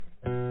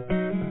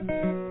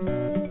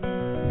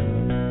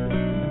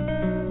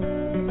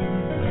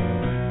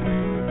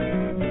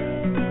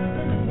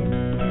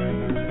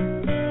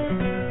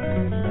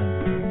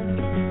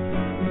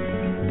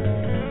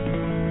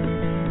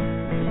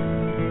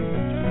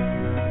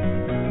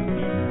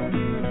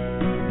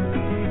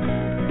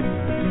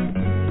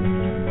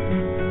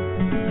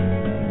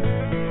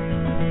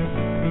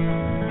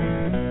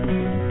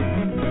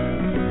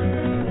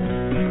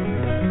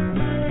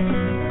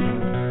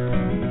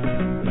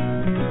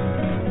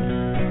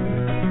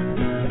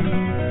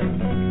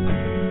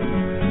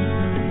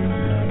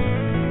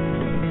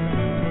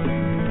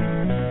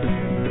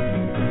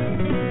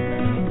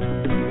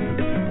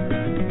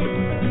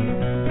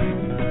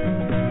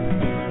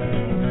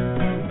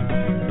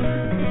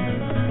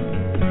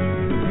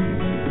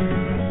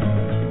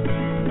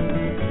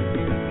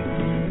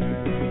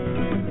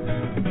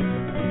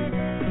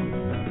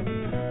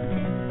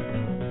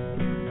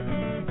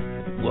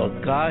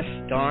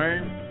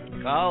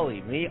darn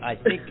golly me. I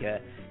think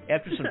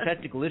after some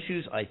technical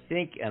issues,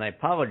 and I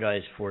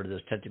apologize for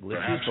those technical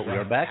issues, but we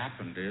are back. What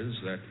happened is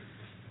that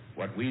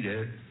what we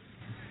did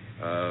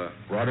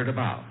brought it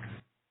about.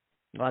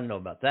 Well, I don't know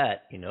about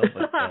that,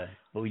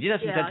 but we did have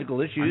some technical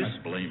issues. I'm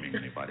not blaming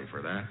anybody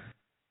for that.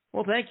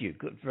 Well, thank you.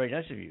 Good, very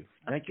nice of you.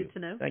 Thank you. Good to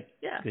know.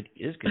 Good.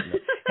 It is good to know.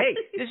 Hey,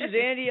 this is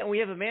Andy, and we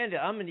have Amanda.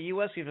 I'm in the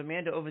U.S. We have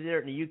Amanda over there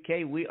in the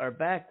U.K. We are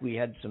back. We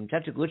had some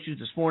technical issues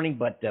this morning,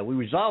 but we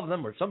resolved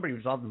them, or somebody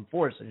resolved them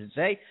for us, I should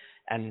say,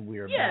 and we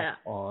are back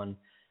on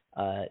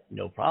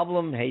no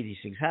problem. Hey, these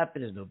things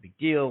happen. It's no big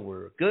deal.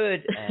 We're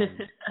good,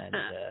 and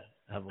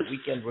have a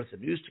weekend worth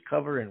of news to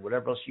cover and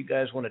whatever else you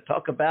guys want to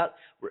talk about,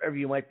 wherever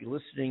you might be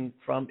listening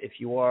from. If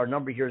you are, our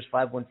number here is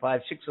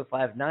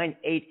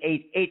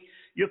 515-605-9888.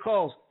 Your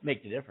calls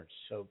make the difference,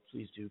 so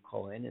please do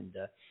call in and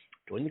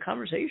join the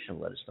conversation.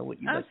 Let us know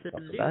what you'd like to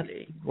talk about.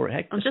 Or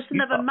heck, I'm just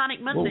another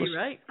manic Monday,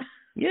 right?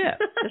 Yeah,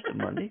 just a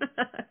Monday.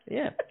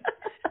 Yeah.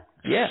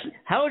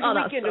 How was your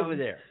weekend over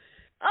there?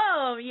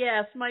 Oh,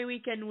 yes, my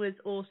weekend was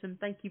awesome.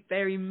 Thank you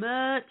very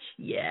much.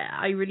 Yeah,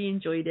 I really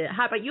enjoyed it.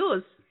 How about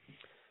yours?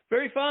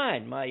 Very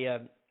fine. My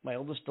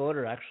oldest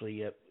daughter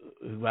actually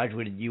who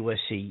graduated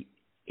USC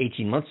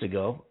 18 months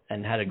ago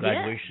and had a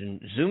graduation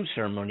Zoom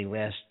ceremony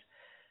last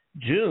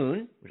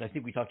June, which I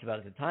think we talked about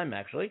at the time,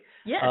 actually.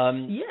 Yes.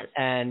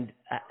 And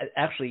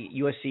actually,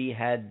 USC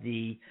had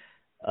the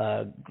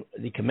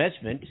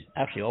commencement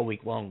actually all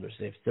week long.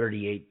 They have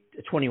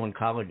 21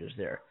 colleges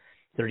there,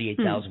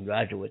 38,000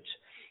 graduates.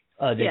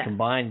 They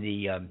combined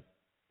the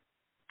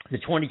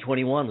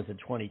 2021 with the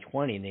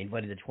 2020, and they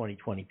invited the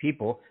 2020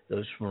 people,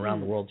 those from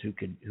around the world who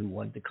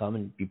wanted to come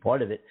and be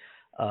part of it,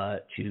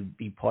 to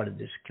be part of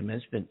this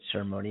commencement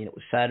ceremony. And it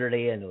was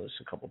Saturday, and it was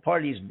a couple of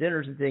parties and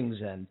dinners and things,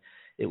 and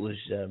it was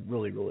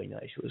really, really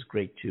nice. It was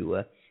great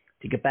to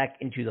get back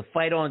into the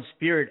fight-on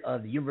spirit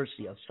of the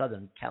University of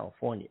Southern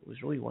California. It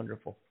was really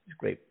wonderful. It was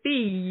great.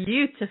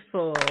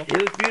 Beautiful. It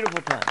was a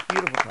beautiful time.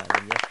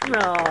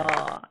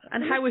 And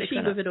and how was she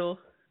with it all?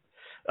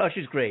 Oh, she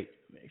was great.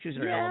 She was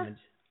in her element.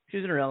 She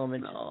was in her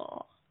element.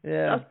 Oh,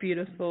 yeah. That's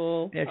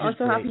beautiful. Yeah, I'm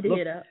so happy to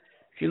hear that.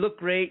 She looked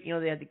great.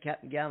 They had the cap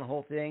and gown, the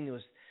whole thing. It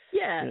was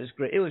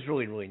great. It was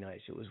really, really nice.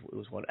 It was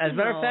wonderful. As a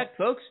matter of fact,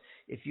 folks,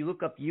 if you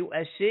look up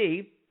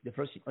USC, the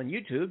first on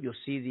YouTube, you'll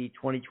see the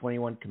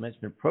 2021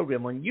 commencement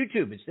program on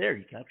YouTube. It's there.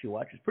 You can actually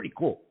watch. It's pretty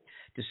cool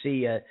to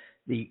see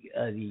the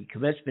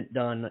commencement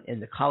done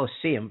in the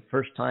Coliseum,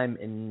 first time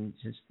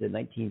since the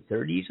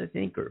 1930s, I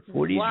think, or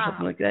 40s or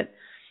something like that.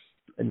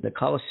 In the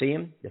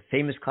Coliseum, the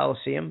famous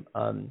Coliseum.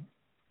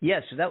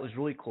 So that was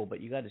really cool.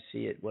 But you got to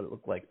see it, what it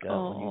looked like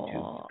on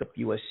YouTube. Look up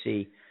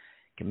USC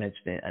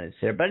commencement, and it's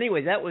there. But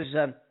anyway, that was.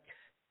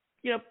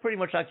 Pretty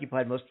much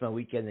occupied most of my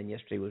weekend, and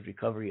yesterday was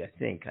recovery, I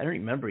think. I don't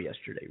remember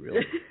yesterday,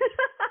 really.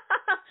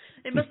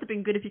 It must have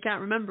been good if you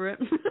can't remember it.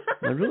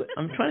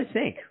 I'm trying to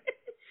think.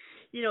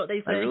 You know what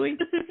they say.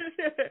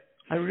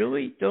 I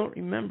really don't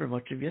remember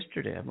much of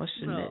yesterday, I must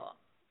admit.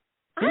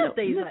 I have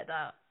days like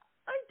that.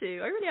 I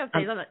do. I really have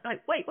days. I'm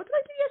like, wait, what did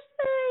I do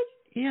yesterday?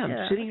 Yeah,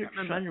 I'm sitting here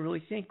trying to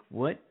really think.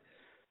 What?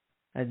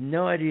 I had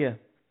no idea.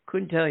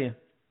 Couldn't tell you.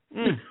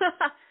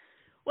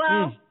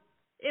 Well...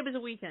 It was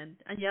a weekend,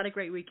 and you had a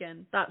great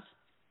weekend. That's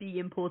the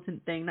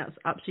important thing. That's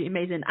absolutely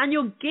amazing. And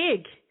your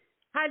gig,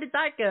 how did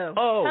that go?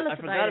 Oh, I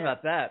forgot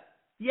about that.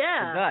 Yeah.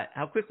 I forgot.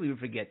 How quickly we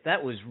forget.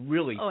 That was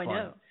really fun. I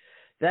know.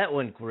 That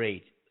went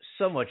great.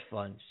 So much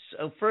fun.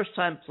 So first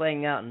time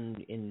playing out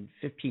in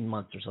 15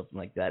 months or something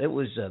like that. It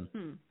was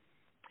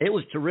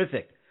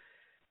terrific.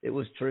 It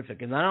was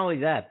terrific. And not only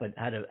that, but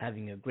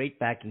having a great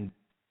backing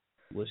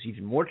was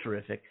even more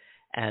terrific.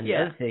 And the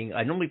other thing,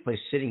 I normally play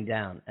sitting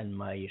down, and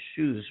my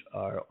shoes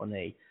are on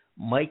a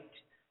mic'd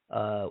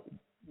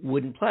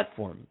wooden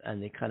platform, and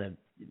they kind of,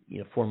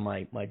 form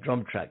my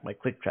drum track, my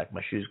click track.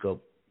 My shoes go,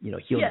 heel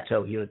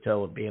to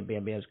toe, and bam,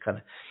 bam, bam. It's kind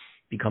of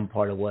become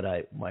part of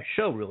my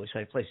show, really. So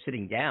I play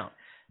sitting down.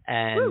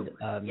 And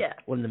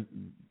one of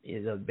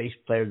the bass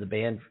player of the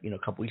band, a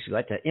couple weeks ago,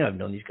 I've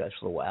known these guys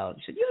for a while, and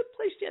he said,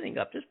 play standing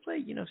up. Just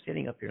play,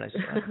 standing up here. And I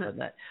said, I haven't done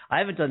that. I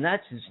haven't done that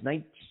since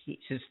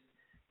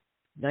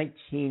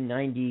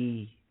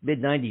 1990,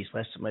 mid-90s,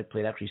 last time I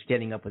played actually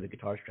standing up with a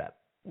guitar strap.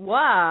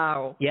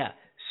 Wow. Yeah.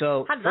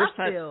 So how did that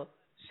feel?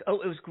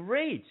 Oh, it was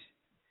great.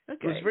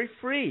 Okay. It was very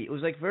free. It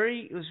was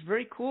very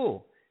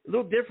cool. A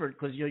little different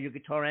because your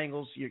guitar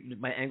angles,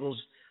 my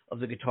angles of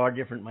the guitar are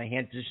different. My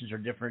hand positions are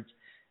different.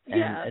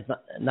 And it's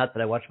not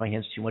that I watch my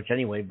hands too much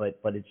anyway, but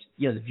it's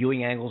the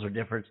viewing angles are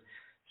different.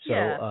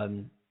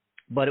 So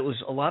but it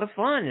was a lot of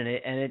fun, and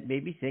it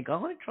made me think I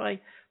want to try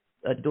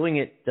doing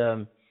it.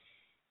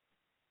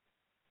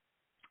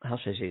 How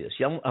should I say this?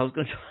 I'm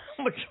going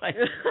to try.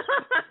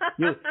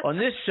 On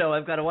this show,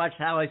 I've got to watch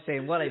how I say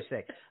and what I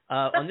say.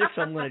 On this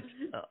show, I'm going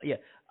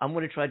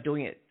to try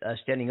doing it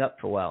standing up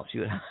for a while.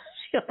 See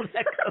how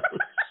that goes.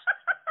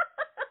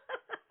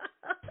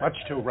 Much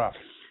too rough.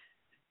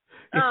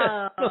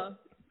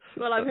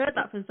 Well, I've heard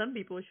that from some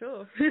people,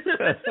 sure.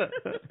 That's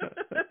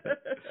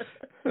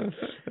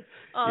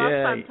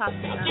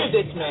fantastic. Give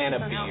this man a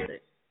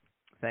beer.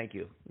 Thank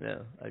you.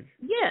 No, I'm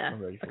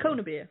ready for a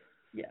Kona beer.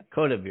 Yeah.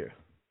 Kona beer.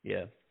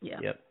 Yeah. Yeah.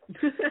 Yep.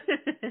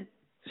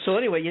 So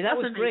anyway, that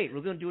was amazing. great.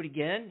 We're going to do it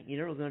again.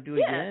 We're going to do it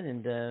again,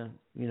 and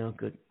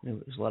good.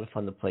 It was a lot of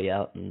fun to play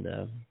out, and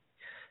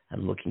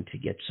I'm looking to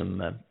get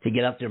to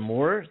get out there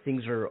more.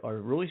 Things are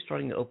really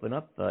starting to open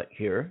up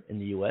here in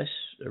the U.S.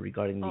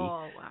 Regarding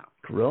the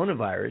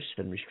coronavirus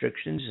and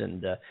restrictions,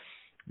 and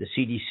the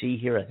CDC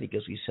here. I think,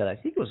 as we said, I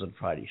think it was on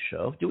Friday's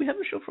show. Did we have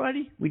a show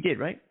Friday? We did,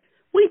 right?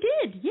 We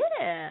did.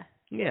 Yeah.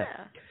 Yeah.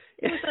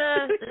 It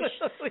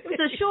was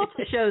a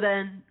shorter show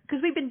then,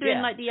 because we've been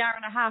doing like the hour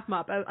and a half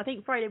mark. I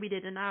think Friday we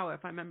did an hour,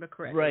 if I remember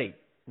correctly.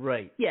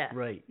 Right. Yeah.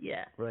 Right.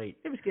 Yeah. Right.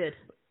 It was good.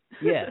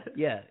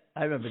 Yeah.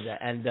 I remember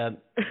that. And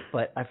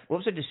but what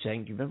was I just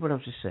saying? Do you remember what I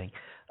was just saying?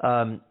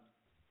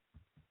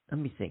 Let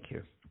me think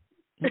here.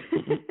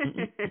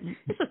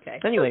 It's okay.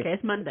 Anyway,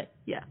 it's Monday.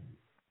 Yeah.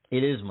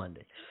 It is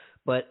Monday,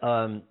 but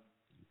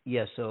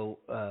So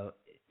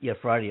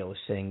Friday I was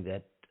saying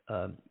that.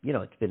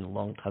 It's been a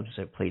long time since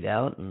I played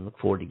out, and look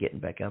forward to getting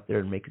back out there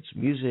and making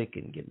some music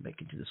and getting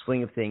back into the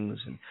swing of things.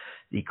 And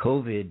the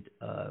COVID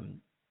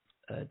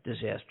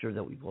disaster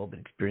that we've all been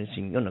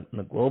experiencing on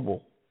a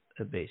global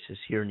basis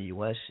here in the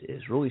U.S.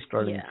 is really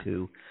starting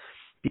to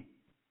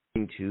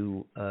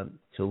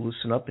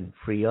loosen up and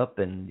free up.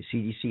 And the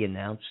CDC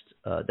announced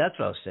that's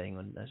what I was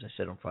saying, as I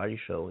said on Friday's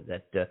show,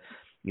 that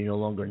you no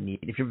longer need,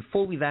 if you're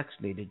fully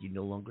vaccinated, you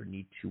no longer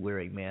need to wear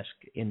a mask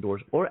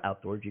indoors or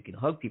outdoors. You can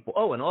hug people.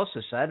 Oh, and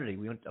also Saturday,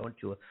 I went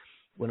to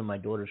one of my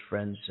daughter's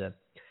friends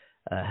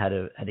had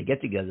a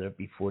get together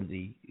before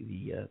the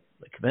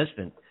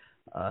commencement.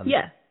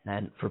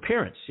 And for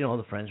parents,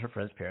 her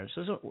friends' parents.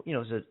 So, it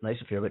was a nice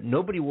affair, but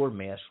nobody wore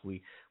masks.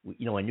 We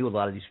I knew a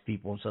lot of these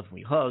people and stuff, and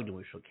we hugged and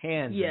we shook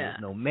hands. Yeah.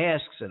 And there was no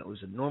masks, and it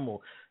was a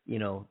normal,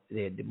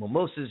 they had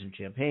mimosas and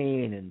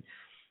champagne, and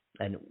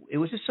it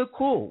was just so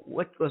cool.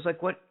 It was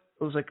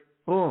like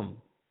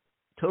boom,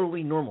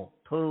 totally normal,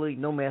 totally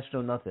no mask,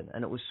 no nothing,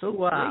 and it was so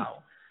great.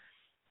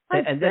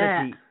 And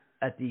then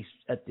at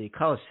the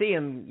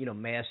Coliseum,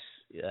 mass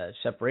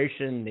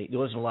separation. There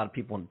wasn't a lot of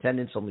people in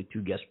attendance, only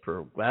 2 guests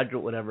per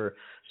graduate, whatever.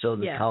 So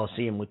the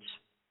Coliseum, which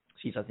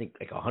seats I think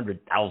like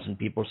 100,000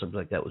 people or something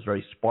like that, was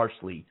very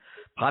sparsely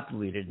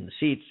populated in the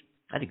seats.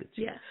 I think it's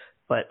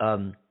but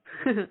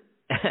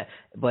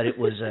but it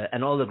was,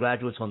 and all the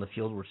graduates on the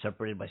field were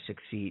separated by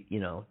 6 feet.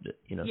 So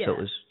it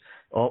was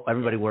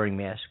everybody wearing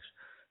masks.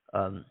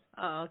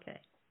 Okay.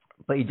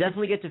 But you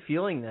definitely get the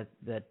feeling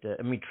that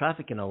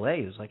traffic in LA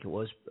is like it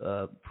was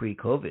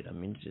pre-COVID.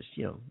 It's just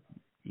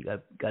you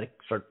got to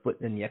start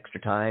putting in the extra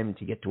time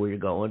to get to where you're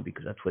going,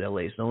 because that's what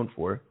LA is known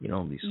for. These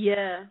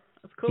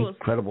of course,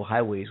 incredible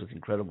highways with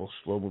incredible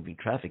slow-moving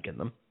traffic in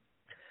them.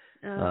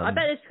 I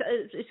bet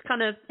it's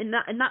kind of in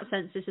that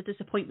sense it's a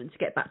disappointment to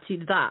get back to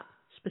that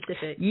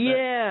specific.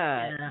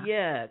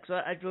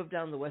 Because I drove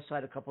down the west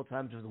side a couple of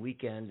times over the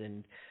weekend,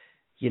 and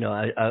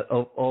I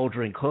all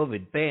during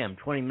COVID, bam,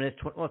 20 minutes,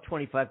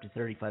 25 to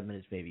 35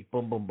 minutes maybe,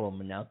 boom, boom, boom,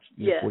 and now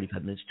it's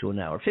 45 minutes to an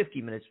hour,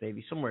 50 minutes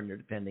maybe, somewhere in there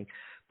depending.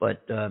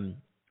 But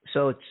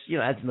so it's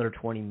adds another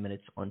 20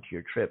 minutes onto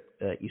your trip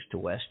east to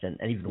west, and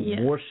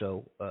even more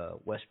so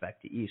west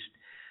back to east,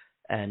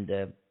 and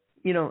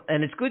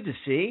and it's good to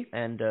see,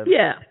 and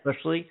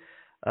especially.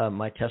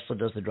 My Tesla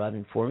does the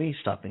driving for me,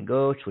 stop and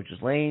go,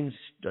 switches lanes,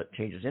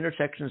 changes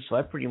intersections, so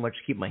I pretty much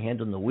keep my hand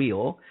on the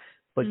wheel,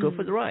 but go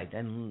for the ride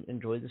and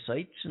enjoy the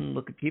sights and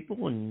look at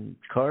people and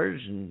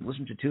cars and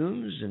listen to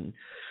tunes and,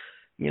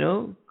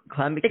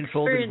 climate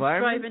controlled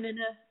environment. Driving in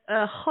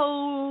a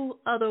whole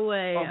other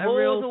way, a whole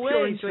real other way.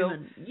 pure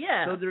enjoyment.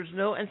 So there's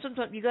no, and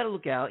sometimes you got to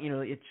look out.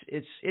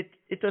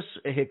 It does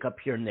a hiccup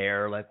here and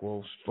there. Like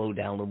we'll slow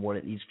down a little more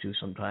than it needs to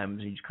sometimes.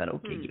 And you just kind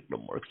of get a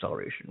little more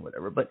acceleration,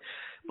 whatever. But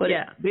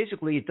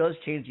basically, it does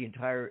change the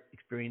entire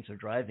experience of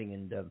driving,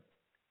 and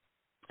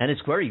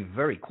it's very,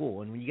 very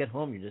cool. And when you get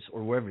home,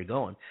 or wherever you're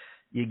going,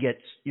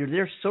 you're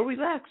there so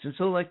relaxed, and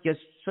so it's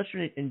such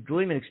an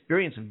enjoyment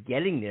experience of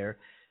getting there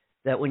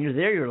that when you're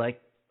there, you're like,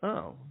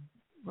 oh,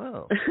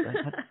 wow,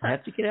 I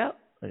have to get out.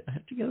 I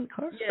have to get out of the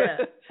car. Yeah.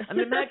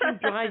 Imagine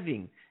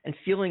driving and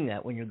feeling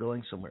that when you're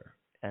going somewhere.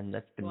 And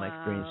that's been my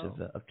experience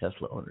of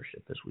Tesla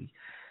ownership, as we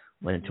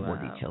went into more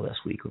detail last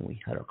week when we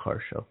had our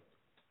car show.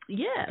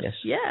 Yes.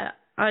 Yeah.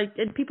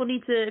 And people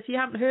need to, if you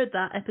haven't heard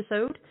that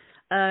episode,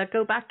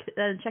 go back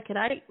and check it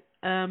out.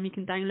 You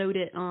can download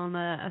it on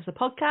as a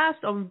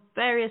podcast on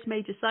various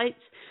major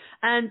sites,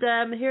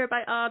 and hear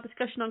about our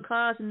discussion on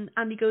cars. And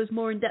Andy goes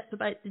more in depth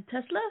about the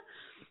Tesla.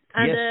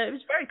 And it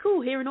was very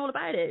cool hearing all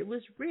about it. It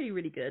was really,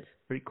 really good.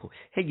 Pretty cool.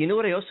 Hey, you know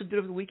what I also did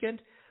over the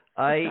weekend?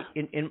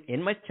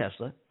 In my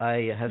Tesla,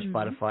 I have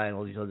Spotify and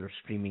all these other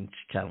streaming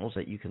channels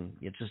that you can.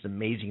 It's just an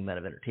amazing amount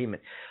of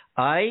entertainment.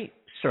 I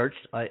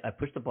searched. I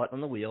pushed the button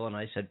on the wheel and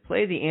I said,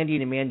 "Play the Andy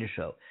and Amanda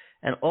show,"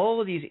 and all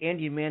of these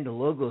Andy and Amanda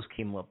logos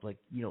came up. Like,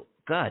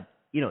 God,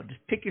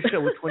 just pick your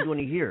show. Which one do you want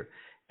to hear?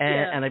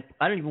 And I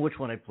don't even know which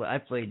one I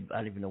play. I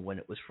don't even know when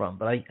it was from,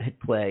 but I hit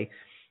play,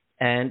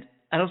 and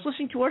I was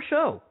listening to our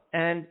show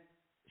and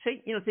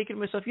thinking to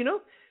myself,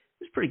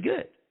 it's pretty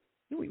good.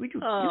 We do.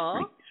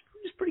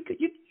 was pretty good.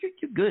 You're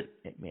good,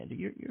 Amanda.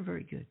 You're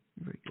very good.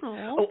 You're very good.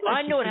 Oh,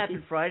 I know what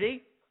happened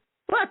Friday.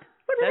 What?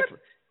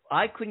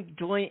 I couldn't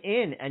join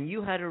in, and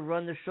you had to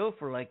run the show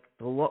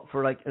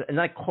and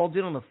I called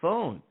in on the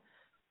phone.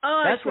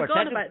 Oh, that's I where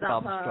forgot technical about that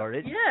problem part.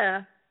 started.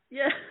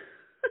 Yeah.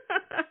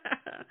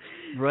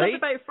 Right. Talk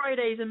about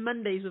Fridays and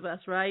Mondays with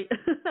us, right?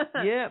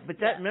 Yeah, but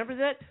remember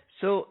that?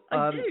 So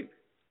I do.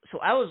 So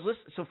I was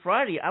listening. So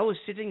Friday, I was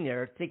sitting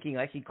there thinking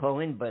I could call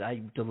in, but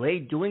I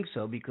delayed doing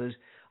so because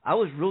I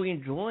was really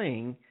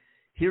enjoying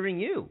hearing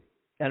you,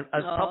 and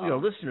as probably our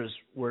listeners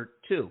were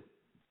too.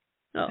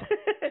 Oh,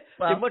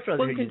 well, they'd much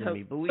rather hear you than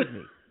me. Believe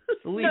me.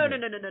 No.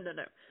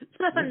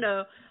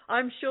 No,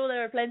 I'm sure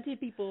there are plenty of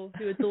people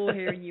who adore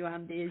hearing you,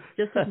 Andy,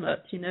 just as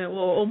much,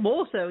 or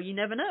more so. You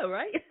never know,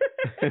 right?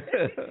 But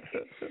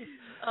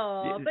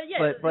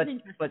yeah,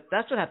 but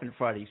that's what happened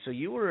Friday. So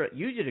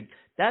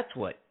that's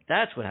what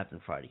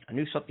happened Friday. I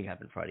knew something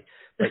happened Friday,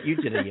 but you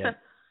did a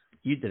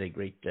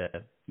great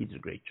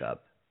job.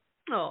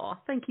 Oh,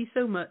 thank you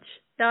so much.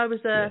 I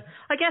was,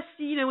 I guess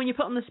when you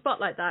put on the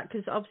spot like that,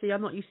 because obviously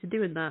I'm not used to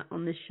doing that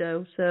on this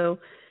show, so.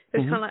 It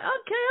was kind of like,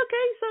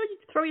 okay, so you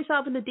throw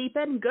yourself in the deep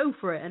end and go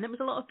for it, and it was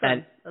a lot of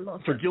fun.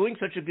 For doing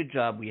such a good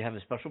job, we have a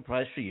special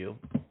prize for you.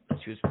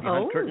 Choose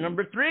behind curtain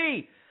number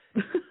 3.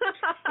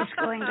 It's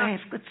going to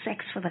have good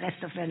sex for the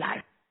rest of their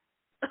life.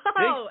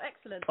 Oh,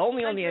 excellent.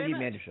 Only on the Andy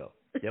Amanda Show.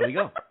 There we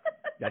go.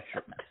 That's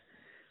true.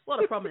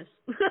 What a promise.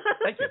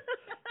 Thank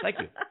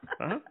you.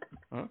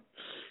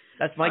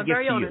 That's my gift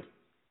very to honored. you.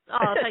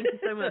 Oh, thank you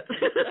so much.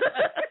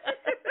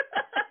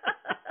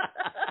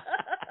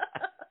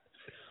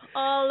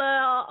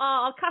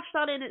 I'll cash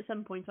that in at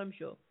some point, I'm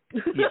sure.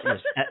 Yes.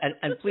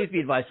 And please be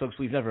advised, folks,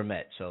 we've never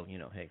met. So,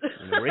 hey,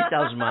 we're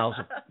 8,000 miles.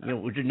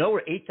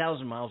 We're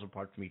 8,000 miles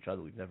apart from each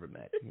other. We've never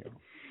met.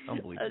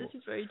 Unbelievable. This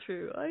is very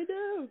true. I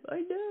know.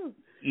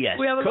 Yes,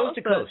 we have a coast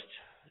to coast,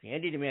 the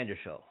Andy and Amanda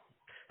Show.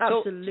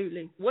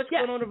 Absolutely. So, what's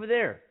going on over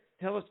there?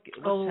 Tell us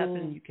what's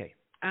happening in the UK.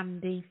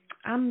 Andy.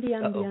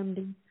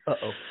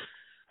 Uh-oh.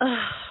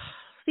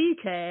 The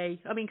UK.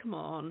 I mean, come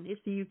on. It's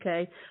the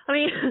UK. I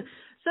mean,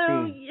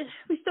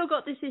 we still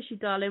got this issue,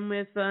 darling,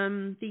 with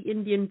the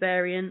Indian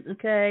variant,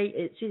 okay?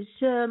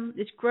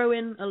 It's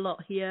growing a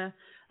lot here.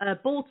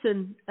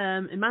 Bolton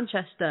in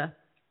Manchester,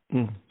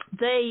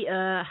 they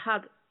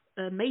had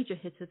a major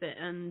hit of it,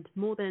 and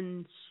more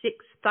than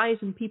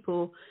 6,000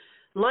 people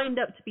lined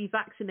up to be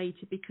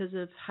vaccinated because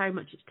of how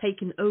much it's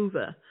taken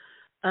over.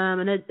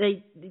 And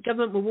the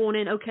government were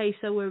warning, okay,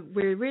 so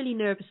we're really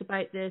nervous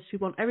about this. We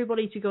want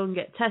everybody to go and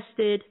get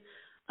tested.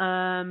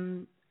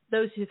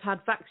 Those who've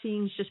had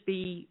vaccines, just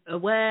be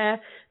aware.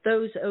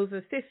 Those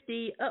over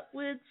 50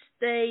 upwards,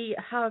 they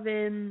are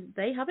having,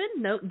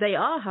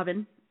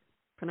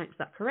 pronounce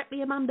that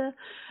correctly, Amanda,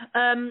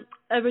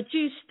 a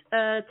reduced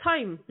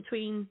time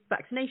between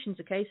vaccinations,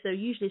 okay? So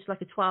usually it's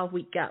like a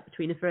 12-week gap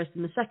between the first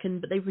and the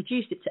second, but they've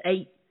reduced it to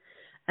 8.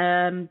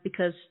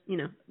 Because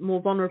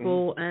more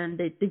vulnerable, and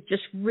they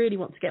just really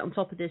want to get on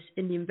top of this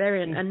Indian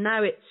variant. And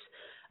now it's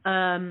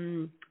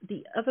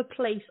the other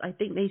place I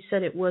think they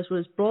said it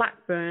was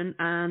Blackburn,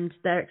 and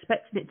they're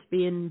expecting it to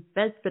be in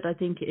Bedford, I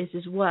think it is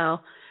as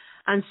well.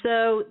 And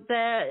so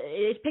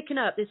it's picking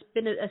up. There's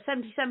been a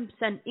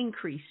 77%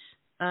 increase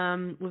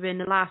within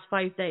the last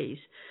 5 days.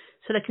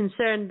 So they're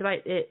concerned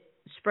about it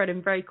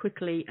spreading very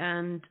quickly,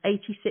 and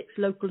 86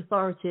 local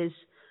authorities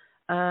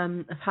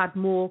have had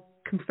more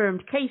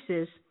confirmed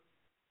cases.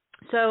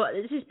 So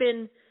this has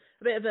been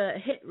a bit of a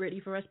hit really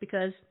for us,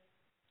 because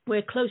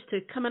we're close to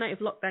coming out of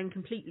lockdown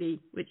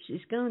completely, which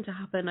is going to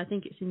happen. I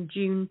think it's in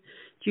June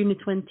the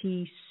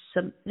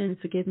 20-something.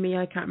 Forgive me,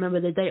 I can't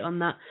remember the date on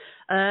that.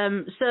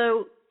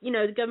 So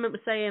the government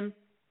was saying,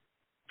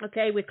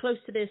 okay, we're close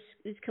to this.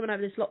 It's coming out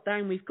of this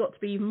lockdown. We've got to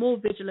be more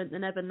vigilant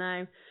than ever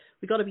now.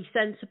 We've got to be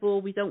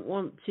sensible. We don't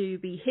want to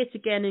be hit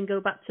again and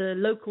go back to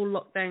local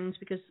lockdowns,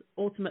 because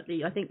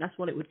ultimately I think that's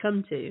what it would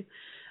come to.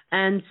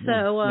 And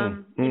so,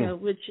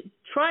 we're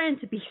trying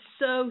to be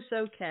so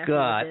careful.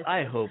 God, with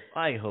this.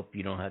 I hope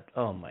you don't have.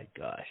 Oh my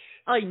gosh.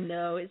 I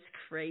know, it's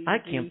crazy. I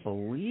can't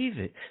believe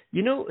it.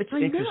 It's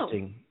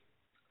interesting.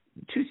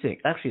 2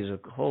 things. Actually,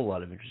 there's a whole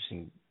lot of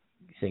interesting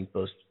things,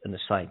 both in the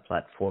science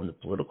platform, the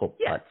political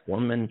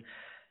platform, and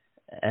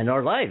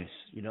our lives.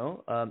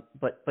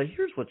 But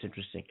here's what's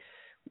interesting.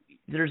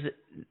 There's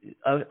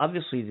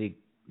obviously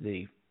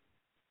the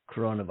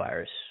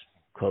coronavirus,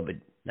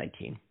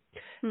 COVID-19.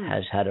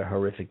 Has had a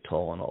horrific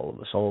toll on all of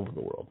us, all over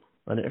the world,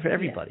 and for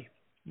everybody,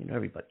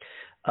 everybody.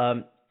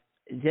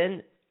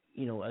 Then,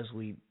 as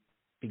we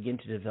begin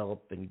to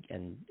develop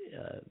and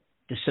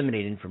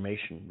disseminate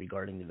information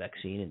regarding the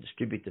vaccine and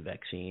distribute the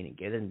vaccine and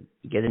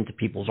get into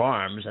people's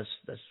arms,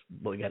 that's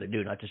what we got to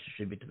do, not just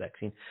distribute the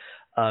vaccine.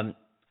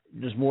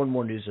 There's more and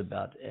more news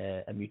about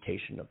a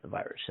mutation of the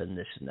virus and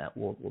this and that.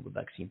 Will the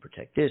vaccine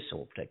protect this? So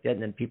we'll protect that.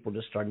 And then people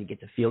just starting to get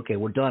to feel, okay,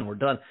 we're done.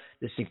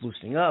 This thing's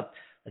loosening up.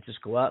 Let's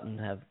just go out and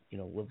have,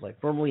 live life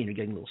normally. And you're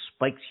getting little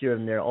spikes here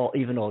and there,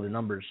 even though the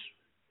numbers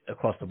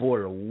across the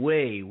board are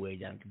way, way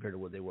down compared to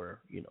what they were,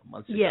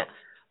 months ago.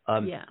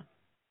 Yeah.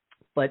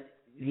 But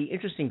the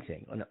interesting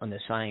thing on the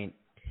scientific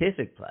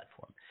scientific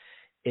platform,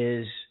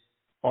 is,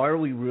 are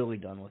we really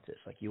done with this?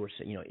 Like you were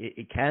saying,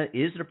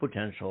 is there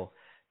potential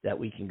that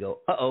we can go,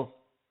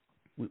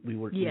 we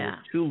were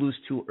too loose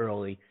too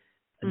early,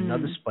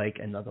 another spike,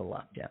 another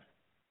lockdown.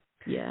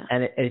 Yeah.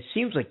 And it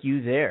seems like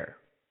you there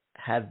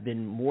have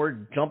been more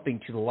jumping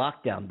to the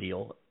lockdown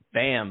deal,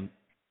 bam,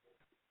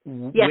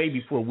 way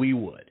before we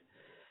would.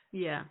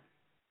 Yeah.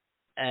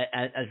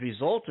 As a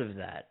result of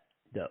that,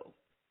 though,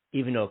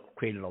 even though it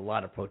created a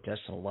lot of protests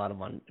and a lot of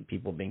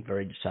people being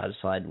very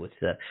dissatisfied with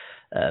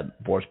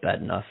Boris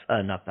Bad Enough,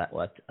 not that,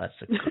 what, that's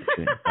a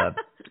cartoon.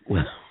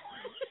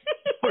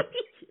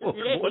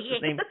 What's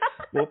his name?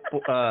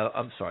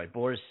 I'm sorry,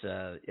 Boris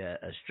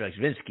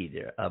Straczynski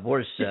there.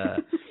 Boris.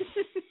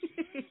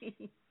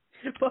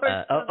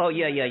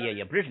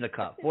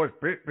 Brezhnev. Boris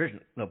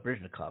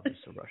Brezhnev is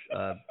the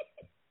Russian.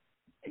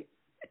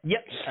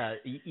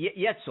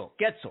 Yetzel.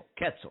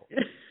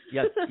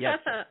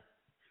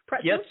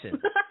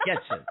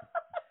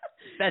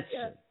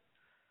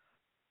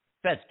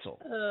 Betzel.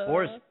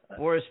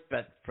 Boris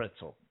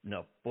Pretzel.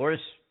 No,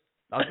 Boris.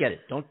 I'll get it.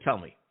 Don't tell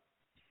me.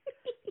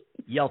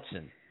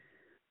 Yeltsin.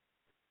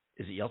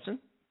 Is it Yeltsin?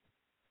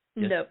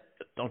 Yes.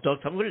 No.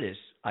 Don't tell me what it is.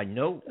 I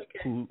know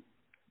who.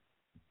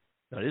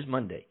 No, it is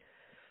Monday.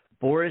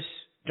 Boris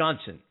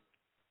Johnson.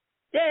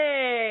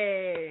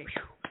 Yay!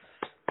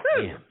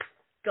 Yeah.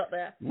 Got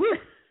there. Woo!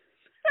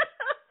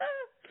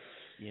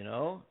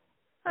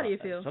 How do you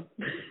feel? God.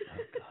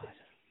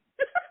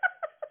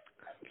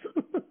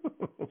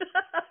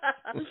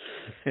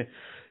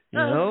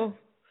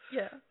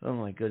 Yeah. Oh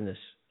my goodness.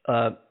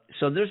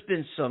 So there's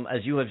been some,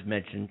 as you have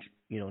mentioned,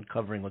 in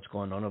covering what's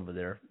going on over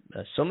there,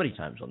 so many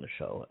times on the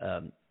show,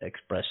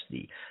 expressed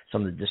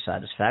some of the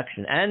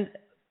dissatisfaction and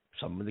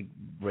some of the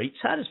great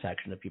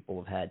satisfaction that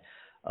people have had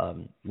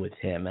with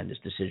him and his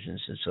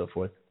decisions and so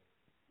forth.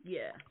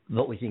 Yeah.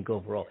 What we think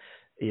overall,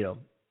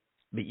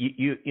 but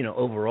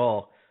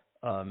overall,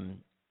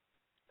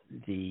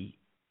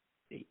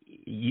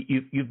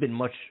 you've been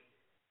much,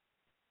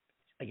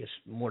 I guess,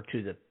 more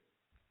to the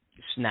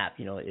snap,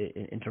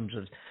 in terms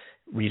of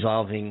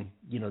resolving,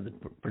 the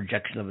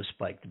projection of a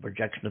spike, the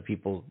projection of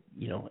people,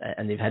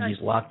 and they've had these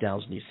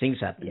lockdowns and these things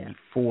happening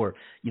before,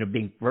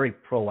 being very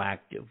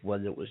proactive,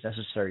 whether it was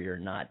necessary or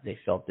not. They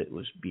felt it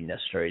was be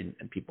necessary,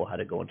 and people had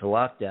to go into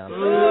lockdown.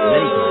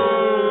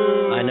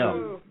 Many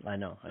times. I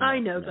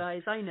know,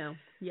 guys. I know.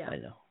 Yeah. I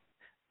know.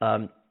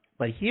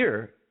 But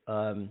here,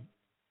 most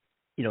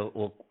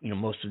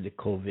of the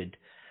COVID.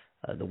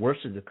 The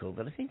worst of the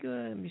COVID, I think,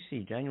 let me see,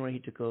 January he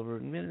took over.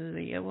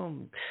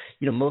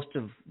 Most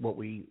of what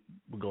we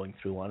were going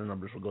through, our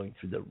numbers were going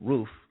through the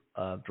roof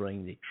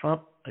during the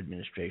Trump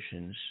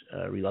administration's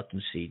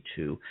reluctancy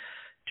to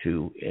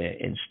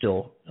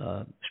instill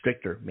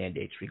stricter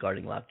mandates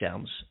regarding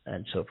lockdowns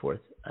and so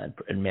forth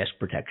and mask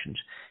protections.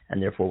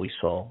 And therefore we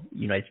saw the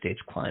United States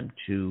climb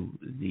to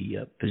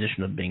the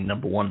position of being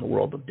number one in the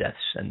world of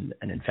deaths and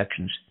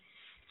infections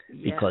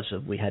because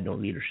we had no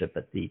leadership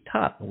at the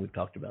top. And we've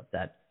talked about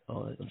that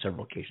on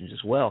several occasions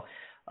as well,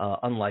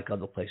 unlike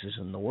other places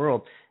in the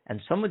world. And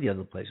some of the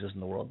other places in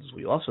the world, as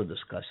we also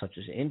discussed, such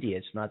as India,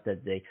 it's not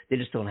that they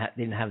just they're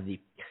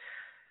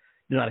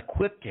not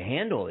equipped to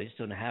handle it. They just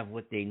don't have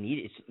what they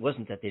need. It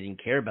wasn't that they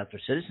didn't care about their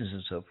citizens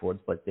and so forth,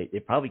 but they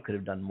probably could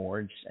have done more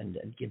and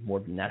give more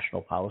of a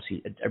national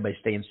policy. Everybody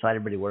stay inside,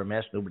 everybody wear a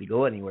mask, nobody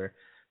go anywhere.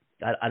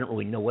 I don't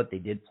really know what they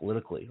did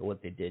politically or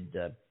what they did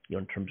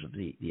in terms of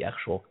the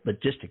actual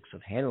logistics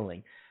of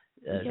handling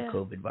the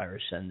COVID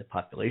virus and the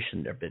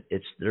population there, but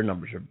their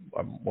numbers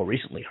are more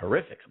recently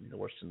horrific. I mean, the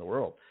worst in the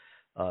world.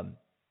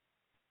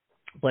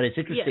 But it's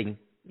interesting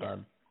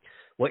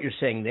what you're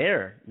saying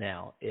there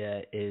now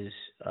is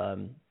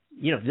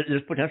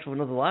there's potential for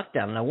another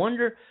lockdown, and I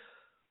wonder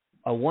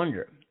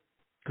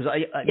because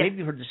I maybe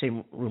you've heard the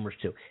same rumors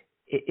too.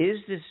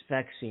 Is this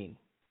vaccine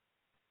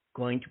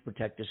going to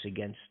protect us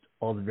against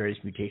all the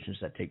various mutations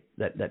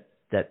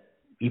that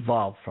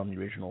evolved from the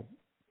original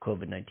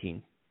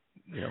COVID-19?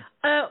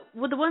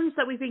 Well, the ones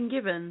that we've been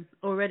given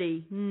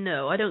already,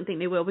 no, I don't think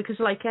they will, because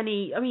with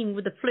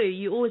the flu,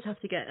 you always have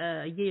to get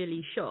a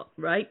yearly shot,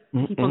 right?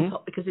 Keep on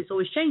top because it's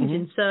always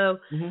changing. So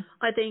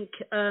I think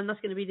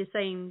that's going to be the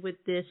same with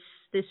this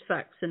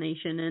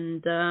vaccination.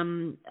 And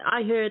I'm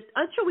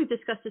sure we've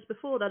discussed this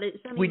before, that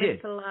it's only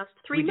meant to last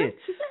 3 months,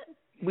 is it?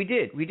 We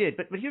did.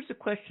 But here's the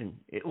question.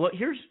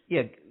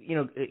 Again,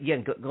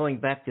 going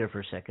back there for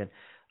a second.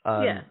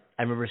 I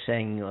remember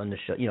saying on the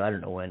show, I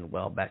don't know when,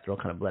 back they're all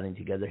kind of blending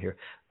together here,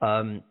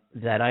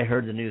 that I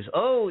heard the news.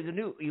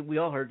 We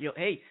all heard,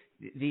 hey,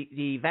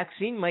 the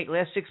vaccine might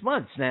last 6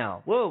 months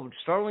now. Whoa,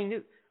 startling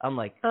news. I'm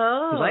like,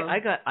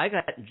 because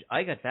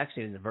I got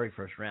vaccinated in the very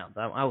first round.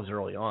 I was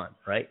early on,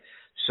 right?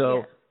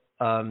 So,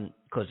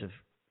 because of,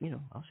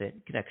 I'll say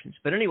it, connections.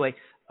 But anyway,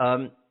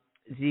 my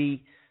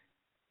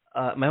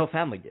whole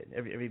family did.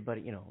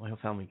 Everybody, my whole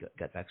family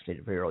got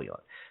vaccinated very early on.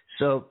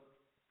 So,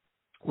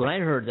 when I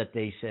heard that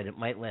they said it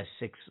might last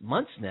 6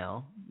 months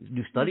now,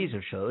 new studies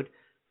have showed,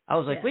 I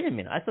was like, wait a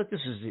minute. I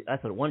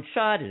thought one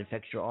shot, it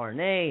affects your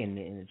RNA, and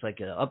it's like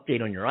an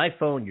update on your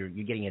iPhone. You're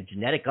getting a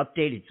genetic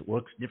update. It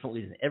works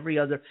differently than every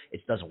other.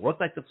 It doesn't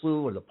work like the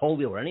flu or the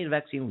polio or any of the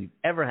vaccine we've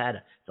ever had.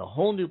 It's a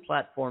whole new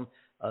platform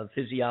of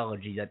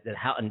physiology that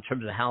how in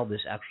terms of how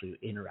this actually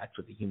interacts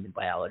with the human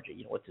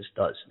biology. What this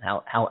does and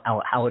how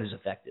it is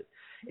effective.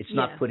 It's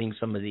not putting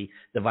some of the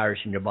virus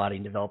in your body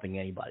and developing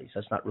antibodies.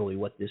 That's not really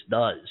what this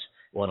does.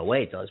 Well, in a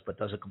way it does, but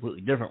does it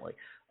completely differently.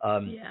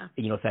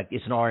 In fact,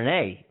 it's an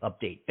RNA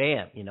update.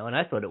 Bam. And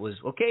I thought it was,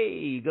 okay,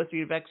 you go through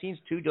your vaccines,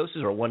 2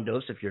 doses or 1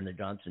 dose if you're in the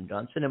Johnson &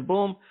 Johnson, and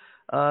boom,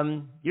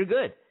 you're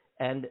good.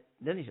 And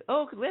then he said,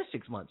 oh, it could last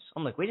 6 months.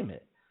 I'm like, wait a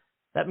minute.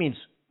 That means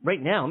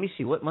right now, let me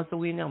see, what month are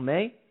we in now?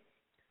 May?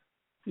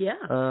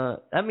 Yeah.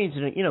 That means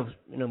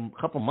in a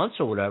couple months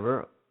or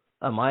whatever,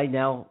 am I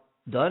now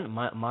done?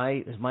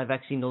 Is my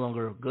vaccine no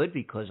longer good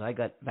because I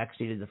got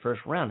vaccinated the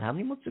first round? How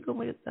many months ago?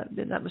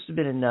 That must have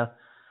been in. I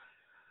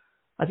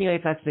think I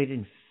got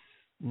vaccinated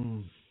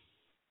in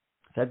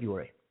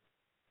February.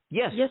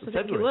 Yes, I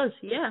think it was.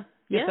 Yeah.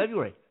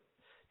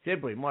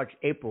 February, March,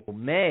 April,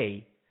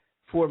 May,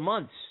 4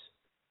 months.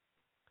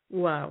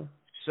 Wow.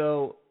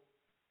 So.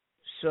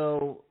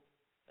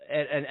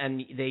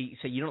 And they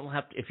say you don't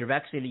have to, if you're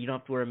vaccinated, you don't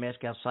have to wear a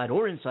mask outside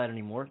or inside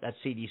anymore. That's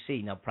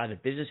CDC. Now,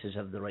 private businesses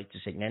have the right to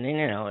say,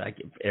 no,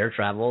 like air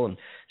travel and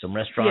some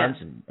restaurants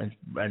and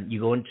you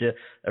go into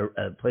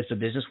a place of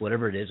business,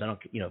 whatever it is, a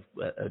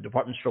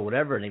department store,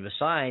 whatever, and they have a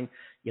sign,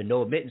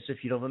 no admittance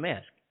if you don't have a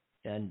mask,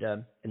 and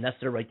that's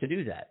their right to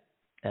do that,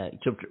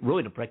 to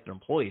protect their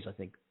employees, I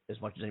think, as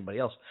much as anybody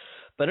else.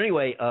 But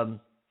anyway,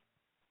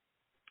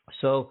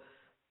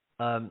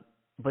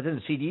 but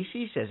then the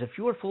CDC says if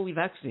you are fully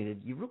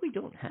vaccinated, you really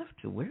don't have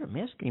to wear a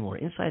mask anymore,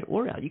 inside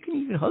or out. You can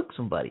even hug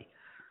somebody.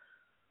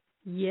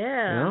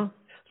 Yeah.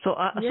 So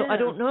I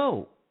don't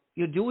know.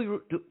 I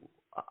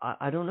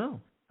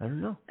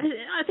don't know.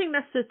 I think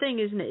that's the thing,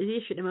 isn't it? Is the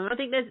issue at the moment. I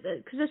think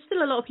because there's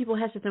still a lot of people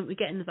hesitant with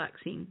getting the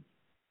vaccine,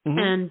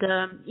 and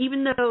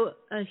even though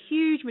a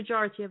huge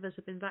majority of us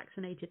have been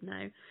vaccinated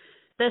now,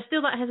 there's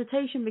still that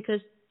hesitation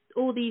because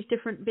all these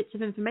different bits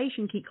of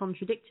information keep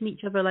contradicting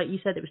each other. Like you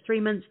said, it was 3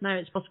 months, now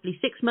it's possibly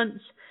 6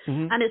 months.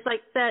 And it's like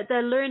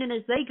they're learning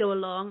as they go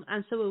along,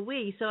 and so are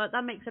we. So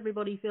that makes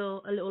everybody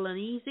feel a little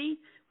uneasy.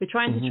 We're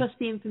trying to trust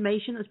the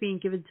information that's being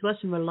given to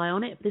us and rely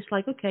on it. But it's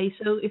like, okay,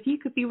 so if you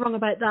could be wrong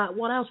about that,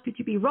 what else could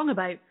you be wrong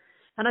about?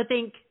 And I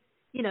think,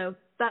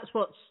 that's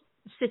what's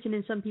sitting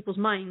in some people's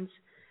minds.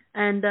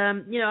 And,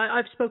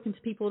 I've spoken to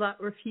people that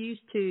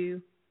refuse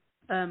to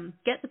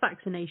get the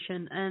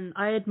vaccination, and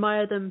I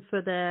admire them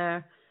for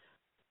their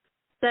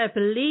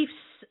beliefs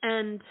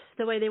and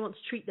the way they want to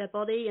treat their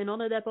body and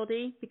honor their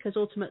body, because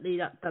ultimately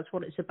that's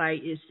what it's about,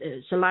 is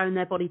it's allowing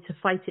their body to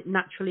fight it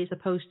naturally as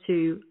opposed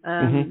to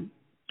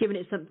giving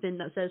it something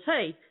that says,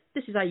 hey,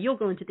 this is how you're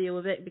going to deal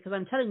with it because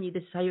I'm telling you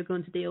this is how you're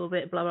going to deal with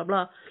it, blah, blah,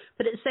 blah.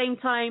 But at the same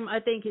time, I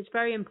think it's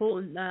very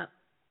important that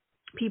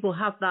people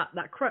have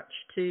that crutch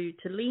to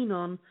lean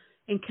on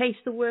in case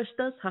the worst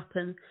does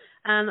happen.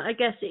 And I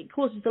guess it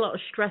causes a lot of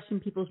stress in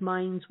people's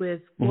minds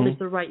with what is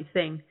the right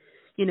thing.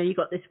 You've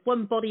got this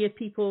one body of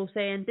people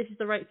saying this is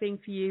the right thing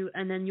for you,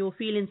 and then you're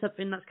feeling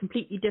something that's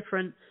completely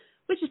different,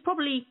 which has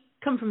probably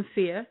come from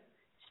fear.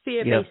 It's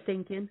fear-based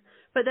thinking.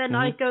 But then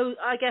I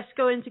guess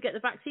going to get the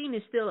vaccine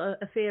is still a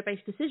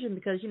fear-based decision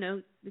because,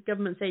 the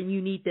government's saying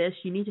you need this,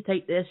 you need to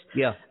take this,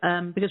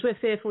 because we're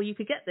fearful you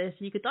could get this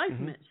and you could die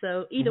from it.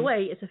 So either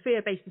way, it's a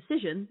fear-based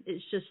decision.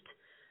 It's just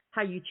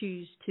how you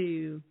choose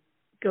to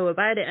go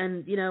about it. And,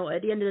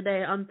 at the end of the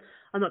day, I'm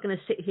not going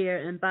to sit here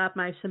and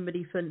badmouth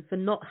somebody for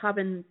not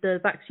having the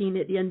vaccine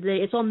at the end of the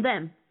day. It's on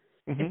them.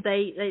 If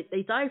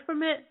they die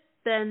from it,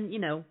 then,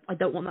 I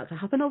don't want that to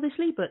happen,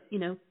 obviously, but,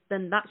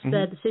 then that's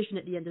their decision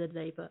at the end of the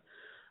day. But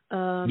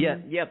yeah.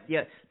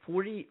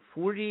 40,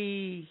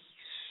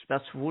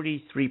 about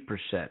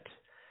 43%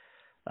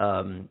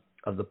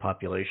 of the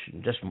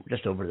population,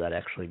 just over that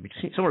actually,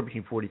 somewhere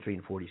between 43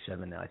 and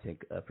 47 now, I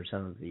think,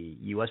 percent of the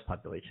U.S.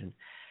 population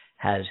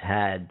has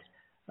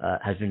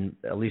been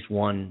at least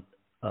one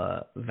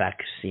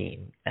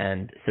vaccine,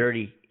 and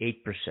 38%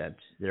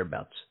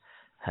 thereabouts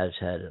has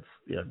had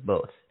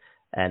both.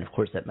 And of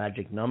course, that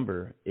magic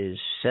number is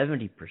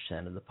 70%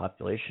 of the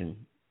population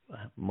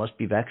must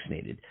be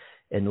vaccinated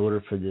in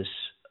order for this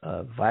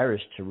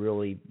virus to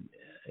really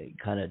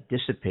kind of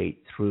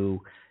dissipate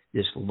through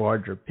this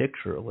larger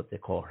picture of what they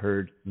call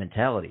herd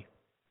mentality.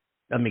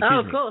 Of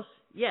course,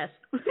 yes.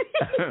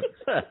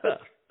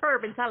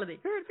 Herd mentality.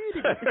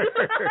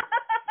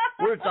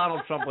 Where's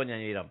Donald Trump when you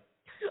need him?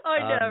 I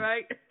know,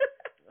 right?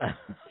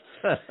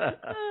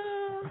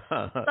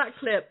 That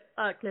clip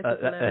is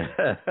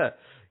hilarious.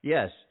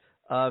 Yes.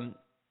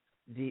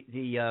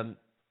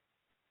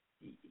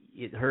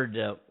 It heard.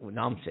 Now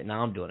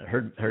I'm doing it.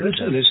 Heard.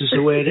 Listen, this is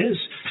the way it is.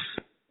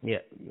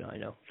 Yeah, I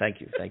know.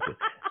 Thank you.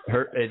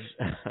 Herd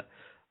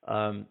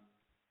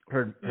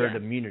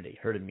immunity.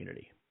 Herd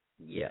immunity.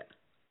 Yeah.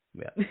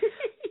 Yeah,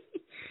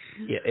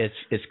 it's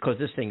because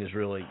this thing is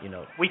really,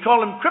 We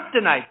call him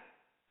kryptonite.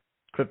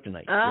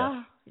 Kryptonite.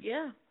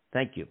 Yeah.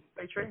 Thank you.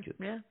 Very true.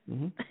 Yeah.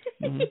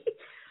 Mm-hmm. Mm-hmm.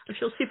 I'm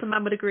sure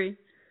Superman would agree.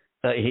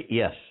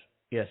 Yes.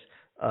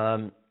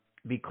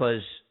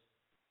 Because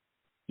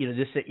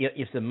this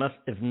if enough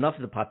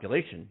of the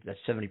population, that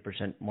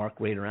 70% mark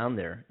rate around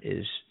there,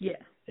 is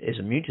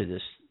immune to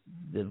this,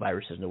 the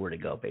virus has nowhere to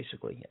go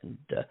basically, and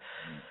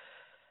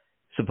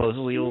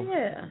supposedly it'll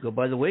go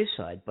by the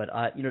wayside. But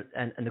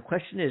and the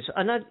question is,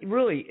 not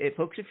really,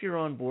 folks. If you're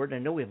on board, I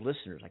know we have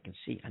listeners. I can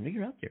see. I know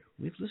you're out there.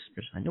 We have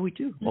listeners. I know we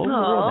do. All over the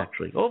world,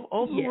 actually. All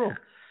over the world.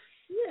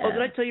 Yeah. Oh,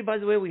 did I tell you, by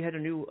the way, we had a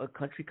new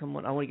country come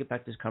on? I want to get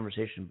back to this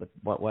conversation, but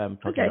while I'm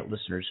talking about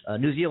listeners,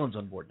 New Zealand's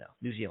on board now.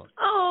 New Zealand.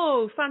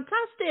 Oh,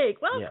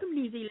 fantastic. Welcome,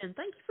 New Zealand.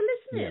 Thank you for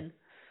listening. Yeah.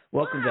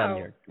 Welcome down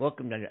here.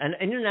 Welcome down here. And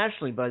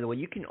internationally, by the way,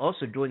 you can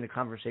also join the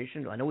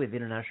conversation. I know we have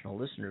international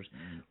listeners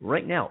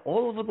right now,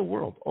 all over the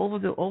world, all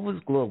over the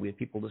globe. We have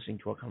people listening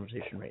to our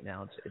conversation right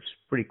now. It's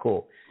pretty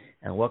cool.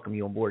 And welcome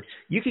you on board.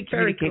 You can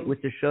communicate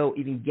with the show,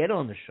 even get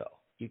on the show.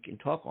 You can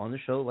talk on the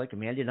show like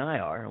Amanda and I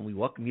are, and we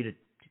welcome you to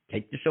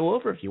take the show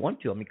over if you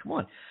want to. I mean, come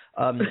on.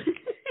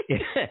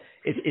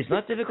 It's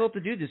not difficult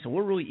to do this, and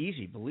we're really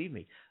easy, believe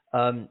me.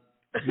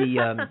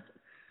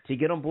 To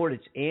get on board,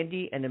 it's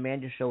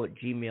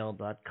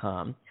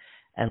andyandamandashow@gmail.com,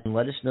 and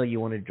let us know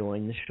you want to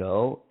join the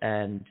show,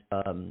 and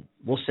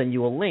we'll send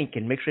you a link,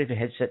 and make sure you have a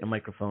headset and a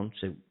microphone,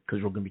 because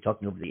we're going to be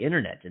talking over the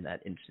internet in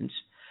that instance,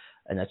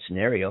 in that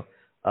scenario.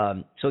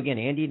 So again,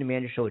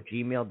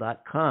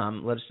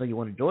 andyandamandashow@gmail.com. Let us know you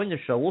want to join the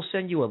show. We'll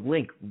send you a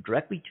link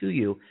directly to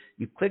you.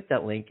 You click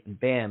that link, and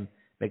bam,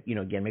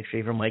 again, make sure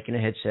you have a mic and a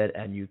headset,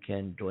 and you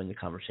can join the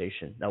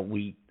conversation. Now,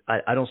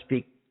 I don't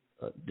speak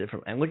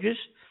different languages,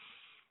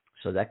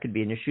 so that could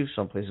be an issue.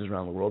 Some places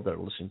around the world that are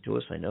listening to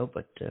us, I know,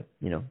 but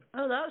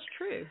Oh, that's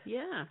true.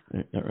 Yeah.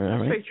 That's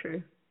very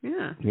true.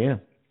 Yeah. Yeah.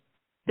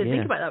 Didn't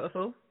think about that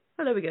before.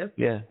 Oh, there we go.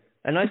 Yeah,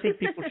 and I think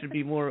people should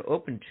be more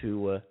open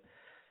to.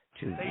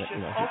 They should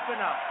open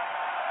up.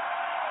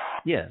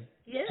 Yeah.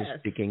 Yes. To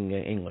speaking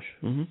English.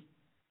 Mm-hmm.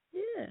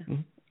 Yeah.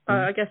 Mm-hmm.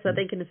 I guess they're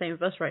thinking the same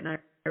of us right now.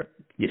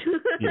 Yeah.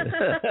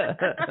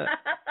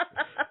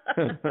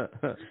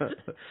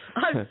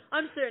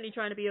 I'm certainly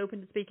trying to be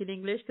open to speaking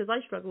English because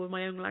I struggle with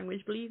my own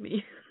language. Believe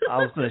me. I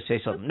was going to say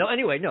something. No.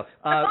 Anyway, no.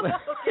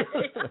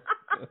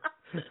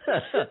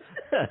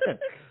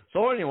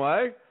 So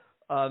anyway.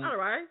 All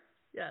right.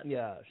 Yeah.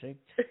 Yeah. See.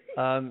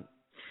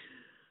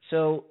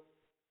 So.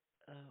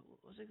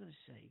 What was I going to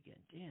say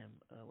again? Damn,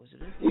 was it?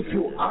 If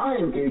you are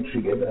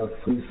engaging in a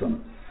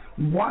threesome,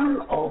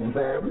 one of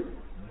them,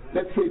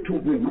 let's say two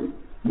women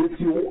with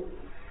you,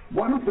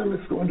 one of them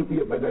is going to be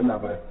a better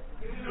lover.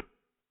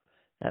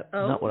 That's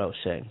not what I was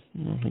saying.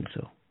 I don't think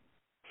so.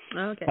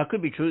 Okay. That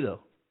could be true,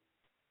 though.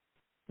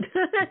 It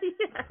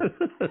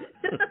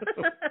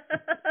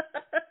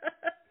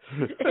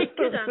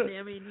could, Andy.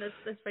 I mean, let's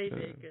face it,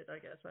 it could, I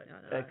guess. Right?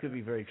 That could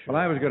be very true.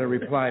 Well, I was going to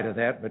reply to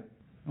that, but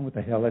what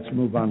the hell, let's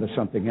move on to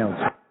something else.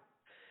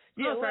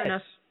 Yeah, fair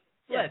enough.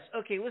 Yes.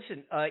 Okay.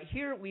 Listen.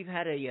 Here we've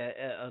had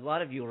a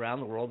lot of you around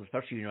the world,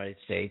 especially the United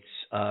States,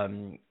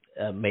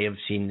 may have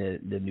seen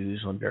the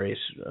news on various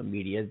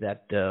media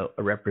that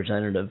a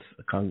representative,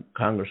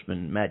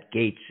 Congressman Matt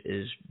Gaetz,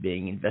 is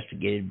being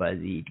investigated by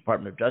the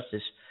Department of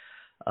Justice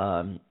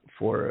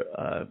for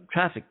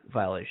traffic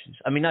violations.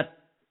 I mean, not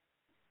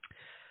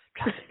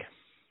traffic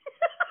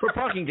for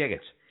parking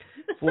tickets,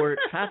 for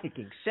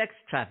trafficking, sex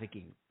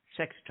trafficking.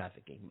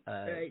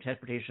 Right.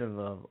 Transportation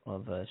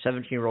of a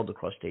 17-year-old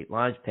across state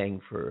lines, paying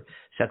for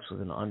sex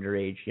with an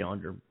underage,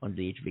 under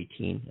the age of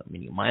 18,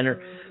 meaning a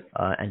minor,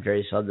 and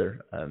various other,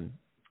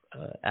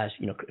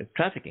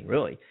 trafficking.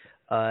 Really,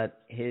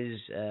 his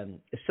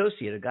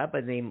associate, a guy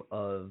by the name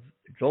of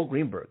Joel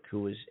Greenberg,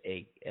 who was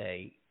a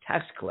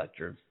tax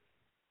collector,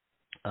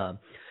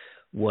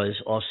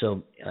 was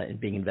also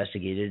being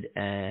investigated,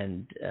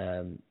 and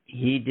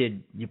he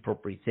did the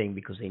appropriate thing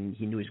because he knew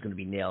he was going to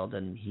be nailed,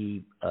 and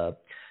he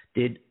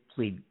did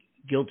plead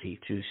guilty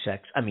to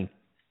sex. I mean,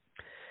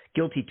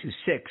 guilty to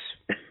 6.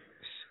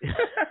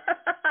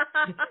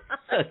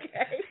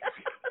 Okay.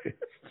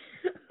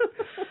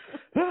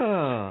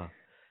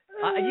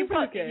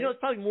 It's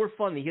probably more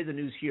fun to hear the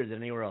news here than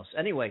anywhere else.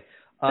 Anyway,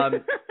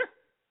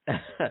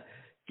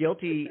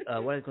 guilty. What I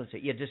was going to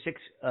say, just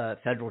 6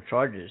 federal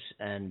charges,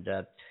 and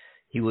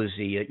he was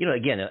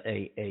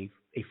a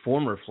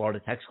former Florida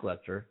tax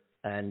collector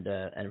and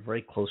a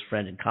very close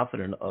friend and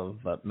confidant of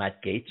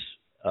Matt Gaetz.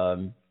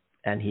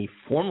 And he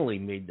formally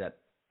made that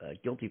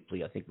guilty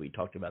plea. I think we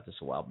talked about this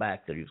a while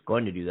back, that he was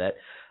going to do that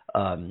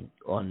on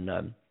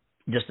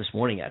just this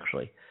morning,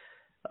 actually,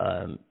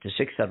 to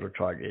 6 federal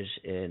charges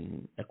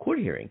in a court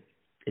hearing,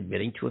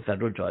 admitting to a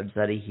federal judge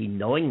that he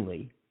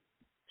knowingly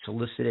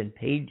solicited and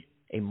paid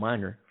a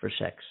minor for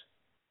sex.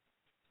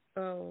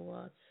 Oh,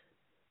 what?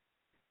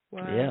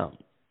 Wow. Yeah.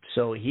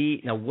 So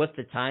now what's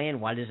the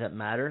tie-in? Why does that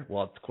matter?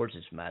 Well, of course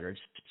it's matter.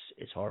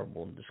 It's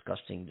horrible and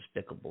disgusting,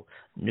 despicable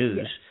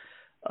news.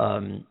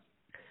 Yes.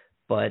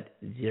 But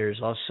there's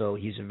also,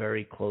 he's a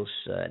very close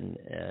and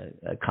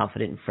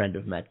confident friend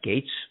of Matt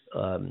Gaetz.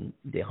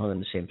 They hung in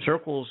the same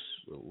circles,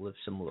 lived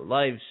similar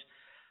lives,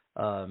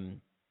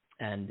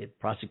 and the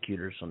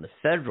prosecutors on the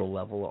federal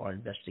level are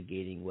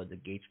investigating whether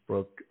Gates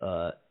broke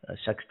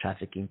sex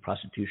trafficking,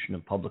 prostitution,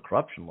 and public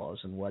corruption laws,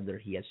 and whether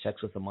he had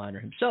sex with a minor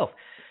himself.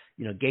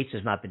 Gates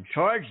has not been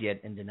charged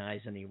yet and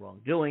denies any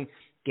wrongdoing.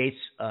 Gates,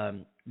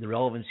 the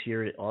relevance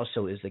here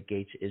also is that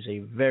Gates is a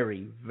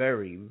very,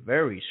 very,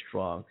 very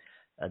strong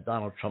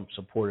Donald Trump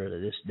supporter to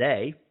this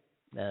day.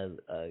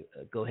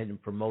 Go ahead and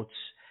promotes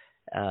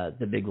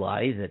the big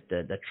lie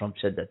that Trump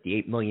said that the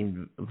 8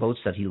 million votes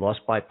that he lost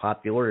by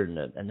popular and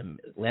the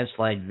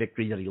landslide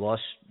victory that he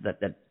lost,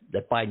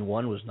 that Biden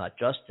won was not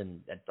just,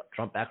 and that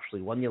Trump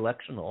actually won the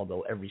election,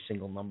 although every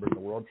single number in the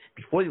world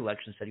before the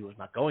election said he was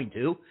not going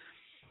to.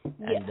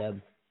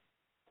 And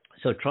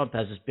so Trump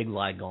has this big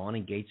lie going,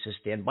 and Gates has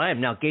stand by him.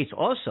 Now, Gates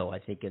also, I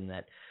think, in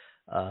that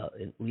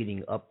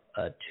leading up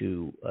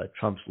to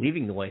Trump's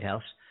leaving the White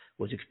House,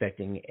 was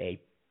expecting a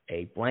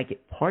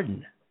blanket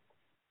pardon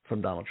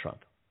from Donald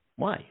Trump.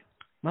 Why?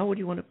 Why would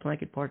you want a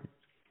blanket pardon?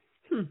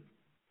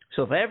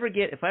 So if I ever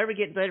get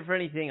indicted for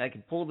anything, I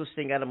can pull this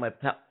thing out of my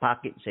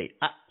pocket and say,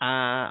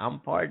 I'm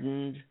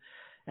pardoned.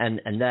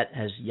 And that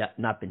has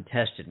not been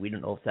tested. We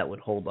don't know if that would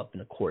hold up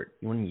in a court.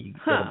 When you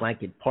get a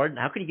blanket pardon,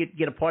 how can you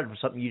get a pardon for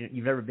something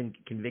you've never been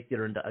convicted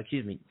or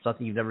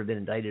something you've never been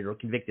indicted or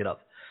convicted of?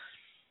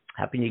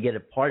 How can you get a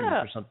pardon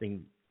for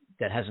something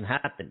that hasn't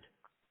happened?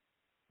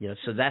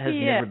 So that has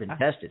never been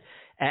tested.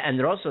 And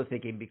they're also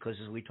thinking, because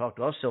as we talked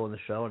also on the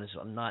show, and it's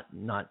not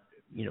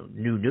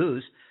new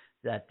news,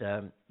 that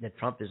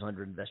Trump is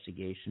under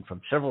investigation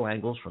from several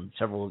angles, from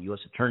several U.S.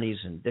 attorneys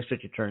and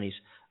district attorneys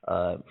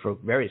for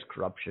various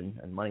corruption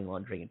and money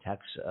laundering and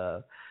tax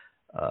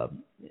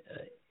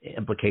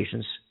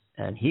implications.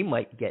 And he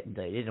might get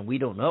indicted, and we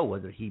don't know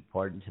whether he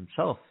pardoned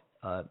himself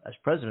as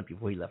president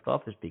before he left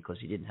office, because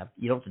he didn't have.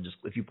 You don't have to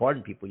if you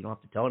pardon people, you don't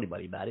have to tell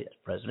anybody about it as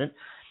president.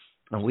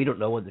 And we don't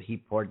know whether he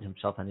pardoned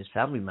himself and his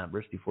family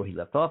members before he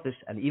left office.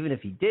 And even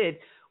if he did,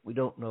 we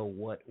don't know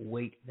what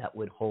weight that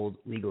would hold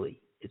legally.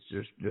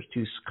 There's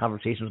two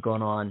conversations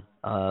going on,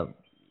 and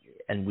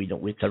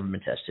it's never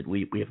been tested.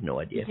 We have no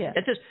idea. Yeah.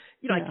 It's just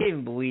I can't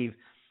even believe,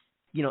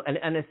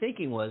 and the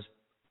thinking was,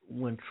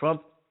 when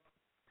Trump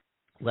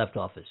left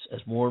office,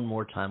 as more and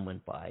more time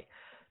went by,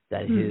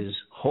 that his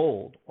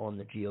hold on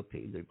the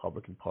GOP, the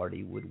Republican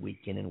Party, would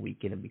weaken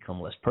and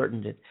become less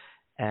pertinent.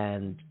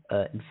 And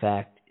in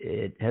fact,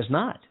 it has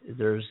not.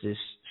 There's this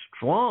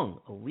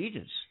strong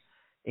allegiance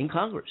in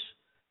Congress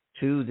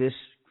to this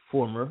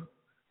former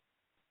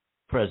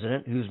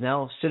president, who's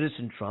now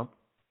citizen Trump,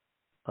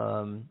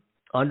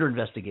 under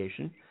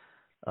investigation,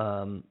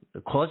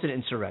 caused an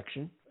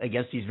insurrection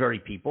against these very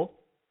people.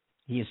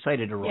 He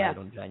incited a riot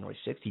on January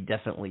 6th. He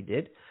definitely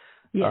did.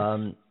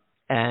 Yes.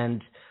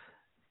 And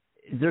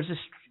there's this.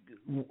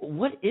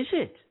 What is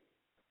it?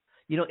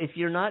 If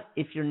you're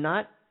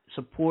not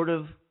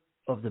supportive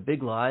of the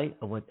big lie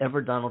of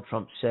whatever Donald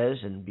Trump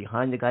says, and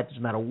behind the guy,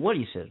 doesn't matter what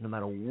he says, no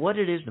matter what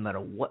it is, no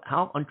matter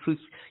how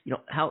untruthful,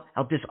 how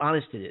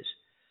dishonest it is,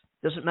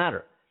 doesn't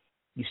matter.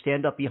 You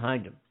stand up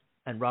behind him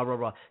and rah rah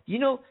rah.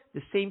 The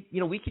same.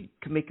 We could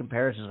make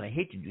comparisons. And I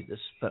hate to do this,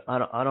 but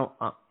I don't.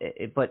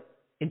 But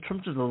in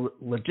terms of the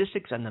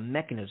logistics and the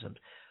mechanisms,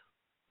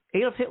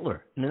 Adolf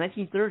Hitler in the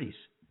 1930s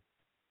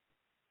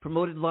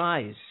promoted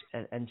lies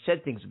and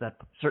said things about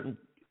certain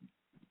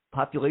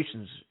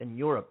populations in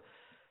Europe.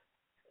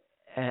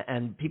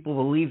 And people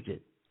believed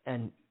it,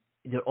 and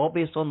they're all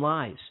based on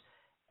lies.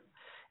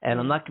 And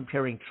I'm not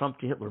comparing Trump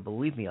to Hitler.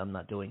 Believe me, I'm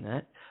not doing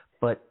that.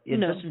 But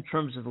just in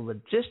terms of the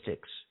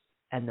logistics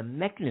and the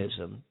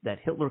mechanism that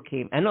Hitler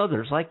came, and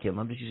others like him,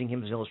 I'm just using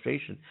him as an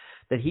illustration,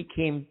 that he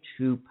came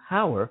to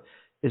power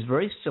is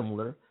very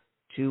similar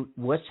to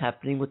what's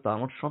happening with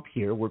Donald Trump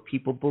here, where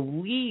people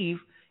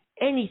believe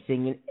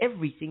anything and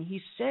everything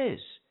he says.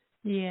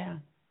 Yeah.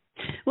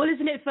 Well,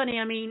 isn't it funny,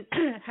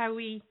 how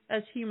we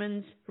as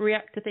humans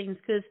react to things?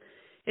 Because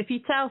if you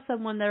tell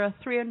someone there are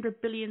 300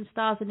 billion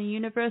stars in the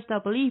universe, they'll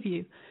believe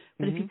you.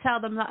 But if you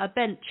tell them that a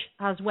bench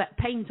has wet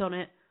paint on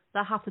it,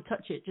 they'll have to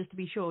touch it just to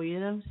be sure,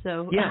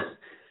 So yeah.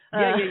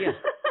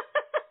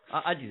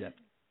 I do that.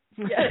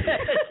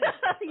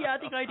 Yeah, I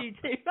think I do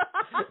too.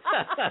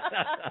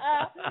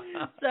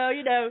 So,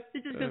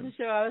 it just goes to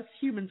show how us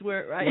humans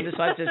work, right? When the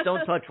sign says,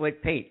 don't touch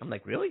wet paint, I'm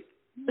like, really?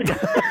 Let's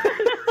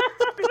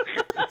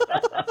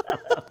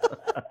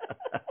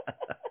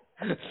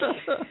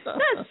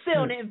sit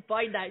on it and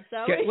find out,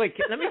 shall we? Wait,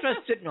 let me try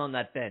sitting on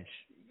that bench.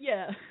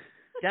 Yeah.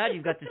 Dad,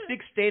 you've got this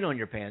big stain on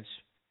your pants.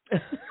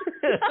 God.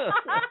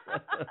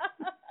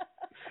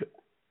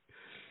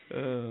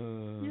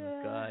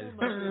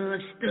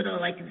 Stood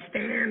all I can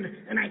stand,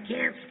 and I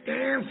can't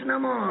stand no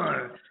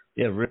more.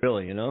 Yeah,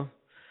 really,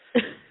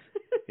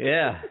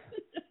 Yeah.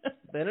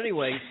 But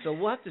anyway, so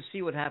we'll have to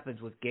see what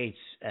happens with Gates,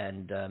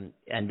 and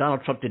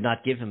Donald Trump did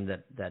not give him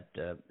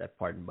that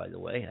pardon, by the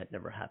way. That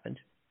never happened.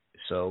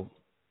 So,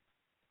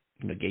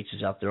 Gates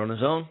is out there on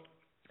his own,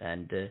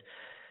 and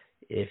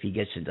if he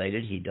gets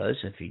indicted, he does.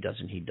 If he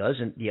doesn't, he does.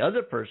 And the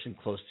other person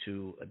close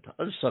to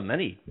so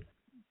many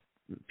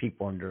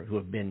people who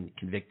have been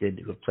convicted,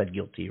 who have pled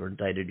guilty or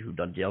indicted, who've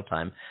done jail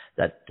time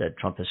that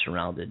Trump has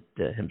surrounded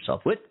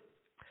himself with,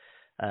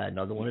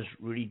 Another one is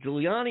Rudy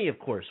Giuliani, of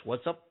course.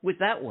 What's up with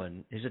that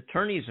one? His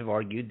attorneys have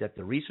argued that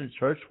the recent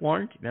search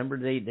warrant. Remember,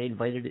 they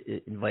invaded his.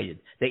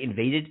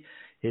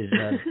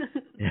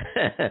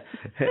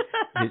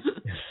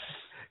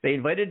 They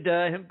invited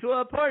him to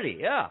a party.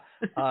 Yeah.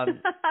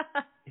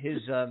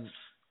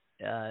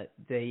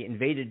 They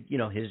invaded,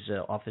 his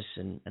office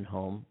and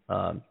home.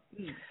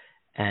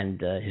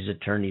 And his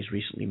attorneys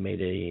recently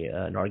made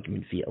an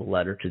argument via a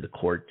letter to the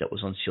court that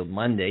was unsealed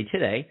Monday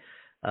today.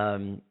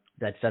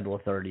 That federal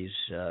authorities,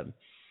 the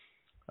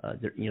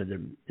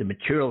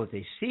material that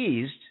they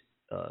seized,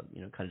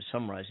 kind of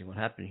summarizing what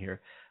happened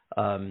here,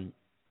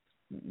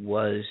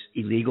 was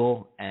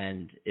illegal,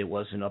 and it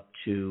wasn't up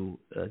to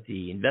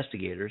the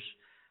investigators,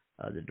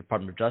 the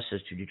Department of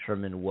Justice, to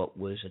determine what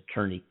was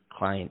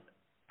attorney-client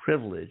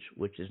privilege,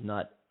 which is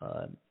not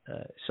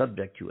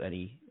subject to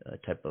any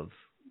type of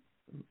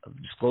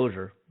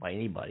disclosure by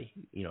anybody.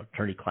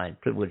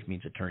 Attorney-client privilege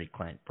means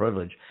attorney-client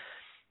privilege.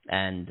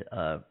 And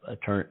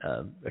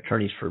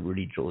attorneys for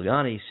Rudy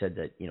Giuliani said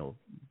that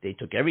they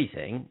took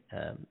everything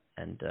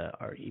and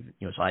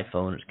his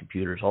iPhone, his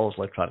computers, all his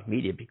electronic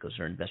media, because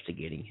they're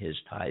investigating his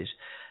ties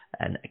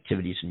and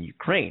activities in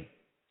Ukraine,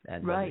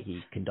 and whether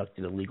he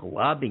conducted illegal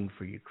lobbying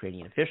for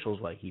Ukrainian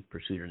officials while he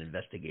pursued an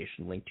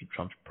investigation linked to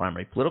Trump's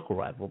primary political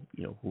rival,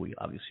 who we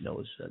obviously know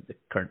is the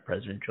current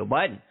president, Joe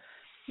Biden.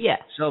 Yeah.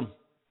 So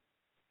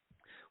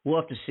we'll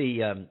have to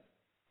see.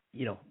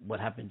 What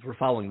happens. We're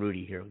following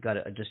Rudy here. We've got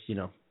to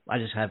I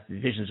just have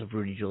visions of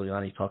Rudy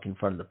Giuliani talking in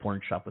front of the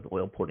porn shop with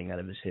oil pouring out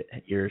of his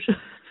ears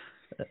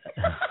at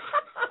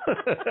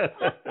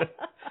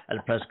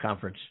a press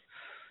conference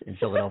in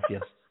Philadelphia.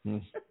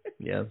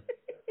 Yeah.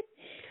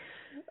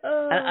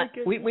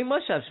 We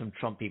must have some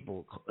Trump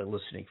people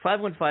listening.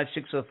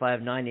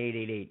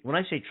 515-605-9888. When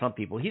I say Trump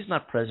people, he's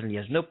not president. He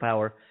has no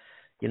power.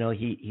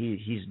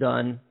 He's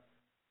done.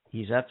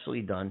 He's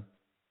absolutely done.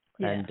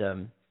 Yeah.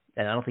 And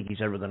I don't think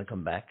he's ever going to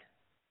come back.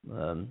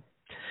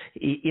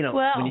 When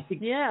you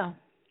think,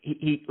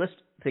 let's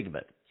think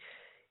about it.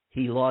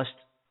 He lost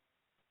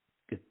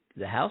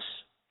the House.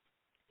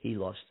 He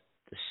lost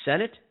the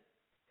Senate.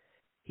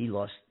 He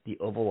lost the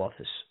Oval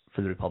Office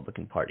for the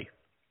Republican Party.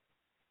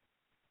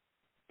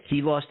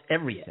 He lost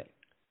everything,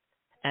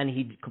 and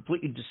he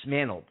completely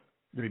dismantled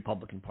the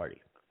Republican Party.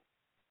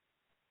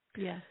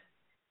 Yeah.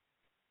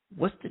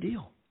 What's the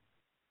deal?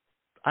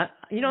 I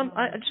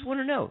just want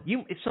to know.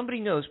 If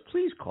somebody knows,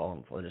 please call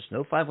and let us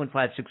know.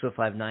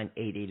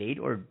 515-605-9888,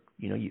 or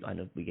I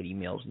know we get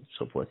emails and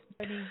so forth.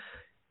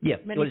 Yeah,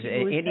 what is it?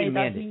 Andy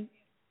Amanda.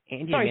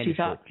 Andy Amanda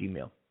Show at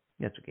Gmail.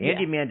 That's okay.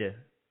 Andy Amanda.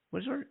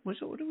 What are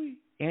we?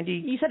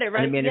 Andy. You said it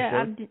right.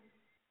 Amanda Show.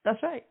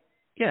 That's right.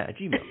 Yeah, at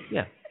Gmail.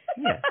 Yeah.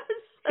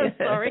 So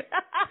sorry.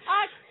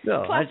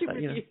 No, clashing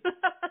with you.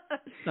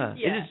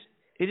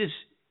 It is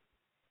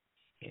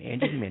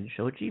Andy Amanda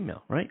Show at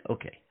Gmail, right?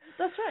 Okay.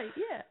 That's right.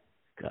 Yeah.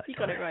 God, you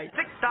got it right.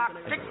 Tick-tock,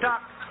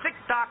 tick-tock,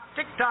 tick-tock,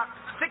 tick-tock,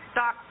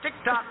 tick-tock,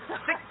 tick-tock,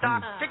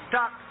 tick-tock,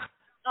 tick-tock.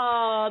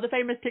 Oh, the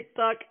famous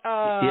TikTok.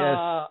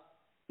 Yes.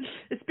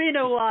 It's been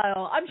a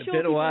while. I'm sure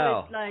people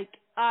would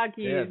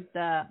argue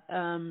that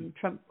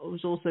Trump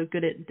was also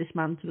good at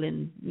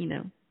dismantling,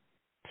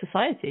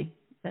 society,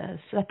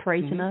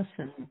 separating us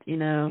and,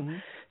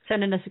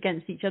 turning us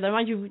against each other.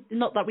 Mind you,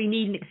 not that we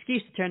need an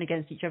excuse to turn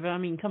against each other. I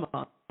mean, come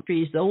on.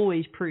 History has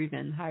always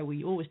proven how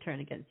we always turn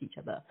against each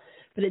other.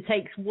 But it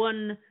takes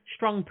one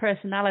strong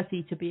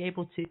personality to be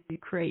able to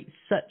create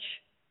such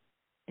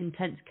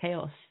intense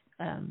chaos,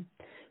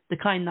 the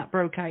kind that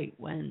broke out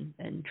when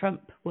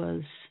Trump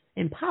was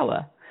in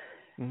power.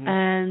 Mm-hmm.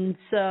 And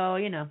so,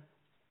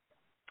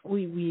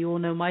 we all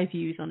know my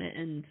views on it,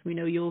 and we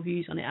know your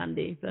views on it,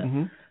 Andy. But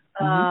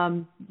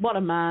what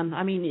a man.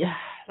 I mean,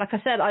 like I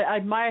said, I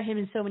admire him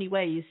in so many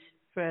ways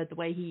for the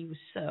way he was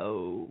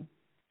so,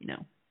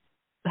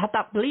 had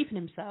that belief in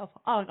himself.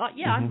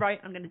 I'm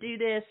right. I'm going to do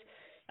this.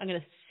 I'm going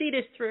to see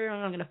this through.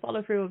 I'm going to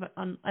follow through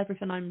on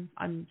everything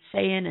I'm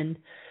saying. And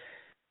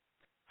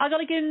I got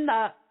to give him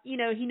that. He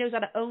knows how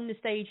to own the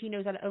stage. He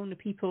knows how to own the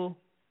people.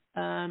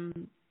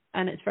 And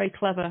it's very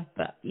clever.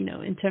 But,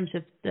 in terms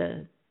of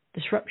the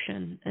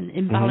disruption and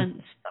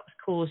imbalance that was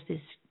caused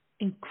is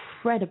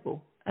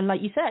incredible. And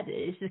like you said,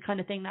 it's the kind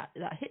of thing that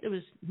Hitler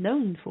was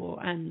known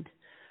for, and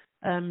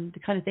the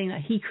kind of thing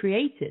that he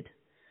created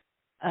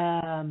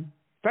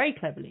very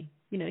cleverly.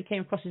 He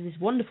came across as this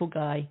wonderful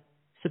guy,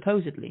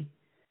 supposedly,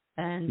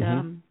 and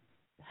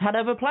had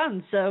other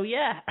plans. So,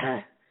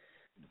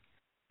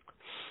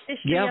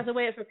 history has a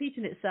way of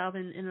repeating itself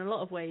in a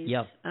lot of ways.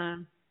 Yeah.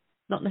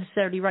 Not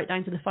necessarily right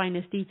down to the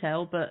finest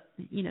detail, but,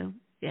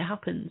 it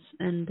happens.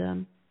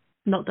 And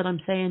not that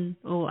I'm saying,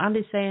 or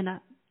Andy's saying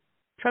that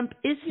Trump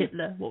is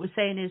Hitler. What we're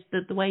saying is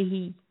that the way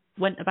he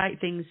went about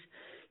things,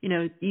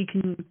 you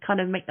can kind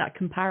of make that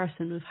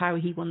comparison with how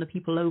he won the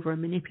people over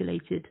and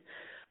manipulated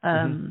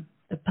the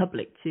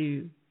public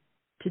to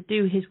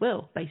do his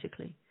will,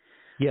 basically.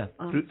 Yeah,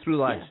 through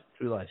lies. Yeah.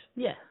 Through lies.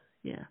 Yeah.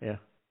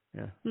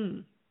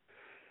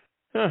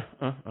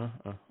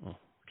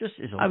 Just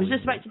is. I was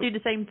just about to do the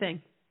same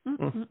thing.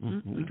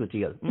 We do it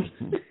together.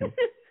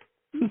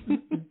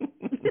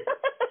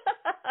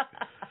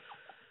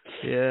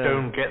 Yeah.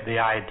 Don't get the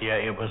idea.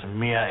 It was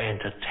mere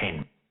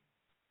entertainment.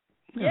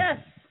 Yes.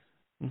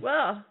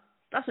 Well,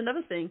 that's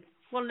another thing.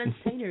 What an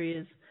entertainer he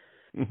is.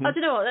 I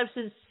don't know what. That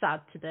was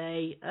sad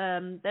today.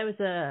 There was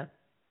a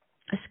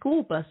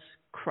school bus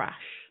crash.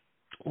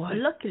 What?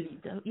 Luckily,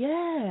 though,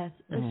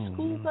 a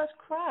school bus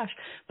crash.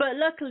 But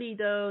luckily,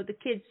 though, the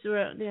kids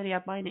they only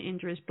had minor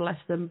injuries, bless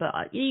them.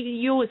 But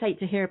you always hate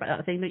to hear about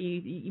that thing that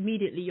you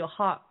immediately your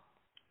heart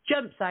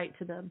jumps out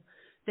to them,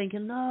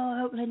 thinking, "No, I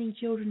hope any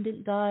children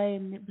didn't die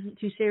and it wasn't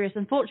too serious."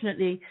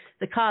 Unfortunately,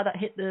 the car that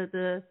hit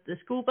the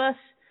school bus,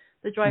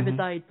 the driver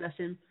died, bless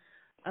him.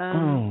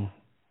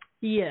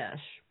 Yes,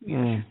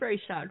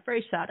 very sad,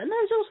 very sad. And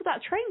there was also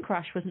that train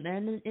crash, wasn't there,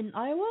 in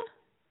Iowa?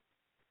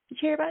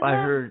 Did you hear about that?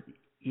 I heard.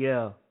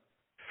 Yeah.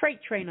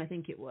 Freight train, I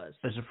think it was.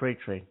 It's a freight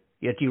train.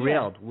 Yeah,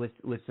 derailed with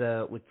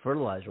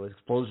fertilizer, with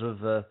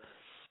explosive.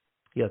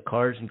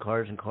 Cars and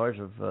cars and cars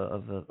of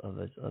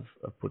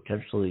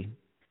potentially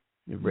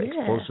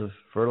explosive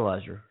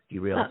fertilizer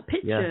derailed. That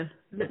picture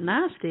looked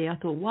nasty. I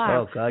thought,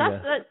 wow, oh,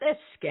 God, that's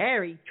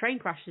scary. Train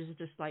crashes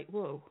are just like,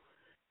 whoa,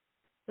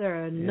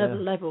 they're another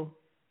level.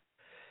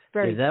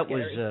 Very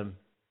scary.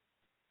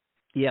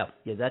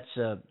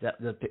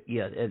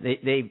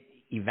 They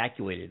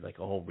evacuated like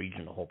a whole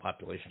region, a whole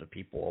population of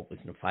people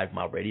within a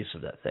 5-mile radius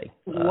of that thing.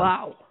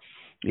 Wow.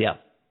 Yeah.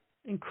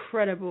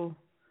 Incredible.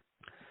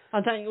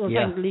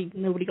 Thankfully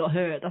nobody got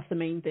hurt. That's the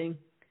main thing.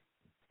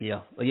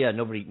 Yeah. Well, yeah.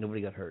 Nobody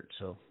got hurt.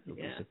 So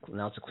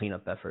now it's a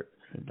cleanup effort.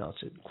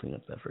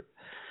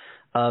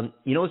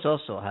 What's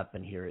also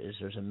happened here is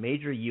there's a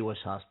major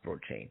U.S. hospital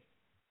chain.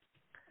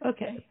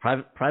 Okay.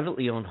 A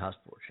privately owned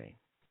hospital chain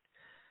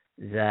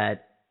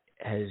that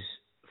has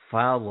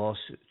filed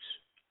lawsuits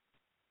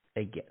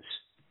against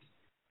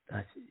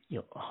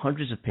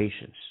hundreds of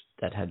patients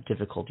that had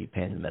difficulty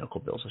paying the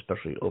medical bills,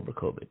 especially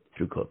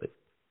through COVID.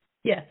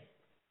 Yeah.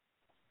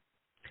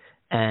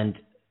 And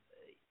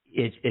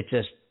it's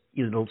just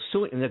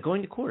suing, and they're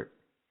going to court,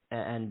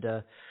 and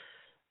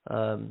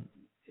for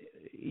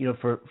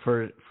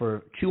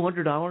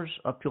 $200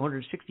 up to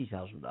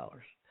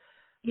 $160,000.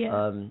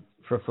 Yeah.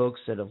 For folks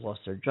that have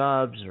lost their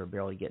jobs or are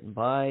barely getting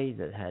by,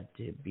 that had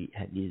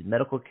needed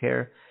medical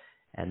care,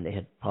 and they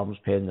had problems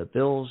paying their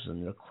bills,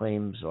 and their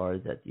claims are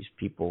that these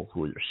people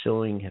who they're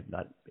suing have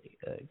not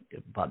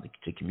bothered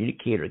to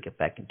communicate or get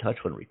back in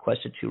touch when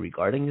requested to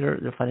regarding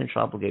their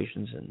financial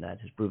obligations, and that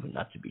has proven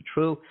not to be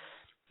true.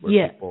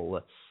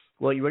 People,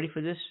 well, you ready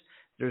for this?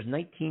 There's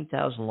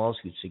 19,000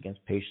 lawsuits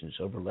against patients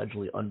over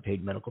allegedly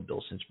unpaid medical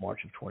bills since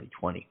March of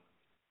 2020.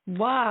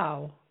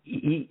 Wow.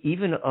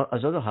 Even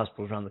as other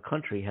hospitals around the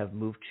country have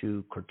moved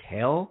to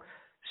curtail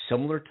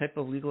similar type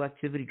of legal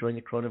activity during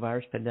the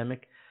coronavirus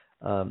pandemic.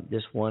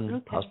 This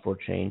one hospital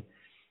chain,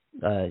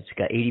 it's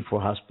got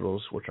 84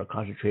 hospitals, which are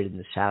concentrated in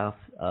the south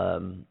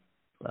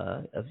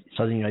of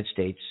southern United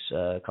States,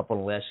 a couple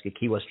in Alaska,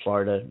 Key West,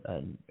 Florida,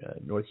 and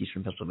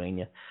northeastern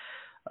Pennsylvania,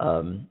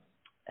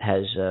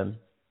 has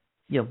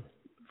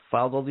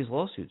filed all these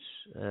lawsuits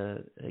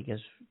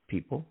against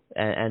people,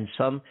 and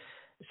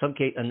some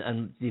case,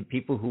 and the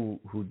people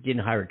who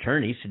didn't hire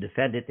attorneys to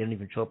defend it, they don't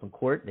even show up in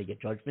court. They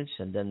get judgments,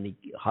 and then the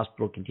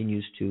hospital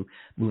continues to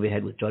move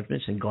ahead with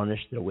judgments and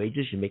garnish their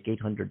wages. You make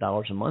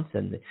 $800 a month,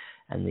 and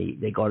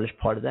they garnish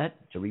part of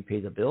that to repay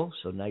the bill.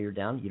 So now you're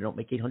down. You don't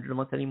make $800 a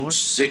month anymore.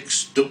 Sick,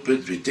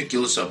 stupid,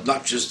 ridiculous,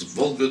 obnoxious,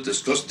 vulgar,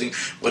 disgusting,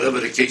 whatever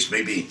the case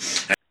may be.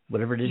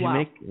 Whatever it is you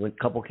make. A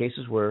couple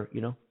cases where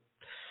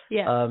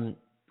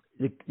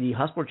The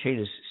hospital chain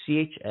is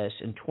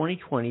CHS. In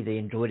 2020, they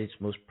enjoyed its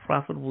most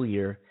profitable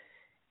year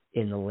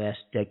in the last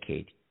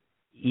decade.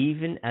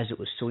 Even as it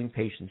was suing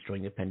patients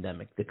during the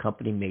pandemic, the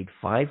company made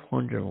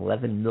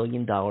 $511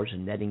 million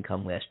in net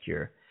income last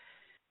year,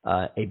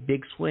 a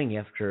big swing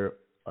after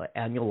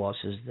annual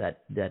losses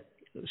that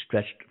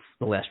stretched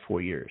the last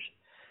 4 years.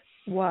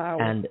 Wow.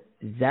 And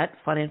that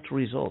financial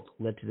result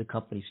led to the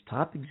company's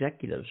top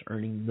executives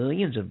earning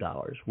millions of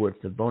dollars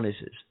worth of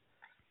bonuses.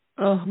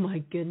 Oh, my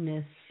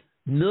goodness.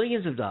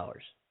 Millions of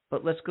dollars.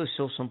 But let's go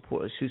sue some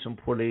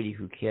poor lady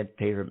who can't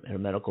pay her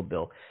medical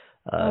bill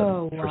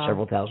for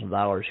several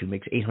 $1,000s, who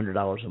makes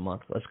 $800 a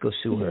month. Let's go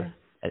sue her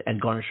and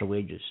garnish her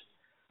wages.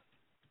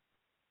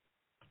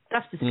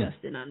 That's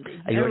disgusting,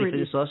 Andy. Are you ready for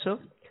this also?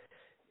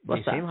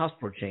 What's the same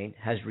hospital chain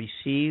has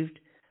received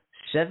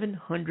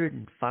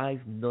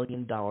 $705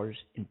 million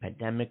in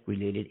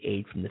pandemic-related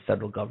aid from the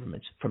federal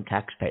government, from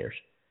taxpayers.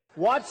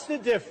 What's the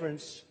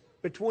difference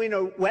between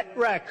a wet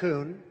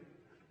raccoon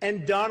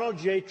and Donald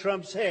J.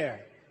 Trump's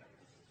hair?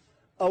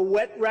 A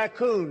wet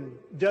raccoon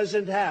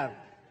doesn't have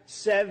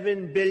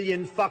 $7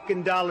 billion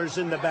fucking dollars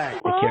in the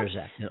bank. The CARES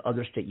Act and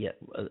other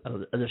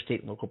state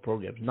and local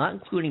programs, not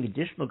including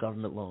additional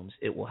government loans,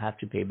 it will have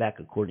to pay back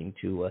according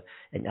to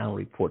an annual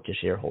report to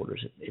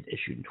shareholders it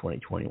issued in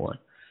 2021.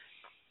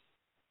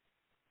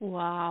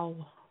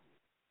 Wow.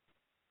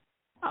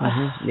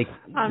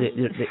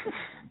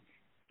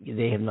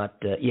 They have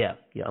not.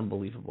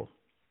 Unbelievable.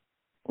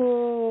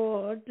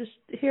 Oh, just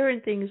hearing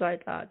things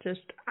like that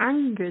just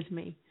angers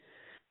me.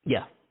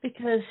 Yeah,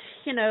 Because,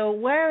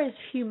 where is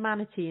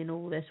humanity in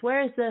all this?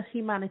 Where is the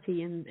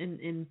humanity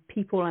in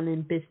people and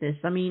in business?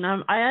 I mean,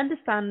 I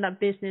understand that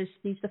business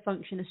needs to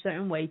function a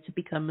certain way to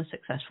become a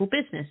successful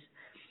business.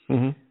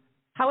 Mm-hmm.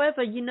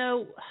 However,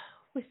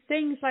 with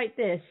things like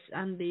this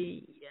and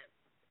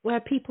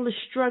where people are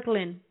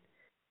struggling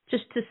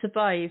just to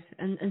survive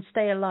and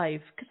stay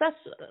alive, because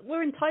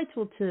we're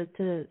entitled to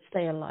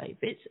stay alive.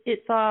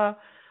 It's our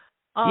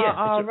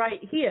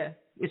right here.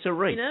 It's a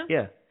right.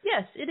 Yeah.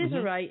 Yes, it is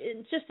a right.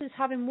 Just as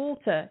having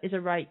water is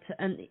a right,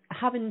 and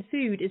having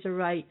food is a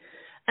right,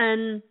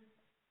 and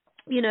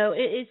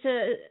it's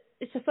a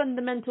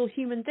fundamental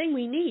human thing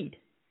we need,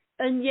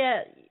 and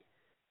yet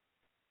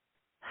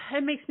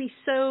it makes me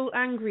so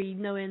angry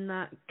knowing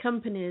that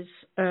companies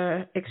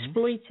are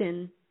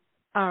exploiting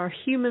our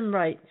human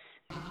rights.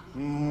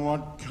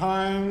 What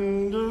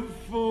kind of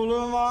fool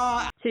am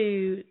I?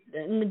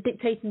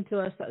 Dictating to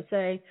us that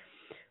say,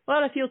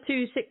 well, if you're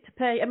too sick to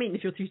pay,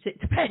 if you're too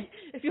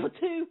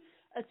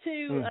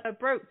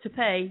broke to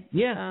pay,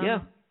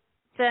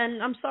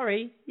 then I'm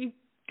sorry, you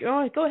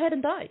go ahead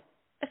and die.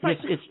 It's like,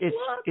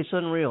 it's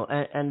unreal,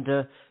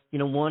 and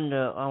one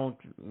I won't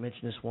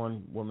mention this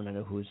one woman I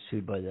know who was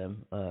sued by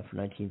them for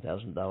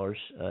 $19,000.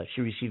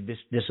 She received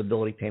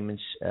disability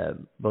payments.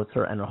 Both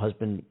her and her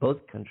husband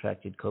both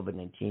contracted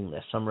COVID-19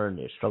 last summer, and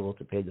they struggled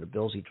to pay their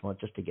bills each month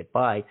just to get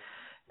by.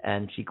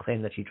 And she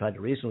claimed that she tried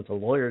to reason with the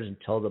lawyers and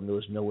tell them there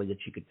was no way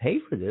that she could pay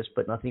for this,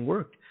 but nothing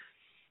worked.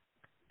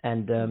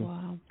 And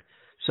wow.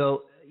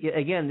 So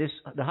again,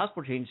 the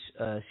hospital chains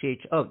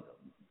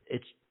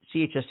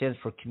CHS stands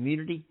for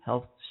Community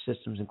Health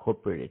Systems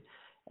Incorporated,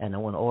 and I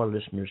want all our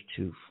listeners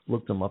to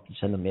look them up and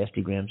send them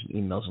nasty-grams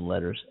and emails and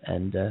letters.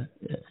 And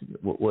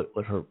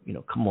what her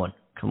come on.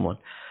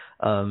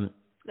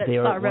 Let's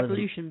start a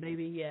revolution,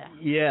 baby, yeah.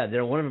 Yeah,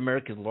 they're one of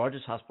America's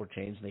largest hospital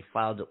chains, and they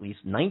filed at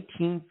least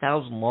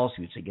 19,000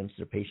 lawsuits against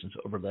their patients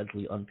over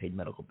allegedly unpaid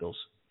medical bills.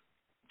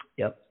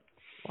 Yep.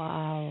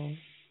 Wow.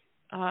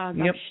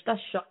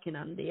 That's shocking,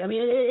 Andy. I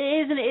mean, it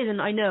is and it isn't,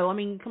 I know. I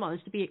mean, come on,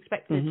 it's to be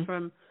expected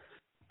from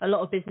a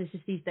lot of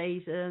businesses these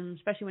days,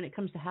 especially when it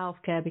comes to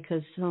healthcare,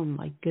 because, oh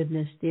my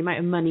goodness, the amount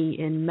of money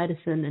in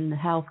medicine and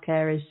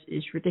healthcare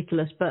is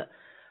ridiculous. But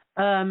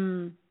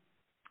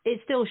it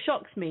still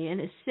shocks me,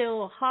 and it's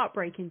still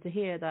heartbreaking to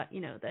hear that,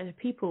 there are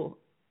people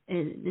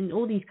in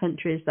all these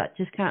countries that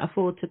just can't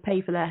afford to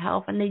pay for their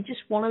health, and they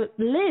just want to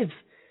live.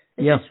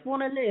 They just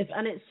want to live,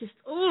 and it's just,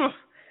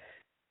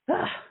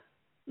 it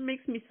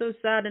makes me so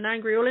sad and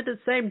angry all at the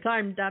same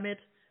time, damn it.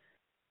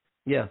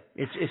 Yeah,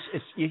 it's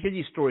you hear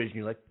these stories and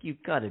you're like,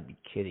 you've got to be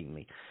kidding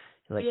me.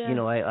 Like,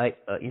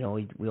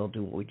 we all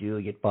do what we do,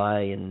 we get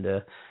by,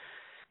 and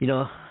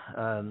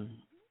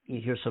you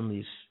hear some of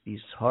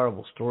these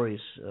horrible stories,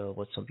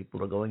 what some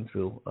people are going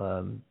through,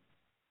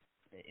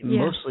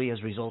 mostly as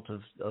a result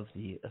of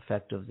the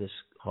effect of this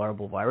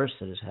horrible virus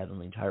that has had on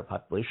the entire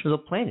population of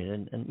the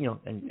planet, and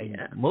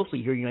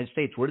mostly here in the United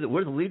States, we're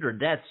the leader of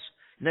deaths.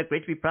 Isn't that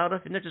great to be proud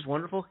of? Isn't that just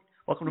wonderful?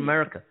 Welcome to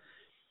America.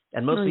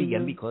 And mostly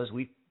again because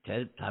we've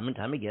said time and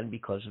time again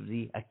because of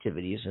the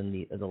activities and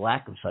the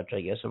lack of such,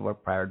 I guess, of our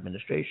prior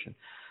administration.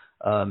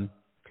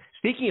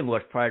 Speaking of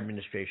what prior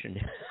administration,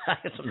 I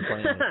have something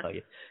funny to tell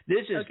you.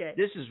 This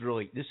is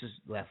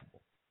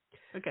laughable.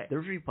 Okay.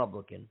 There's a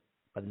Republican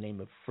by the name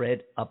of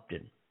Fred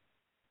Upton,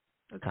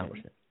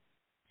 congressman.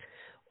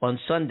 On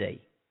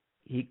Sunday,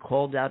 he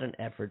called out an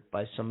effort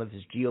by some of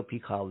his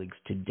GOP colleagues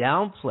to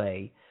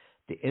downplay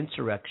the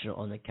insurrection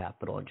on the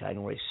Capitol on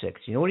January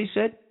 6th. You know what he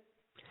said?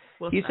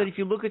 He said if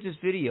you look at this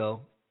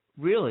video,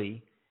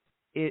 really,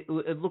 it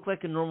looked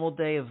like a normal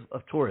day of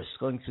tourists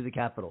going through the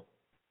Capitol.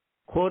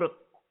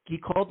 He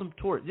called them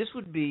tourists. This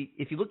would be,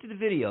 if you looked at the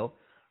video,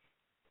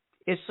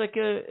 it's like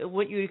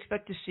what you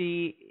expect to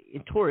see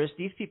in tourists.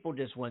 These people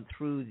just went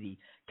through the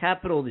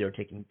Capitol. They were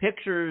taking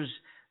pictures.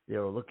 They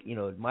were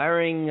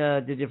admiring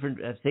the different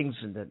things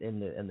in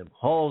the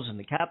halls in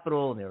the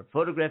Capitol, and they were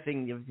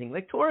photographing everything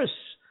like tourists.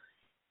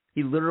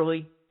 He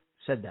literally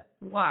said that.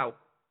 Wow.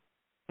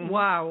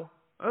 Wow.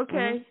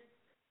 Okay.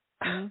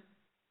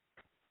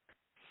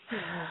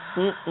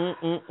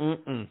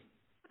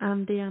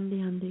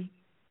 Andy.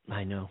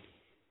 I know.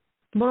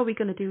 What are we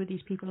going to do with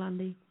these people,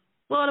 Andy?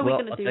 What are we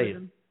going to do with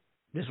them?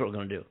 This is what we're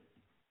going to do.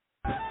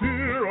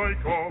 Here I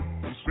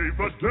come to save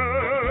the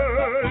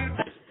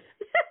day.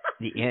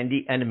 The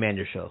Andy and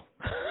Amanda Show.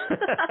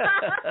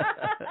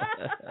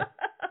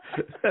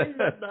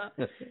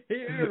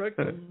 Here I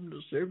come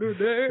to save the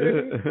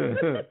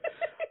day.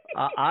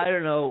 I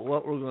don't know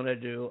what we're going to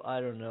do. I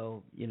don't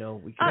know. We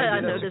can. I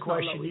know that's a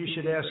question you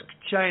should ask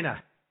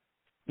China.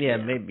 Yeah,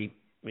 maybe.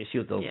 We see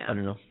what they'll. I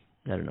don't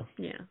know.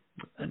 Yeah.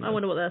 I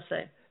wonder what they'll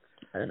say.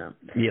 I don't know.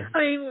 Yeah. I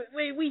mean,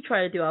 we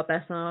try to do our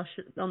best on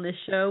this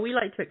show. We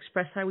like to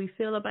express how we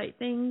feel about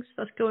things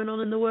that's going on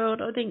in the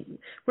world. I think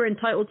we're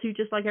entitled to,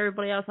 just like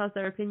everybody else has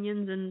their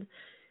opinions, and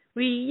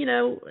we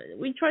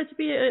try to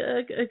be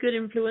a good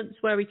influence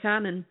where we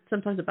can, and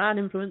sometimes a bad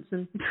influence.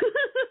 And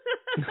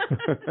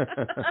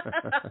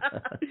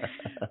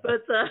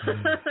But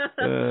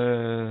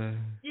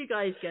you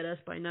guys get us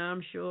by now,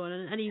 I'm sure.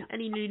 And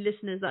any new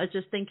listeners that are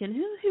just thinking,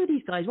 who are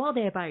these guys? What are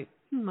they about?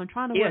 I'm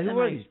trying to work them out. Who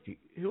are these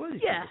people?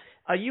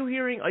 Are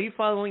you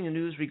following the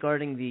news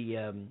regarding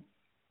the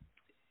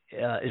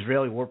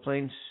Israeli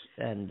warplanes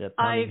and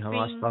pounding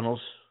Hamas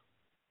tunnels?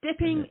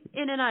 Dipping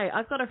in and out.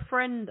 I've got a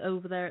friend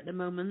over there at the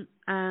moment,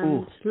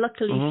 and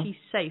luckily she's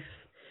safe.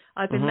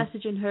 I've been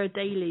messaging her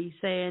daily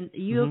saying, are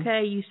you okay?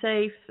 Are you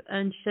safe?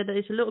 And she said that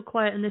it's a little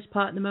quiet in this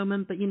part at the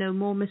moment, but,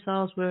 more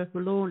missiles were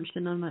launched.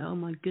 And I'm like, oh,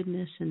 my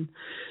goodness. And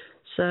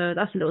so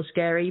that's a little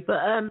scary.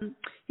 But, like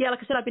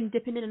I said, I've been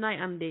dipping in and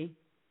out, Andy.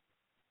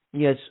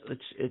 Yeah,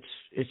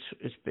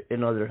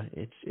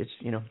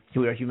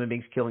 we are human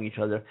beings killing each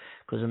other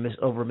because of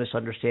over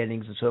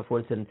misunderstandings and so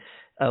forth. And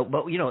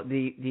but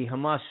the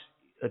Hamas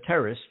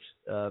terrorists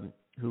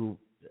who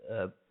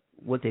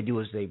what they do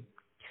is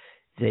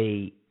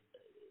they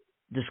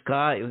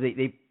disguise,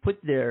 they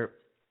put their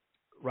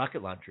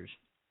rocket launchers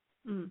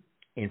in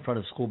front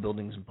of school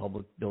buildings and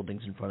public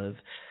buildings, in front of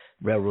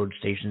railroad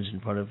stations, in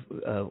front of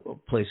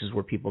places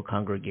where people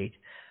congregate.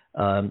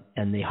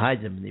 And they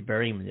hide them and they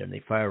bury them there and they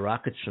fire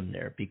rockets from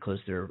there because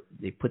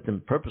they put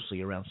them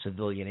purposely around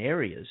civilian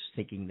areas,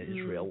 thinking that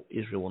Israel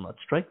will not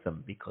strike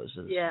them because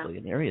of the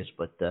civilian areas.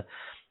 But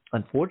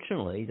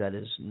unfortunately, that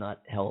is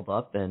not held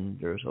up, and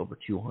there's over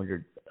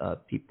 200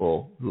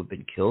 people who have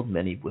been killed,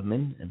 many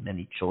women and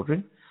many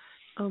children.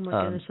 Oh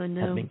my goodness, I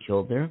know. Have been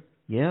killed there.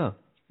 Yeah.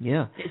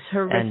 It's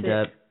horrific. And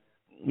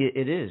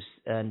it is.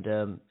 And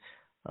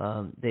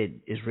the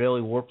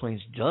Israeli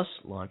warplanes just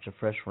launched a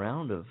fresh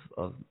round of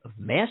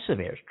massive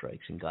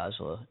airstrikes in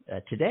Gaza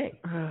today.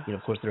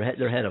 Of course, they're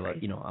ahead of us.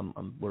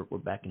 We're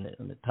back in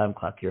the time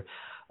clock here,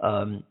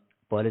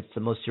 but it's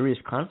the most serious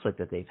conflict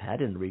that they've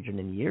had in the region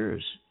in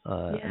years.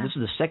 And this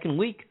is the second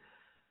week.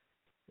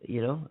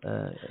 Even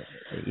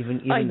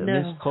the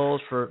missed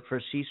calls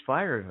for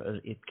ceasefire,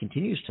 it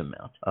continues to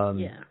mount.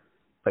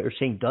 But you're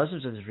seeing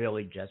dozens of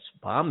Israeli jets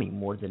bombing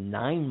more than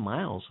 9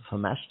 miles of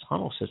Hamas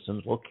tunnel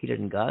systems located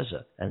in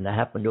Gaza. And that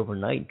happened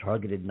overnight and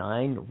targeted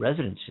 9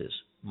 residences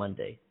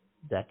Monday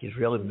that the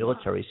Israeli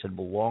military said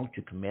belonged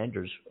to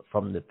commanders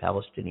from the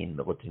Palestinian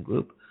militant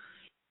group.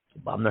 They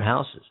bombed their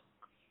houses.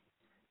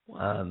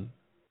 Wow.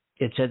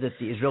 It said that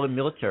the Israeli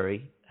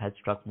military had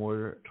struck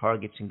more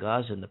targets in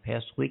Gaza in the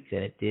past week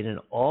than it did in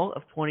all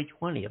of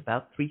 2020.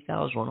 About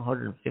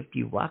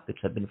 3,150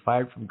 rockets have been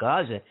fired from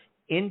Gaza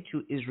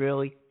into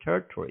Israeli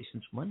territory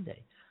since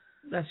Monday.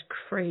 That's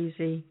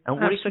crazy.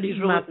 And what do you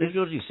expect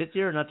Israel to do? Sit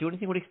there and not do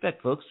anything? What do you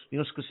expect, folks?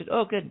 Just go sit,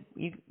 oh, good,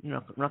 we're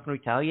not going to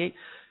retaliate.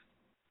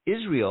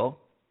 Israel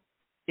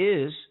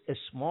is as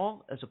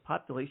small as a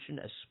population,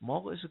 as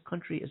small as a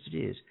country as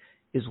it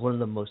is one of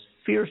the most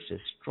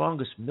fiercest,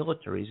 strongest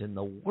militaries in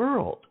the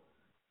world.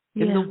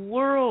 In the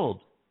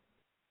world.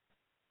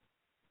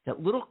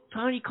 That little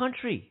tiny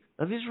country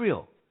of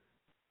Israel.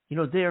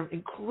 They're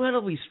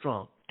incredibly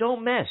strong.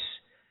 Don't mess.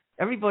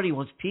 Everybody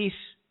wants peace.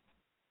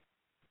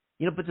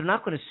 But they're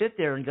not going to sit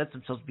there and let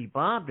themselves be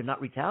bombed and not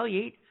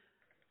retaliate.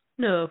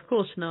 No, of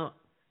course not.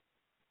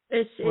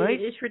 It's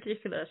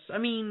ridiculous. I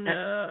mean,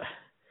 Go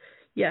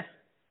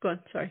on,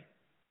 sorry.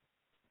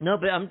 No,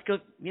 but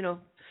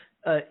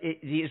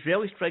the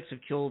Israeli strikes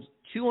have killed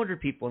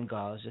 200 people in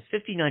Gaza,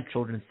 59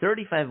 children,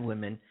 35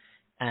 women,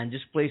 and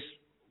displaced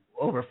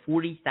over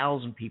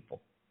 40,000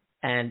 people.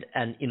 And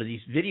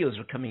these videos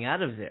are coming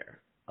out of there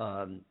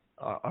are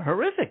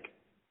horrific.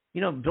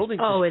 Buildings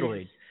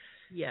destroyed.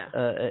 Yeah.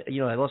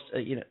 I lost.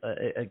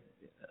 I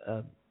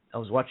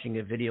was watching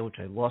a video which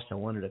I lost. I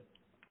wanted to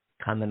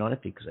comment on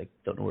it because I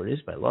don't know where it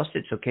is, but I lost it.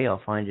 It's okay.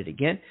 I'll find it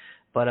again.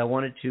 But I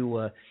wanted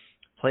to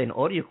play an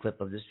audio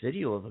clip of this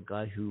video of a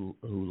guy who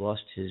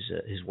lost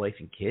his wife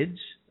and kids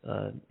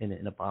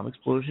in a bomb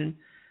explosion.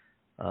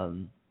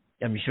 I'm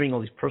hearing all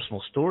these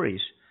personal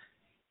stories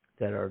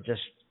that are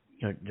just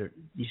they're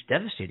these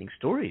devastating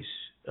stories.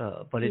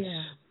 But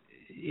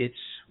it's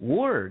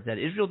war that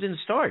Israel didn't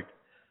start.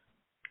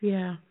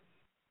 Yeah,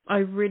 I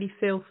really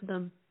feel for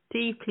them.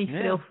 Deeply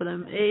feel for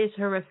them. It is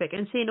horrific.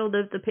 And seeing all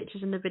the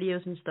pictures and the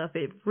videos and stuff,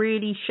 it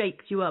really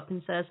shakes you up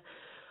and says,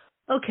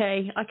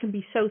 okay, I can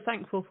be so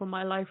thankful for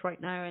my life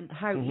right now and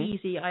how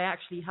easy I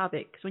actually have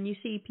it. Because when you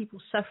see people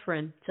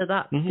suffering to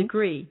that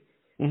degree,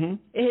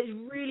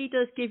 it really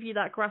does give you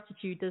that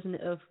gratitude, doesn't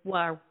it, of,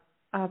 wow,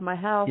 I have my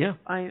health,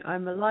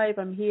 I'm alive,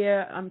 I'm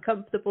here, I'm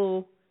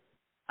comfortable,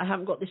 I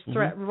haven't got this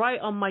threat right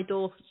on my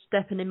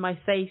doorstep and in my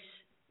face,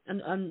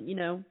 and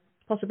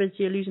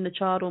possibility of losing a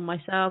child or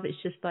myself.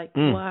 It's just like,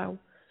 wow.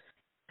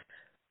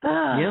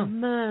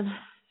 Man,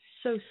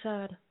 so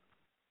sad.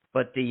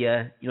 But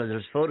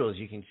there's photos.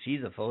 You can see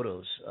the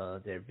photos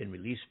that have been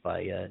released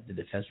by the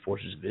Defense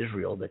Forces of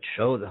Israel that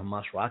show the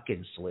Hamas rocket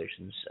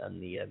installations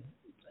and the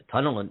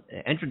tunnel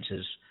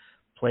entrances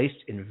placed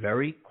in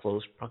very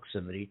close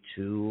proximity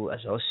to, as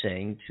I was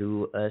saying,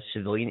 to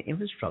civilian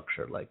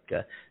infrastructure. Like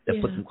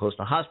they put them close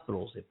to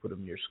hospitals. They put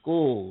them near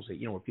schools.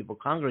 Where people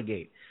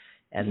congregate.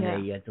 And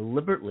they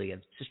deliberately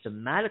and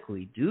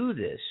systematically do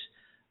this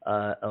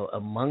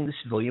among the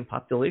civilian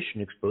population,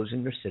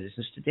 exposing their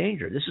citizens to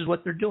danger. This is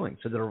what they're doing.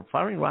 So they're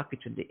firing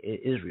rockets into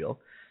Israel,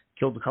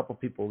 killed a couple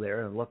people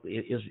there, and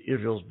luckily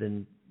Israel's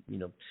been,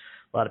 a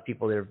lot of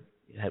people there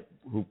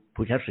who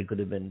potentially could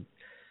have been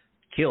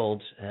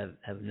killed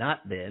have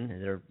not been,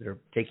 and they're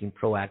taking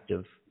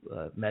proactive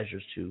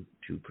measures to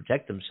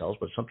protect themselves.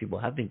 But some people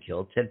have been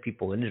killed. 10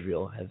 people in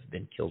Israel have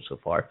been killed so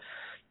far,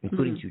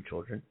 including 2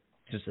 children,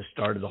 since the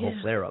start of the whole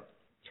flare-up.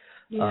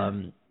 Yeah.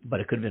 But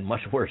it could have been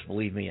much worse,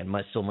 believe me, and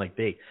still might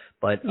be.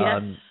 But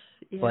Hamas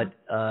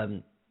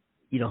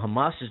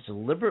is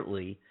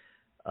deliberately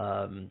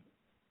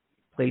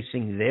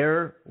placing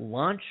their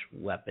launch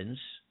weapons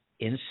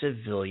in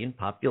civilian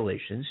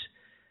populations.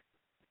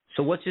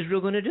 So what's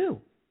Israel going to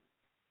do?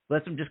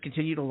 Let them just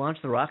continue to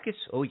launch the rockets?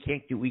 Oh, we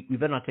can't do. We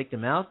better not take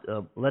them out.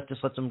 Let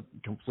them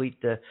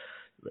complete.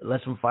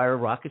 Let them fire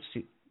rockets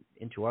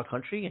into our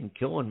country and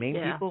kill and maim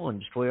people and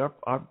destroy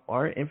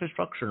our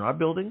infrastructure and our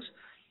buildings.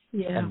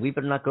 Yeah. And we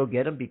better not go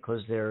get them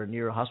because they're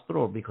near a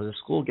hospital or because of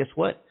school. Guess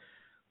what?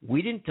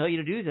 We didn't tell you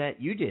to do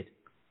that. You did.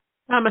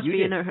 That must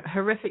be a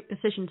horrific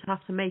decision to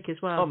have to make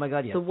as well. Oh, my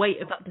God, yeah. The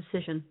weight of that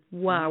decision.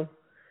 Wow.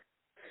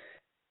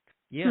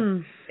 Yeah.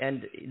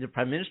 And the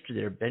Prime Minister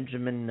there,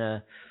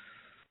 Benjamin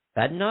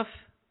Badenoff?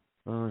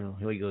 Oh, no.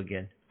 Here we go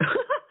again.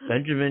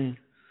 Benjamin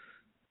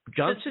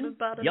Johnson?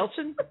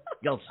 Yeltsin?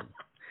 Yeltsin.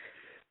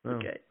 Oh.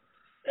 Okay.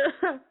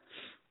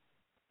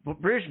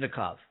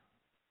 Brezhnikov.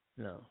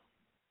 No.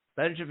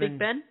 Benjamin. Big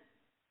Ben?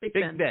 Big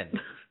Ben.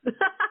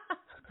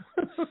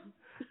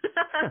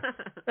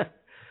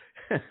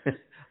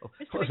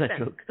 What was that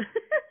joke?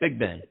 Big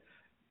Ben.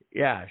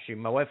 Yeah,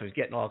 my wife was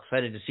getting all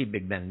excited to see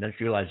Big Ben, and then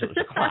she realized it was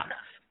a clock.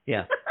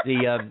 Yeah.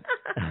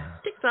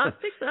 Tick-tock.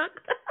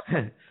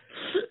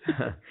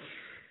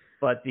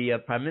 But the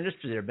Prime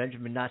Minister there,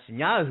 Benjamin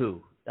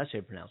Netanyahu, that's how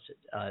you pronounce it,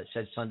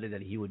 said Sunday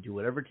that he would do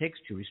whatever it takes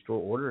to restore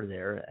order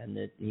there, and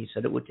that he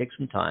said it would take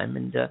some time,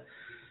 and they're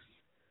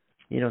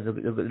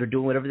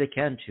doing whatever they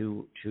can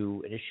to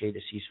initiate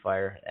a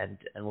ceasefire, and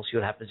we'll see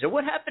what happens there.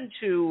 What happened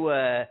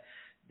to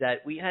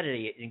that? We had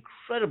an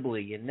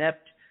incredibly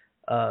inept,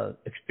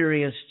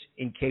 experienced,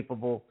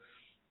 incapable,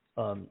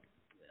 what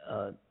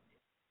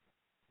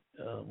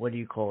do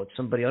you call it?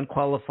 Somebody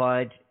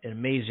unqualified, an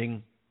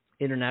amazing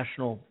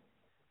international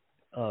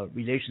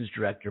relations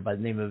director by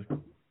the name of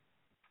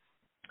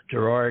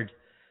Gerard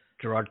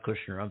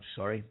Kushner. I'm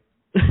sorry.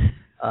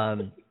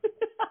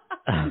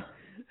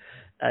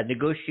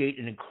 Negotiate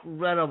an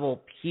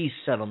incredible peace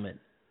settlement.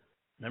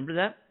 Remember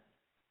that?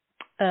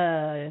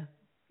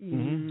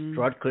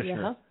 Gerard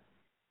Kushner.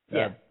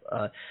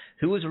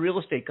 Who was a real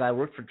estate guy,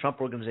 worked for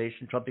Trump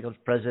organization. Trump becomes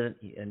president,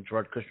 and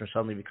Gerard Kushner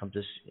suddenly becomes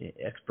this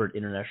expert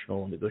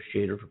international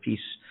negotiator for peace,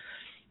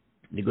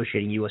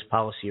 negotiating U.S.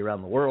 policy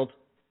around the world,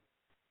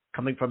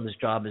 coming from his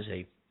job as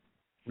a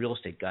real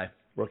estate guy,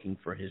 working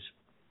for his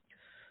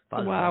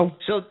father. Wow.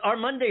 So our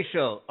Monday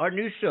show, our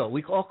news show,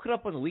 we all caught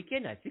up on the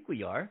weekend? I think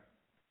we are.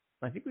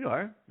 Now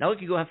we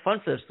can go have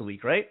fun for the rest of the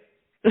week, right?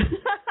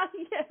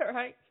 Yeah,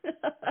 right.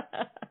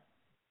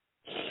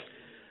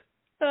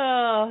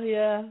 Oh,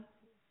 yeah.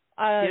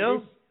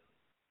 This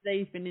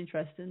day's been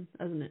interesting,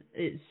 hasn't it?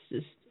 It's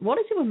just, what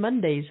is it with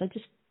Mondays? I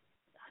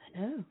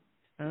don't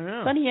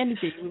know. Funny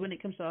energy when it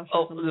comes to our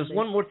show. Oh, there's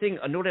one more thing.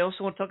 I know what I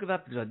also want to talk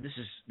about, because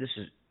this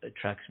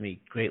attracts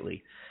me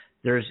greatly.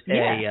 There's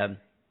a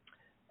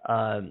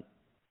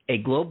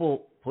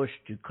global push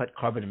to cut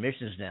carbon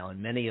emissions now,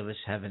 and many of us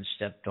haven't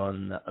stepped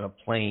on a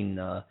plane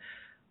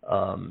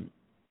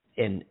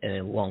in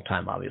a long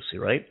time, obviously,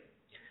 right?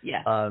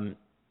 Yeah.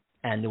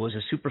 And there was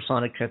a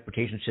supersonic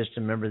transportation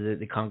system. Remember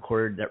the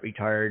Concorde that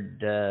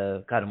retired,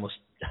 almost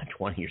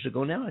 20 years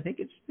ago now, I think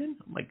it's been.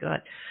 Oh, my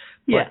God.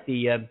 Yeah.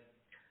 But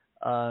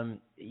I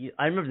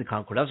remember the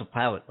Concorde. I was a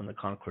pilot when the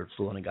Concorde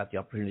flew, and I got the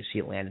opportunity to see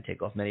it land and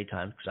take off many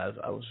times, because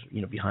I was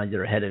behind it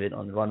or ahead of it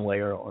on the runway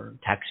or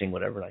taxiing,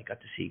 whatever. I got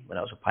to see when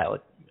I was a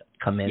pilot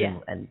come in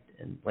and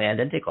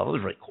land and take off. It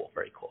was very cool,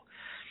 very cool.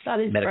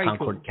 That is Met very a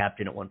Concorde cool.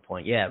 captain at one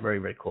point. Yeah, very,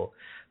 very cool.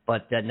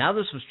 But now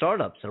there's some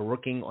startups that are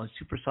working on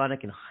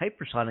supersonic and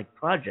hypersonic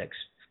projects.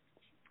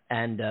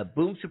 And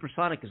Boom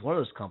Supersonic is one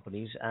of those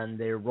companies, and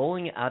they're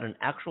rolling out an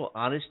actual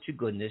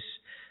honest-to-goodness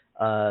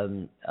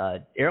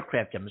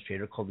aircraft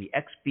demonstrator called the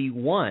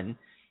XB-1,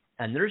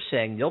 and they're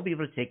saying they'll be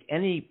able to take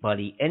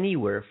anybody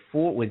anywhere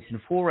within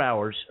 4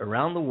 hours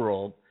around the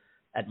world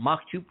at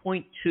Mach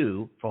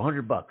 2.2 for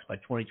 $100 by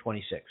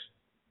 2026.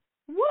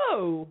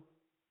 Whoa!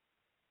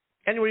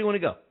 Anywhere you want to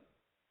go.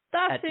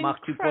 That's at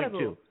Mach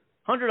incredible.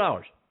 2.2.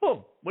 $100.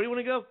 Boom. Where do you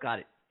want to go? Got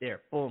it. There.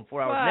 Boom.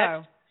 4 hours.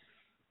 Wow.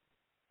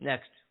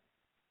 Next.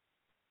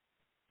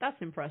 That's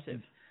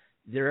impressive.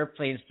 Their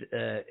airplanes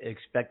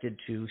expected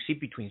to seat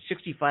between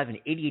 65 and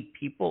 88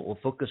 people. Will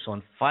focus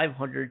on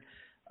 500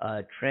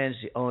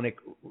 transoceanic.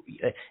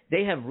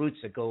 They have routes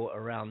that go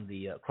around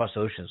across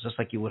oceans, just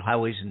like you would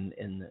highways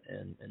in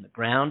the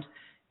ground.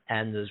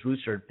 And those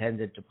routes are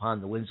dependent upon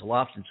the winds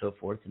aloft and so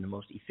forth, and the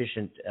most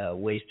efficient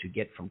ways to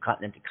get from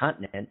continent to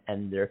continent.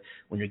 And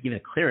when you're given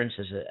a clearance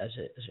as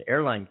an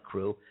airline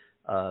crew,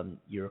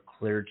 you're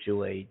cleared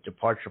to a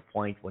departure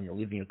point when you're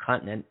leaving your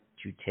continent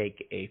to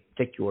take a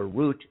particular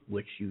route,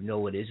 which you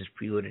know it is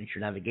preloaded into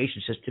your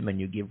navigation system, and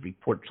you give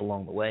reports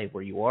along the way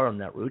where you are on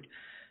that route.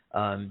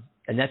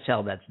 And that's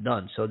how that's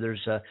done. So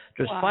there's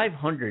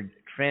 500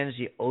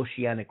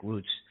 transoceanic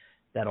routes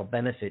that'll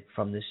benefit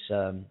from this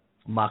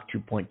Mach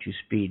 2.2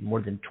 speed,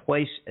 more than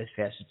twice as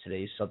fast as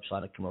today's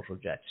subsonic commercial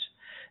jets.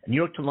 New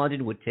York to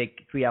London would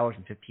take 3 hours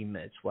and 15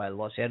 minutes, while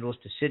Los Angeles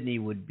to Sydney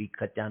would be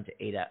cut down to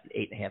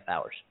 8.5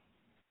 hours.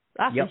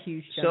 That's a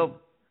huge jump. So,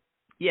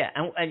 yeah,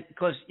 and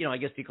because I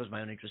guess because of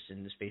my own interest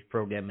in the space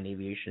program and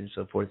aviation and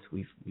so forth,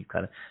 we've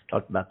kind of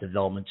talked about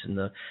developments in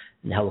the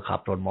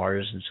helicopter on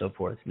Mars and so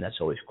forth, and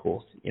that's always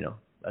cool.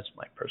 That's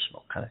my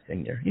personal kind of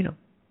thing there.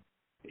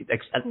 That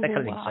kind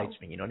of thing excites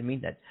me. You know what I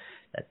mean? That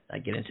I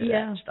get into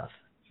that stuff.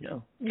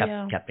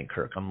 Captain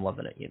Kirk, I'm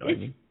loving it. You know what I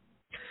mean?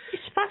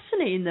 It's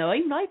fascinating, though.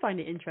 Even I find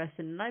it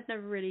interesting, and I've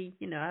never really,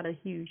 had a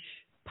huge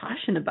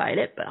passion about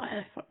it, but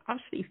I'm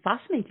absolutely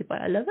fascinated by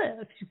it. I love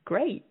it. It's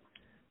great.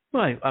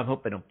 Well, I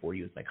hope I don't bore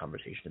you with my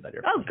conversation about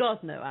it. Oh,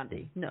 God, no,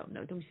 Andy. No,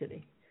 don't be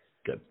silly.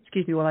 Good.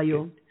 Excuse me while I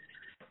yawn.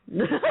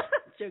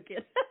 Joking.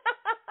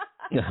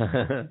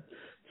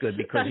 Good,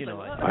 because,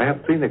 I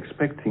have been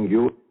expecting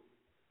you.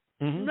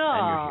 Mm-hmm. No.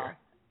 And you're here.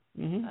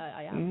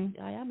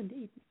 Mm-hmm. I am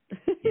indeed.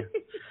 Yeah.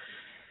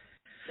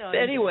 But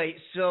anyway,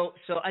 so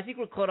I think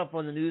we're caught up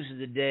on the news of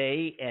the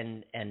day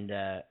and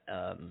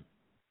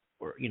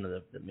or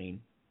the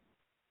main,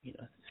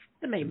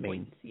 the main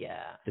points,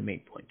 yeah. The main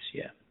points,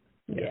 yeah.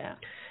 Yeah.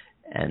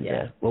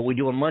 And what we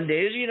do on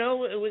Mondays,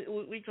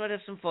 we try to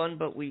have some fun,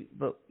 but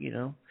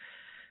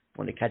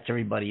want to catch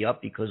everybody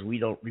up because we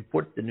don't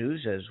report the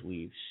news as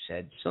we've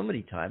said so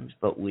many times,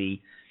 but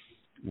we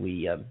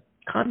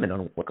comment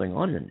on what's going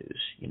on in the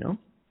news,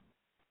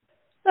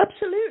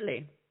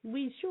 Absolutely.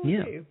 We sure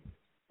do.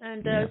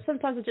 And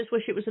sometimes I just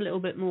wish it was a little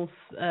bit more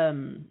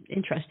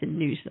interesting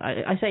news.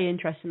 I say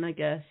interesting, I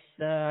guess.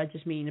 I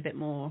just mean a bit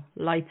more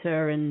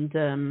lighter and,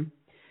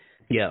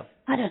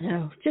 I don't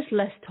know, just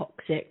less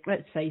toxic.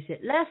 Let's face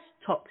it, less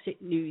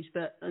toxic news.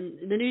 But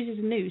the news is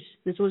the news.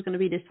 There's always going to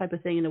be this type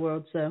of thing in the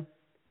world. So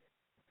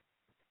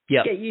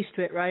get used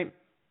to it, right?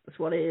 That's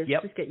what it is.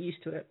 Yep. Just get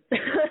used to it.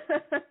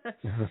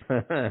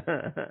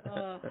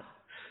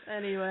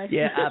 Anyway.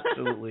 Yeah,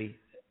 absolutely.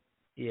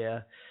 Yeah.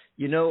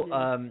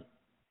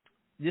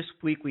 This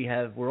week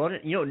we're on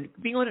it.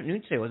 Being on at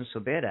noon today wasn't so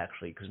bad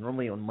actually, because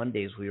normally on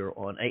Mondays we were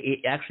on.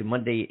 Actually,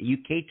 Monday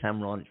UK time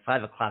we're on at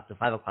 5 o'clock. The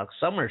 5 o'clock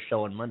summer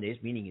show on Mondays,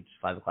 meaning it's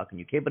 5 o'clock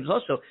in UK, but it's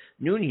also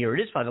noon here.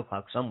 It is 5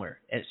 o'clock somewhere,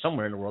 and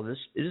somewhere in the world. It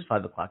is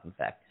 5 o'clock in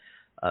fact.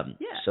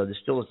 So there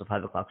still is the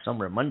 5 o'clock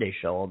summer Monday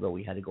show, although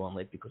we had to go on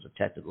late because of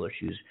technical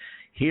issues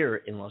here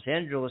in Los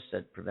Angeles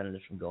that prevented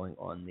us from going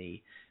on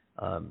the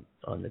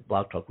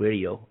Blog Talk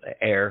Radio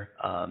air,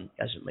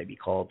 as it may be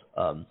called.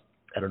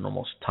 At a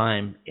normal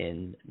time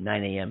in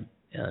 9 a.m.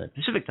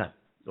 Pacific time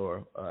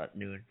or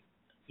noon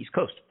East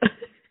Coast.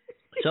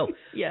 So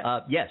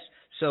yes,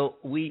 so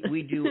we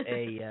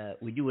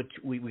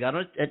got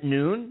on at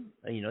noon,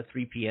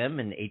 3 p.m.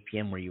 and 8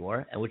 p.m. where you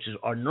are, which is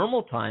our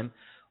normal time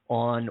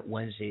on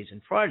Wednesdays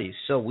and Fridays.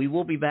 So we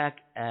will be back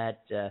at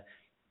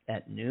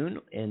noon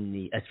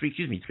in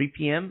 3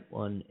 p.m.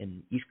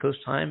 in East Coast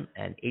time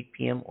and 8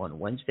 p.m. on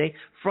Wednesday.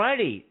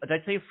 Friday, did I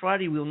tell you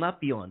Friday we will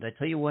not be on? Did I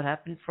tell you what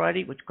happened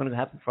Friday? What's going to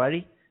happen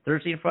Friday?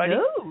 Thursday and Friday?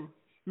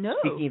 No.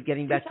 Speaking of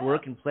getting back to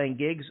work and playing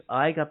gigs,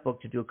 I got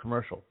booked to do a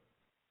commercial.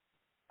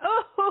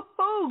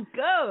 Oh,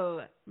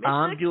 go! Mr.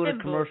 I'm doing Kimball.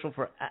 a commercial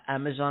for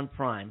Amazon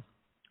Prime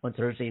on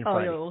Thursday and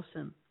Friday. Oh, you're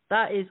awesome.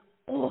 That is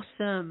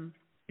awesome.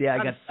 Yeah,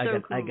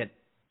 Cool. I got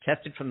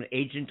tested from an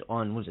agent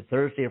on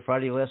Thursday or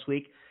Friday last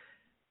week.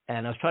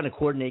 And I was trying to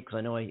coordinate because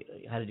I know I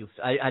had to do.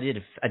 I did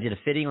a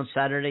fitting on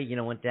Saturday.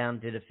 Went down,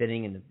 did a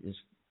fitting, and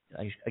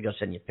I got to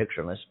send you a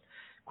picture unless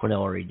Cornell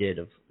already did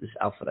of this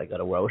outfit I got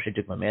to wear. I wish I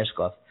took my mask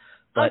off.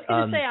 But, I was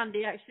going to say,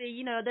 Andy,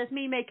 actually, there's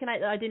me making out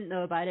that I didn't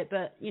know about it,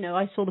 but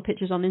I saw the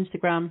pictures on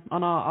Instagram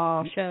on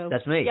our show.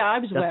 That's me. Yeah, I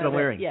was aware That's what I'm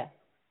wearing.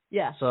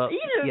 Yeah. So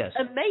yes.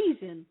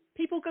 Amazing.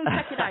 People go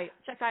check it out.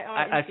 Check out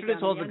our Instagram. I should have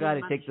told the guy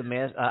to take the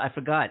mask. I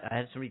forgot. I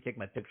had somebody take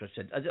my picture. I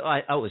said, it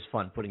was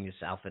fun putting this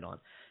outfit on.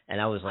 And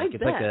I was like,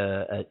 it's like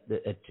a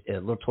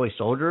little toy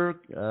soldier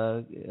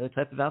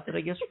type of outfit,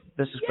 I guess.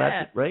 Business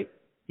class, right?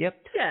 Yep.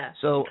 Yeah.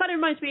 So kind of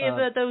reminds me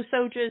of those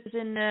soldiers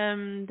in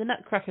the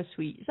Nutcracker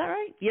Suite. Is that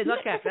right? Yeah,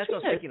 Nutcracker. That's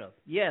what I was thinking of.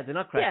 Yeah, the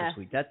Nutcracker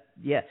Suite.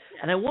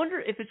 And I wonder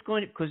if it's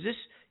going to, because this,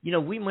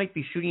 we might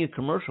be shooting a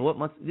commercial. What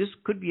month? This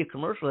could be a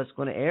commercial that's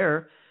going to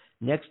air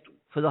next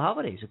for the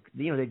holidays.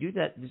 They do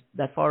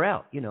that far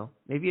out.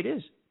 Maybe it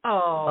is.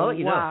 Oh,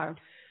 wow.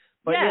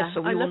 But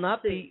so we will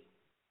not be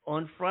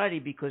on Friday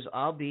because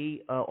I'll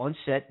be on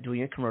set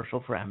doing a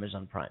commercial for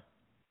Amazon Prime.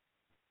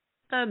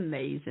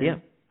 Amazing. Yeah.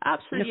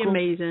 Absolutely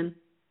amazing.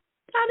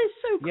 That is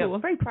so cool. Yeah.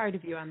 I'm very proud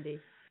of you, Andy.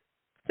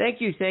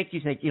 Thank you.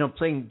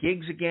 Playing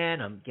gigs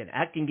again. I'm getting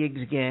acting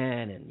gigs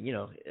again, and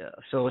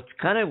so it's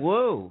kind of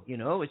whoa.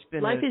 It's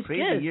been Life a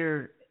crazy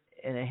year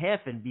and a half.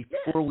 And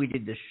before we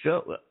did the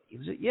show,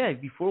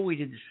 before we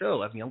did the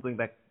show, I mean, I'm going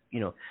back,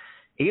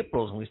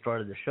 April is when we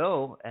started the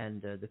show,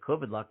 and the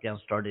COVID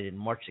lockdown started in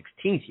March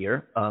 16th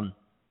here. I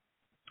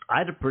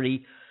had a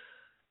pretty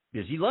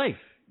busy life,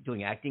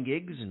 doing acting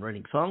gigs and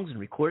writing songs and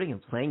recording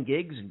and playing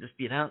gigs and just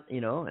being out,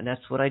 and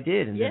that's what I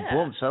did. And then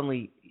boom,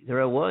 suddenly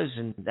there I was,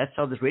 and that's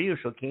how this radio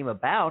show came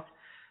about.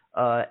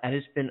 And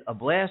it's been a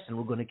blast, and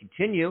we're going to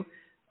continue.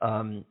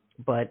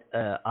 But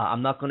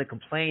I'm not going to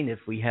complain if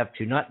we have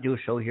to not do a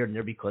show here and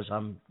there because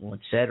I'm on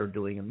set or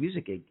doing a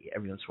music gig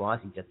every once in a while.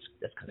 I think that's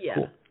kind of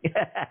cool.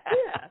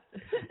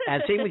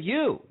 And same with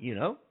you,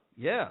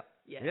 Yeah.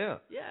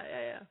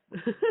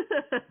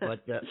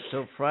 But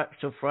so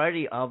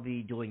Friday I'll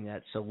be doing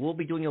that. So we'll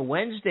be doing a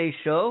Wednesday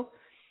show,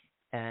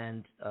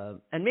 and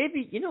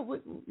maybe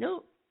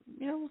we'll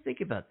think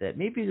about that.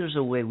 Maybe there's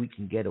a way we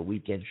can get a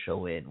weekend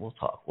show in. We'll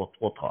talk.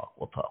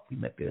 We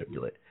might be able to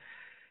do it.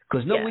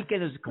 Because no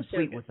weekend is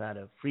complete without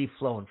a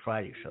free-flowing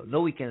Friday show.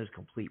 No weekend is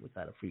complete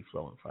without a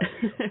free-flowing Friday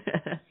show.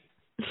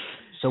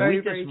 So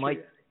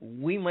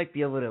we might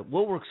be able to.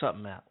 We'll work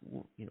something out.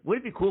 Would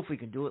it be cool if we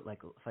could do it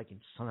if I can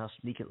somehow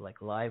sneak it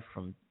live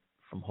from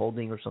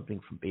holding or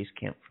something from base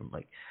camp from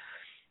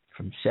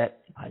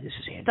set? Hi, this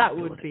is Andy. That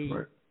would be.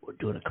 We're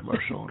doing a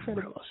commercial and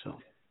we're also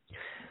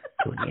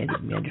doing the Andy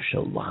Amanda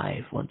show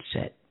live on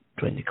set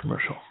during the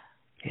commercial.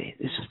 Hey,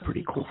 this is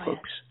pretty cool,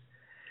 folks.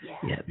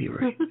 Yeah, be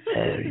right.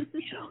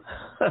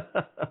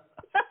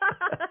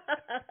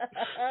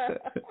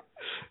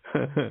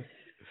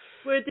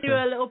 We'll do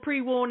a little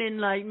pre-warning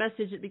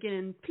message at the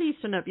beginning. Please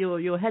turn up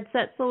your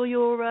headsets or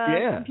your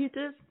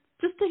computers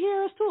just to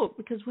hear us talk,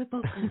 because we're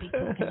both going to be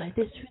talking like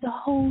this through the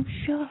whole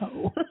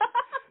show.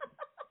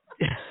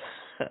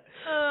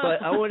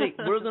 But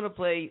we're going to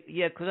play,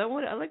 because I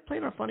like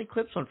playing our funny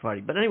clips on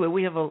Friday. But anyway,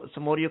 we have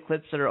some audio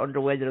clips that are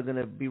underway that are going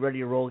to be ready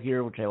to roll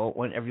here, which I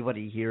want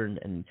everybody here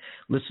and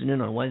listen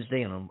in on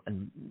Wednesday. And I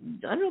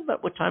don't know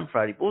about what time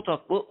Friday, but we'll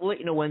talk. We'll let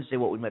you know Wednesday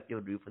what we might be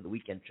able to do for the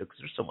weekend show, because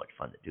there's so much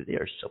fun to do. They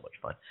are so much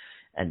fun.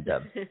 And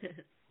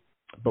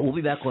but we'll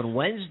be back on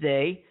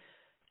Wednesday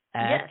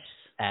at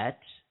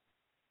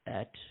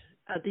the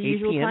 8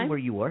 usual p.m. time where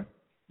you are.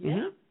 Yeah.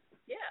 Mm-hmm.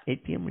 Yeah.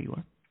 8 p.m. where you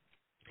are.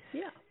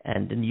 Yeah.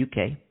 And in the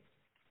UK.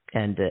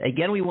 And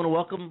again, we want to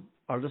welcome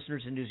our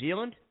listeners in New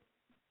Zealand.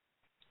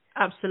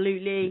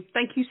 Absolutely.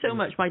 Thank you so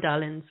much, my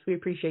darlings. We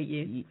appreciate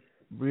you.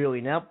 Really.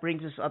 Now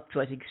brings us up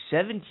to, I think,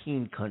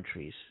 17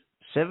 countries.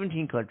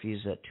 17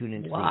 countries that tune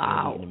into the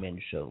Andy and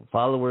Amanda show.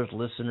 Followers,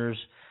 listeners.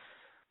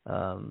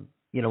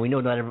 We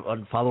know not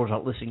everyone followers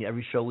aren't listening to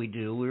every show we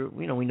do.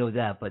 We know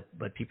that,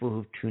 but people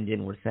who've tuned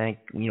in, we thank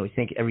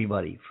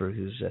everybody for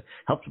who's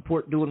helped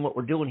support doing what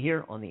we're doing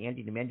here on the Andy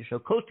and Amanda show,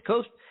 coast to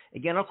coast.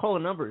 Again, our call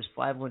number is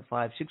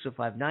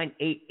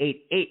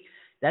 515-605-9888.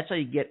 That's how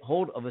you get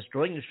hold of us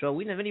during the show.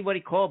 We didn't have anybody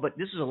call, but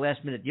this is a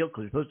last-minute deal because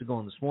we were supposed to go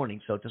on this morning,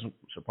 so it doesn't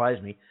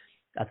surprise me.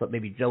 I thought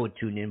maybe Joe would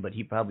tune in, but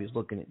he probably was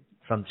looking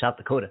from South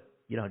Dakota.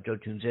 You know how Joe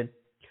tunes in?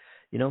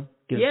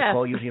 Gives us a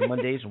call usually on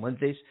Mondays and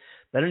Wednesdays.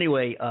 But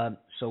anyway,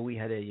 so we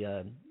had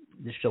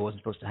this show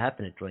wasn't supposed to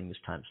happen during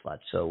this time slot,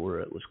 so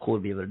it was cool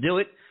to be able to do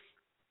it.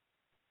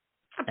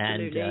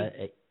 Absolutely. And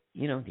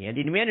the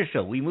Andy and Amanda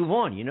show, we move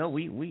on.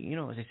 We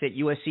as I said,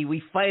 USC,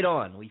 we fight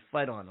on, and we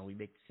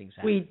make things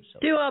happen. We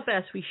do our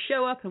best. We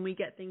show up and we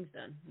get things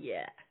done.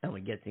 Yeah. And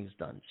we get things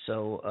done.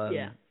 So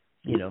I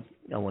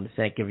want to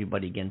thank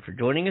everybody again for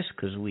joining us,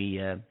 because we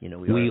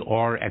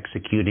are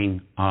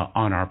executing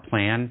on our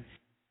plan.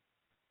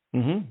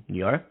 Mm-hmm.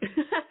 You are.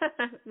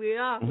 We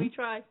are. Mm-hmm. We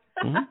try.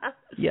 Mm-hmm.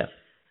 Yeah.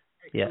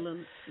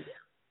 Excellent.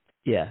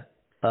 Yeah.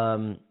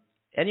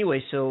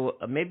 Anyway, so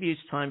maybe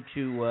it's time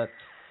to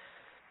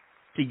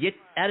get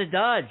out of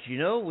Dodge.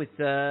 With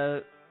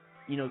Oh,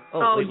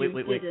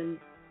 wait. Didn't.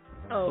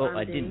 Oh,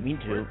 I didn't mean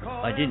to.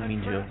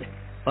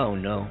 Oh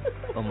no.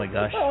 Oh my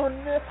gosh. Oh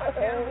no.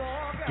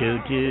 Do.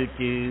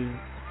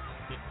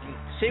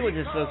 Say with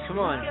us, folks. Come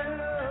on.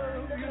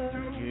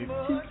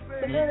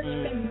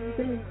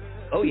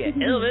 Oh yeah,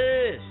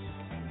 Elvis.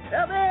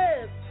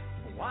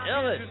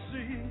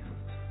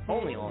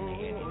 Only on the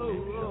Andy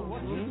show.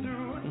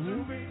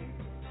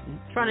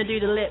 Trying to do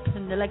the lips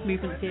and the leg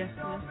movements here.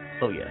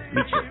 Oh yeah,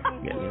 me too.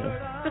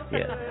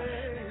 Yeah.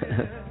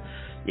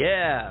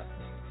 Yeah.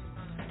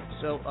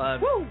 So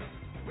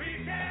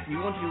you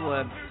want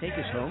to take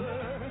us home?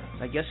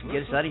 I guess, and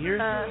get us out of here.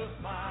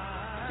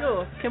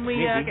 Sure. Can we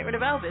get rid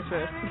of Elvis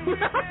first?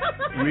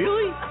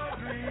 Really?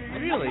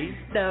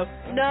 No.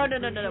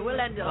 We'll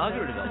end it. I'll get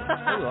rid of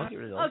Elvis. I'll get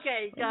rid of Elvis.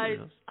 Okay, guys.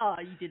 Oh,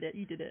 you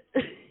did it.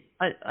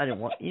 I didn't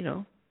want,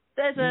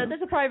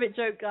 There's a private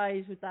joke,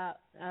 guys, with that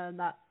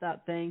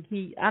thing.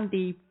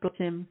 Andy got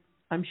him.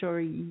 I'm sure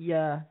he.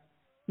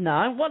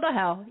 No, what the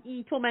hell?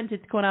 He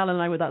tormented Cornell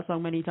and I with that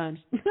song many times.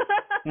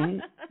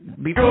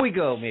 Before we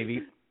go,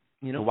 maybe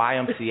the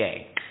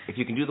YMCA. If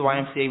you can do the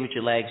YMCA with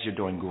your legs, you're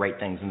doing great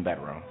things in the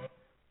bedroom.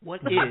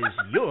 What is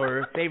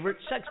your favorite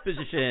sex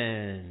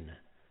position?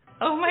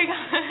 Oh my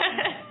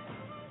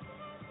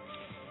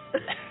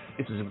God.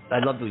 I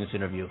love doing this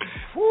interview.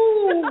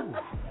 Woo!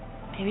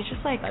 Maybe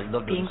just I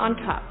love being on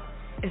top.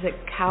 Is it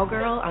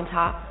cowgirl on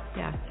top?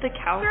 Yeah. The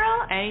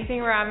cowgirl,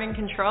 anything where I'm in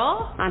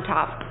control. On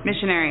top.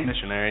 Missionary.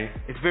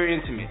 It's very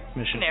intimate.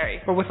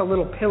 Missionary. But with a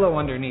little pillow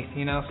underneath,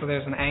 so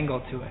there's an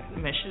angle to it.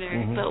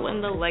 Missionary. The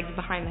one, the legs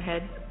behind the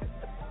head.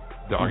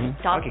 Doggy.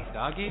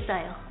 Doggy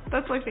style.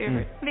 That's my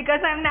favorite.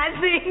 Because I'm not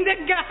seeing the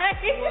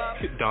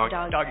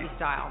guy. Doggy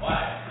style.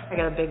 I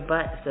got a big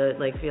butt, so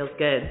it feels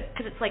good.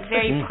 Because it's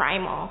very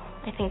primal.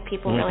 I think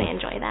people really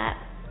enjoy that.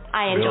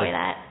 I enjoy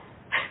that.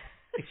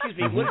 Excuse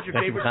me, what is your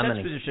favorite sex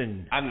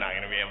position? I'm not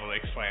going to be able to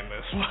explain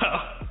this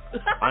well.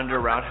 Under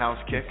roundhouse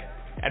kick.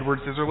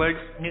 Edward Scissorlegs.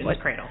 Newton's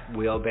cradle.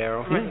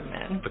 Wheelbarrow. Running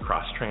Man. The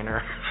cross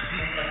trainer.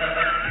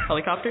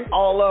 Helicopter.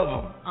 All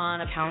of them. On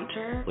a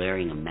counter.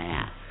 Wearing a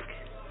mask.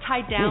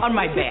 Tied down on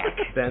my back.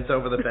 Bent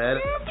over the bed.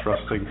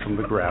 Thrusting from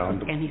the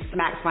ground. And he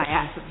smacks my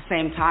ass at the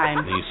same time.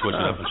 And you switch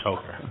it up and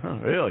choke her. Oh,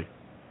 really?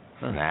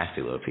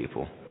 Nasty little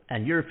people.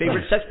 And your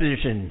favorite sex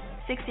position?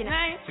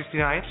 69.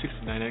 69,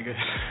 I guess.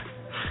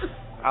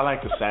 I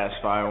like to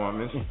satisfy a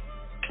woman.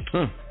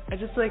 I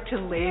just like to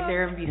lay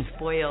there and be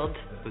spoiled.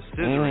 The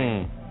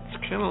scissoring.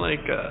 It's kind of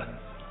like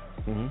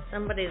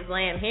somebody's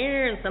laying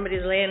here and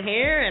somebody's laying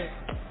here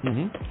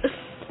and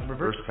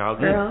reverse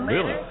cowgirl.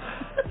 Really?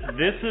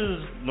 This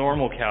is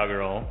normal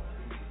cowgirl,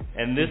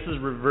 and this is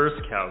reverse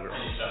cowgirl.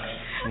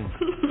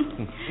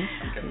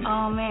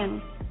 Oh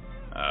man.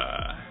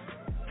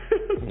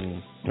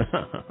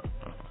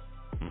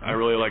 I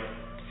really like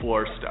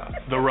floor stuff.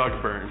 The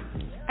rug burn.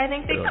 I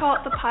think they call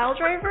it the pile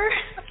driver.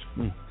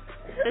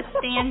 The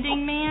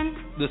standing man.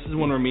 This is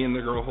one where me and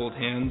the girl hold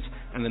hands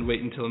and then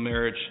wait until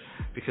marriage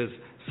because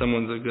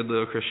someone's a good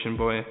little Christian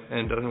boy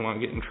and doesn't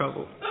want to get in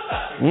trouble.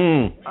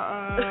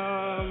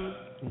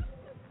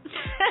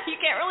 You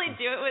can't really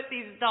do it with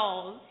these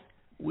dolls.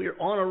 We're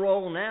on a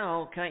roll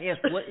now. Can I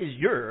ask, what is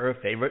your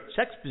favorite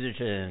sex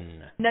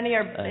position? None of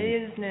your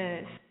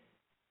business.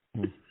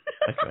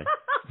 That's right.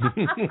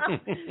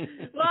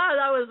 Wow,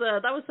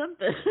 that was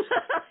something.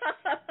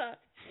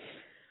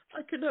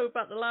 I couldn't hope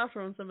about the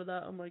laughter on some of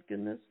that. Oh my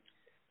goodness.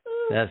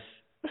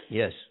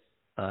 Yes.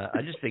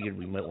 I just figured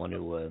we might want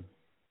to,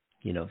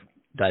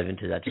 dive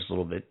into that just a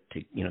little bit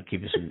to,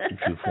 keep us in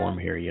true form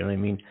here. You know what I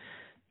mean?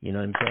 You know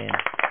what I'm saying?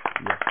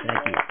 Yes,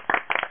 thank you.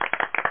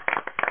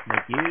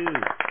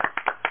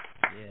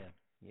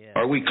 Yeah.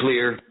 Are we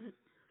clear?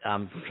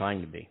 We're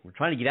trying to be. We're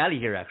trying to get out of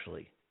here,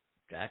 actually,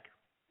 Jack.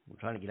 We're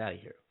trying to get out of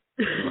here.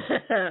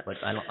 But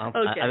I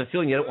have a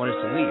feeling you don't want us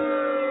to leave.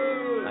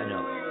 I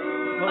know.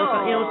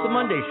 Well, it's the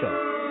Monday show.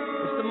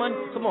 It's the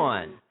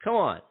Come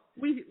on.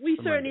 We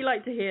certainly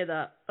like to hear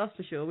that. That's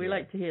for sure. We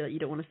like to hear that you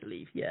don't want us to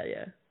leave. Yeah.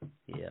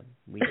 Yeah,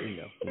 we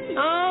know.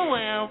 Oh,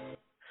 well.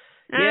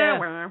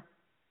 Yeah.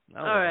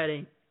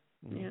 Alrighty.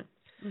 Yeah.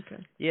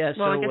 Okay. Yeah,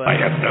 so... Well, I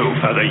have no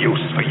further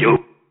use for you.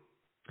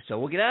 So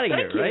we'll get out of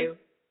here, Thank right? you.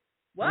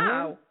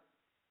 Wow.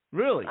 Mm-hmm.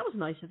 Really? That was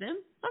nice of him.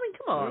 I mean,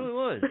 come on. It really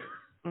was.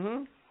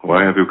 Mm-hmm.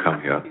 Why have you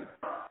come here?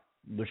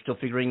 We're still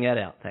figuring that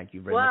out. Thank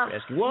you very much for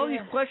asking. Well, all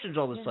these questions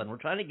all of a sudden. We're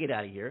trying to get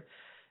out of here.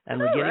 And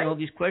we're getting all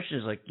these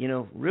questions like,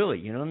 really,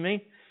 you know what I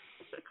mean?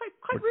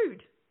 Quite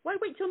rude. Why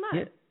wait till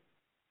now?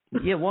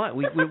 Yeah, why?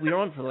 We were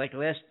on for like the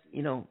last,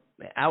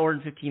 hour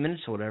and 15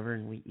 minutes or whatever,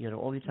 and we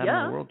all the time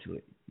in the world to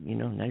it.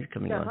 Now you're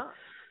coming on.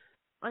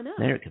 I know.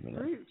 Now you're coming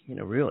on.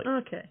 Really.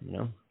 Okay.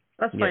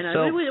 That's Yeah, fine.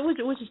 so,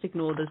 we'll just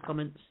ignore those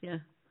comments. Yeah.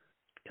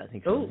 I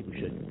think so. I think we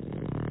should.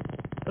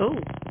 Oh.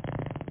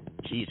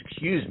 Jeez,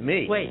 excuse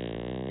me. Wait,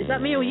 is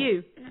that me or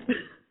you?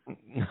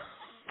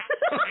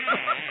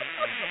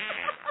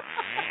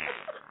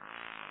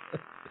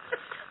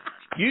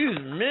 Excuse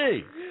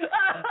me.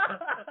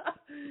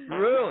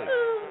 Really?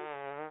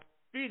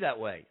 Be that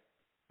way.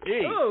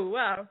 Hey. Oh,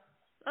 wow.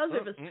 That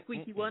was a bit of a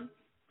squeaky one.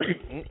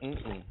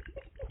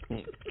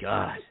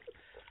 God.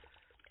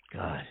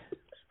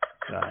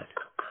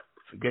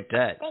 Forget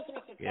that. Thank you,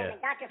 Mr. Chairman.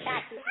 Dr.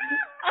 Fauci.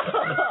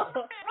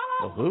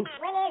 Well, who?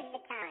 When is the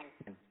time?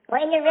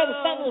 Well, in your written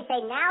statement, you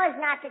say, now is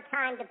not the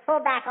time to pull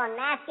back on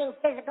masking,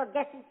 physical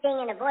distancing,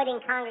 and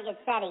avoiding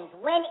congregate settings.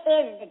 When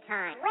is the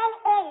time? When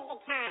is the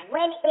time?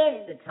 When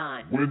is the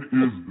time? When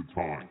is the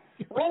time?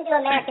 When do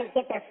Americans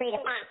get their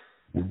freedom back?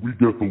 When we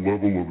get the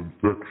level of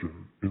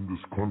infection in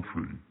this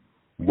country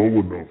low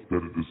enough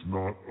that it is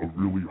not a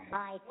really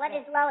high. What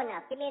is low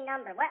enough? Give me a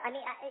number. What? I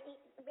mean,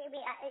 we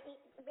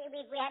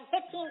had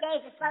 15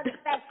 days to slow the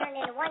spread, turned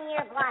into 1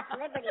 year of lost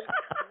liberty.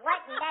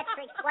 What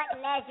metrics? What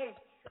measures?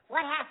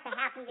 What has to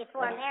happen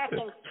before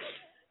Americans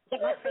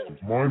get more freedom?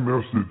 My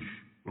message,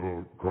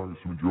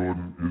 Congressman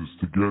Jordan, is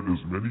to get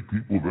as many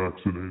people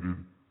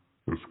vaccinated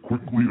as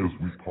quickly as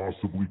we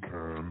possibly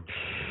can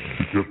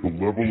to get the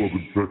level of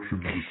infection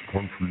in this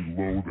country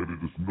low that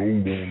it is no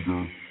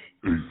longer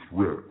a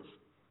threat.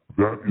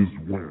 That is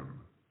when.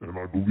 And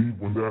I believe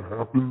when that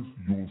happens,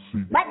 you will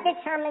see. What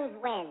determines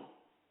when?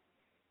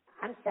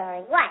 I'm sorry.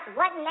 What?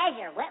 What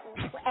measure?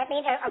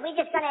 Are we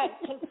just going to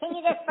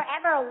continue this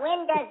forever, or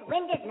when do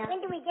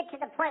we get to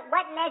the point?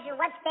 What measure?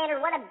 What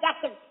standard? What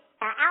objective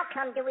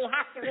outcome do we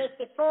have to reach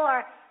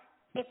before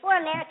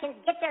Americans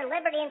get their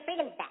liberty and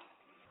freedoms back?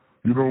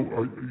 You're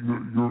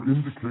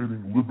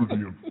indicating liberty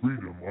and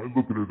freedom. I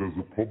look at it as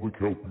a public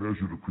health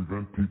measure to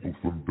prevent people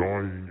from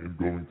dying and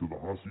going to the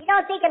hospital. You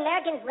don't think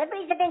Americans'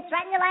 liberties have been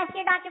threatened the last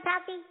year, Dr.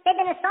 Fauci? They've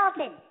been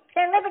assaulted.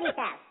 Their liberties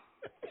have.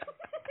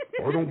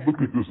 I don't look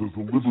at this as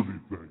a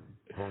liberty thing,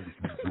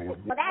 Congressman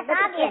Jordan. Well, that's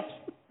obvious.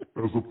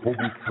 As a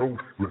public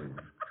health thing.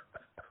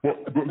 But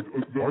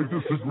I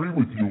disagree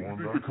with you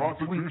on that. The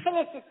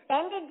Constitution is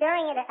suspended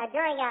during a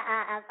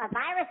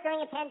virus,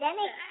 during a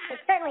pandemic?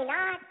 It's certainly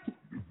not.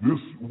 This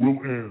will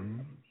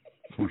end,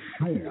 for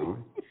sure,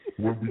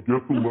 when we get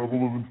the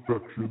level of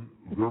infection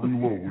very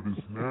low. It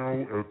is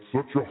now at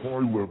such a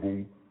high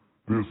level,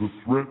 there's a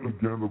threat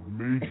again of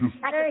major...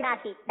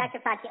 Dr.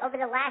 Fauci, over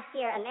the last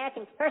year,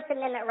 Americans' First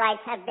Amendment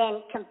rights have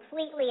been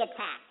completely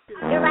attacked.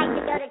 Your right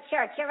to go to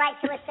church, your right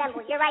to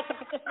assemble, your right to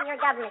petition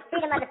your government,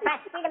 freedom of the press,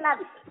 freedom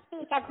of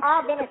speech have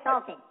all been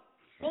assaulted.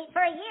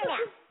 For a year now,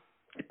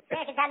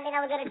 Americans haven't been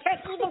able to go to church.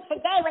 Even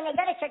today, when they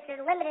go to church,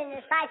 they're limited in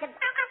the size of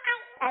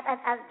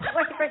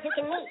worshipers who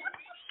can meet.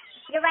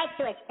 Your right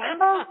to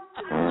assemble?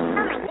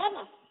 Oh, my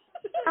goodness.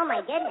 Oh,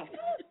 my goodness.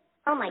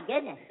 Oh, my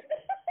goodness.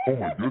 Oh,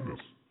 my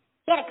goodness.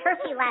 You had a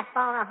curfew last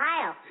fall in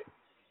Ohio.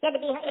 You had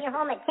to be in your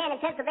home at 10.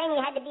 In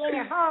Pennsylvania, you had to be in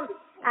your home.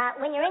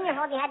 When you're in your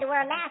home, you had to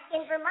wear a mask.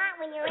 In Vermont,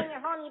 when you're in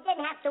your home, you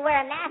didn't have to wear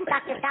a mask,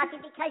 Dr.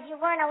 Fauci, because you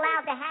weren't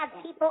allowed to have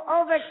people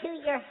over to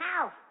your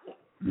house.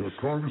 Yeah,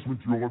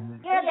 Congressman Jordan.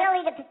 Your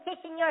ability to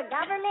petition your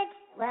government?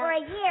 For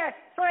a year,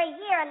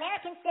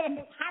 American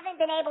citizens haven't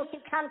been able to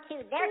come to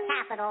their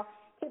capital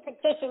to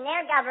petition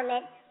their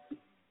government,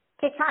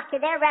 to talk to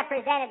their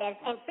representatives,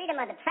 and freedom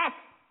of the press.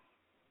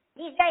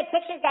 These very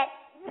pictures that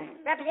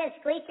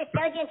Representative Scalise just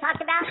showed you and talked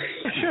about?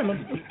 Sherman,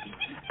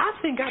 I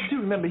think I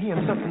do remember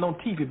hearing something on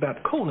TV about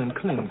colon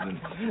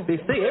cleansing. They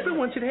say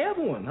everyone should have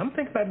one. I'm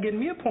thinking about getting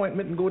me an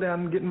appointment and go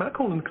down and get my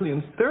colon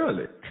cleansed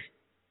thoroughly.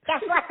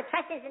 Guess what? The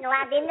press isn't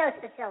allowed in those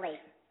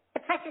facilities.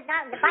 The press is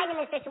not. The Biden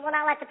administration will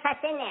not let the press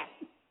in there.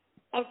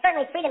 And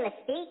certainly freedom of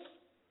speech.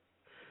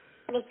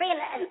 I mean, freedom.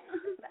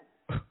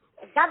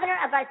 The governor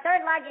of our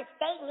third largest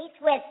state meets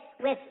with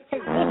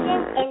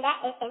physicians, and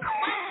that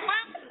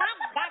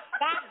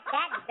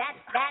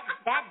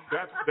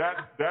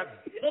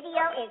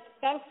video is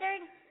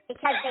censored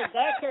because they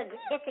dare to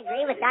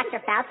disagree with Dr.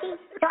 Fauci.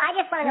 So I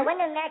just want to know, when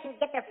do Americans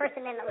get their First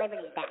Amendment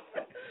liberties back?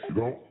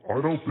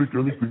 I don't think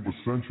anything was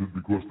censored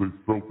because they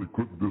felt they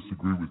couldn't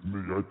disagree with me.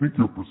 I think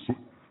you're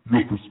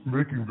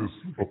making this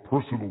a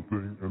personal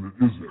thing, and it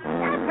isn't. It's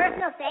not a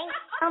personal thing?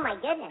 Oh, my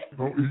goodness.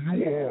 No,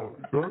 you are.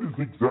 That is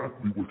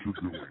exactly what you're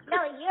doing.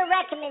 No, your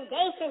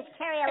recommendations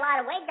carry a lot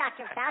of weight,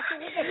 Dr.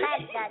 Fauci. We just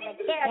had the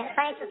chair of the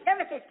Financial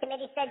Services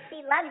Committee said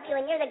she loves you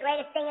and you're the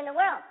greatest thing in the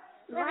world.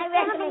 My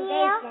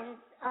recommendations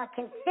are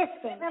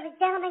consistent. Will the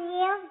gentleman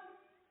yield?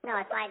 No,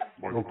 it's fine.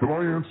 Can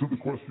I answer the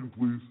question,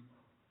 please?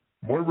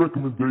 My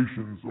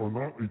recommendations are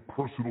not a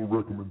personal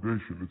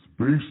recommendation. It's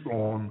based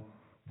on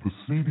the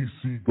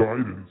CDC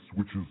guidance,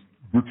 which is.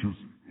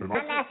 I'm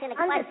asking a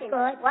question.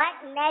 What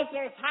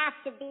measures have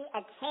to be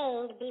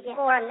attained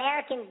before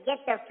Americans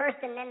get their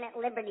First Amendment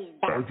liberties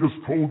back? I just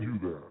told you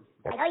that.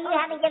 I know you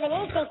haven't given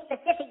anything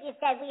specific. You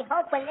said we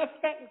hope when this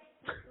certain.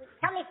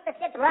 Tell me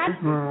specific. Right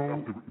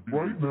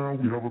now,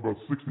 we have about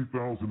 60,000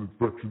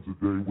 infections a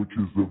day, which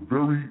is a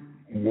very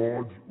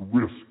large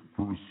risk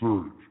for a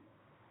surge.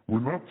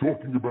 We're not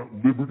talking about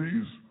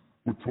liberties.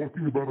 We're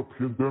talking about a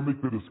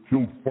pandemic that has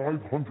killed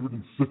 560,000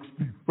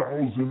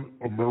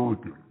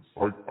 Americans.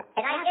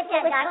 And I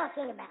get that, and I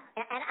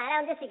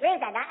don't disagree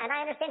with that, and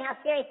I understand how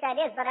serious that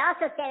is, but I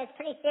also say it's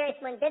pretty serious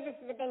when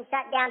businesses have been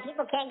shut down,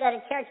 people can't go to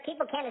church,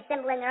 people can't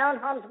assemble in their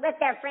own homes with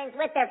their friends,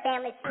 with their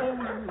families. Oh,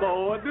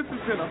 Lord, this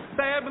has been a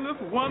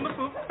fabulous,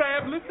 wonderful,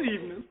 fabulous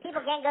evening.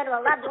 People can't go to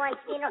a loved one's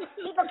funeral.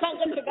 People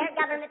can't get to their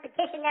government,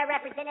 petition their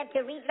representative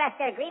to redress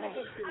their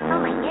grievances.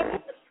 Oh, my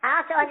goodness. I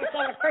also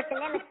understand the First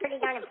Amendment is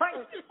pretty darn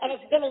important, and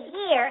it's been a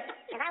year,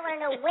 and I want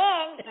to know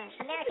when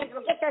Americans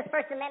will get those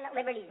First Amendment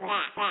liberties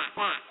back.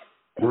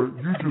 Well,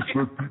 you just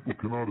said people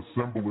cannot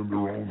assemble in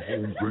their own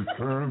homes. They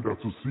can.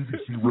 That's a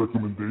CDC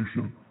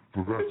recommendation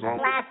for that.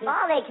 Last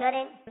fall they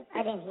couldn't.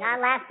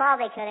 Not last fall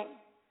they couldn't.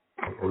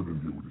 I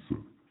didn't hear what he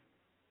said.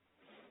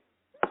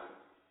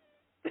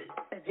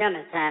 The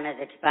gentleman's time has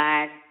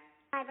expired.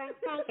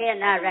 He is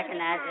now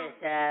recognized as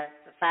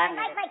for 5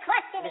 minutes. I'd like my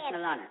question Ms.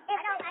 Maloney.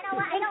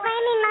 I'm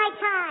claiming my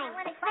time.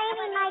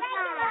 Claiming my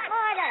time.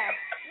 Order.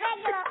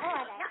 Regular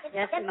order.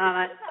 Just a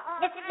moment.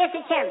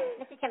 Mr.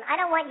 Chairman, I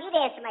don't want you to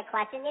answer my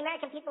question. The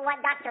American people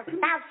want Dr.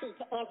 Fauci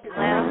to answer.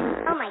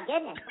 Well, oh my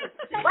goodness.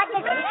 What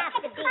does it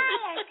have to be?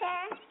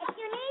 Sir. If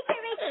you need to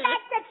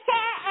respect the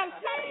chair and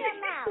shut your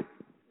mouth.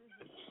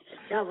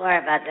 Don't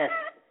worry about this.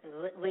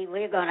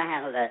 We're going to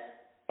handle this.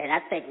 And I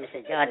think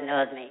Mr. Jordan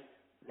knows me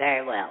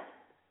very well.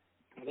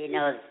 And he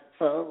knows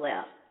full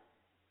well.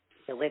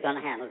 So we're going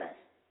to handle this.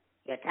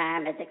 Your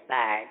time has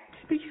expired.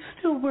 Are you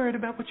still worried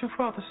about what your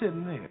father said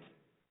in there?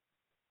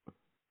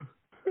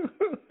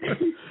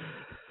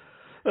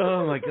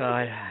 Oh, my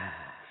God.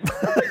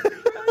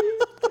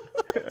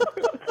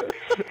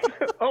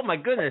 Oh, my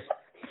goodness.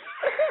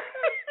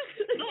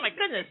 Oh, my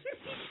goodness.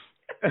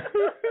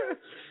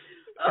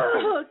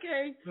 Oh,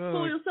 okay.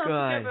 Pull yourself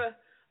together.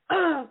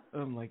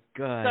 Oh my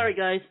God. Sorry,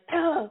 guys.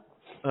 Oh,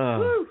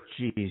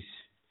 jeez.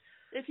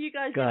 If you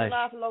guys didn't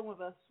laugh along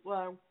with us,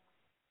 wow.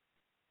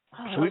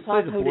 Should we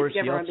play the Boris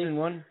Yeltsin Andy.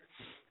 one?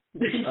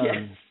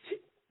 Yes.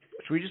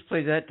 Should we just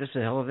play that, just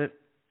the hell of it?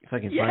 If I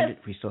can find it,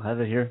 if we still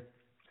have it here.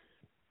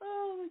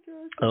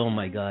 Oh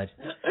my God.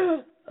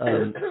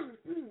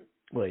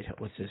 Wait,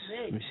 what's this?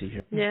 Let me see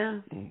here.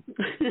 Yeah.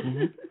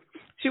 Mm-hmm.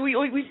 See,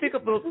 we pick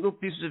up little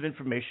pieces of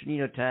information,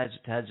 you know, tads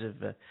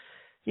of,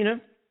 you know,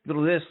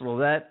 little this, little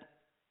that.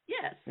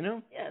 Yes. You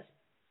know? Yes.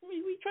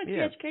 We try to be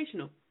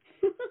educational.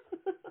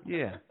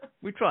 Yeah.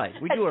 We try.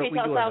 We do Educate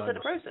our ourselves in darndest.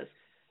 the process.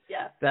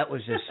 Yeah. That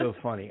was just so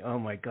funny. Oh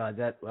my God,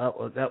 that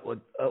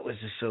was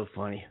just so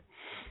funny.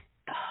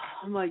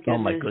 Oh my goodness. Oh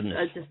my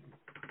goodness.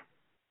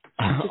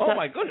 Oh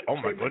my goodness. Oh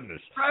my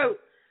goodness. Bro,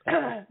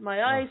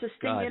 my eyes are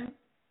stinging. God.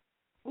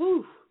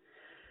 Woo.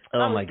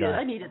 Oh my good. God.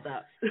 I needed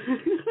that.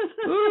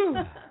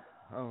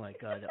 Oh my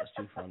God, that was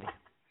too funny.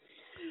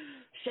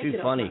 Shake too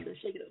it funny. Up, Amanda.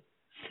 Shake it up.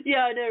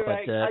 Yeah, I know,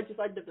 right? But,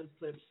 I love those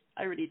clips.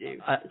 I really do.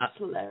 It's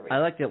hilarious. I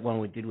like that one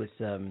we did with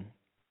so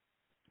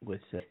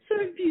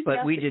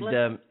but we did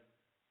enthusiastic.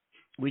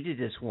 we did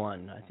this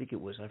one. I think it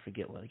was, I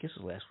forget what, I guess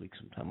it was last week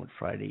sometime on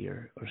Friday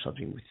or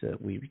something. With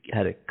we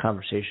had a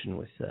conversation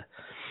with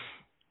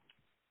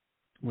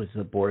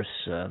Boris.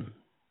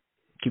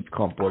 Keep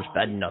calling Boris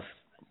bad enough.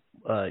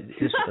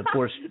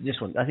 Boris, this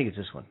one. I think it's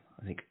this one.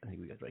 I think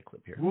we got the right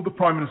clip here. Will the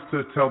Prime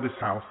Minister tell this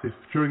House if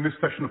during this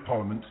session of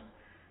Parliament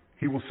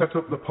he will set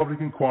up the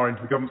public inquiry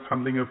into the government's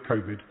handling of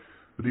COVID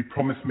that he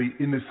promised me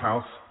in this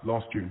House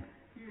last June?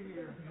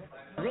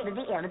 I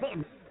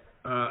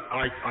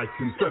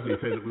can certainly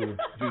say that we will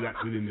do that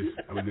within this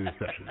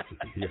session.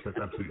 Yes, that's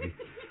absolutely.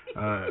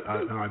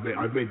 And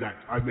I've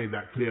made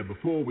that clear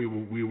before. We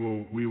will.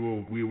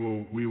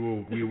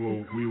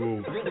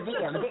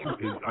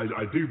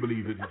 I do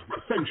believe that it's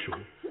essential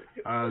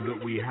that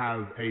we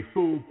have a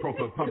full,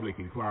 proper public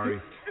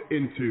inquiry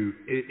into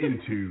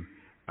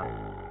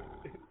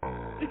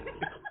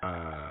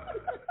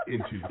the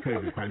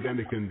COVID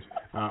pandemic, and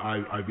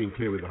I've been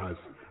clear with the House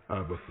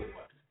before.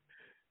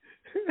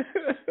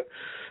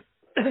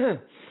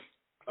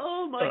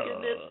 Oh my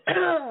goodness.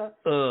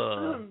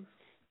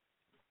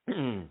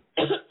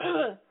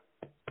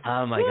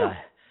 Oh my God.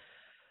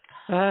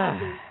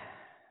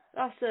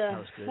 That's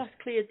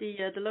cleared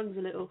the lungs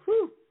a little.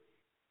 Whew.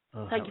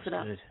 Oh, Thank you for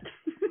that. Good.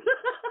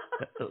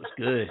 That was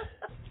good.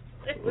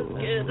 It was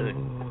good.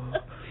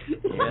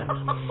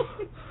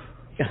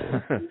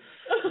 Yeah.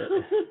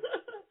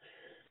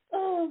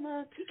 Oh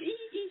man,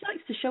 he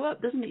likes to show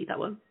up, doesn't he? That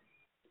one.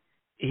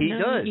 He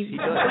does. He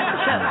does.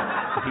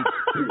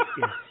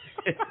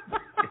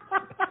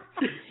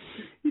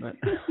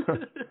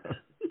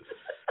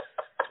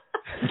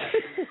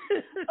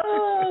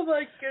 Oh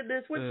my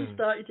goodness! Once you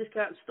start, you just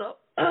can't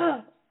stop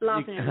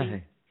laughing at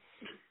me.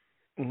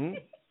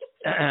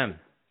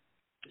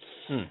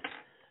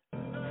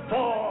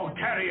 Four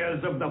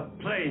carriers of the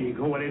plague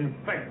who will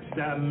infect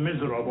their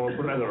miserable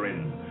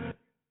brethren.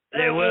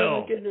 They will.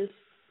 Oh my goodness.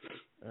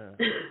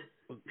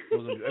 We're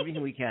going to do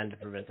everything we can to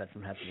prevent that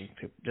from happening.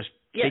 Just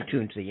stay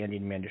tuned to the Andy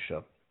and Amanda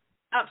show.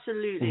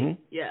 Absolutely.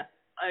 Mm-hmm. Yeah,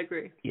 I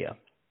agree. Yeah.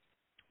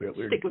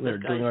 Stick with us,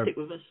 guys. Stick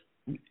with us.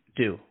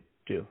 Do.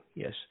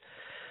 Yes.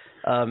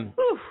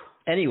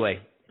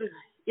 Anyway.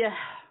 Yeah.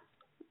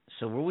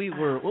 So what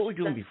were we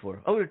doing before?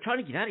 Oh, we were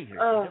trying to get out of here.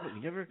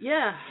 We never.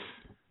 Yeah.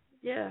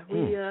 Yeah.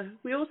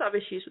 We always have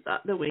issues with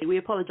that, don't we? We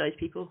apologize,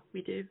 people.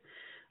 We do.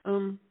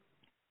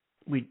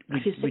 We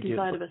sick and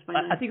tired of us by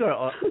now. I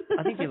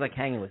think they like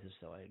hanging with us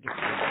though.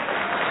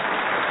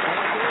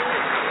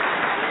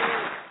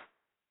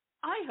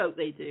 I hope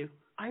they do.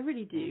 I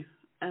really do.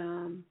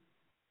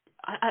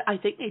 I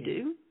think they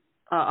do.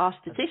 Our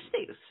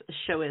statistics are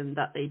showing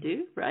that they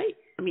do, right?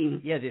 I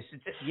mean,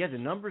 the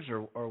numbers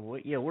are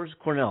where's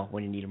Cornell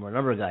when you need him? Or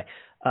number guy,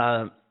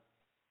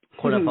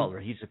 Cornell Butler.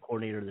 He's the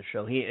coordinator of the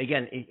show. He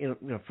again,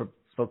 for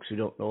folks who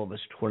don't know of us,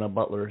 Cornell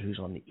Butler, who's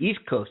on the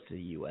East Coast of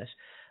the U.S.,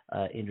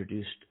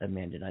 introduced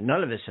Amanda and I.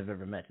 None of us have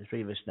ever met. The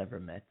three of us never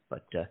met,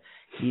 but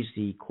he's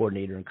the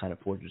coordinator and kind of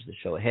forges the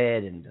show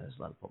ahead and does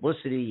a lot of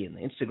publicity and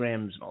the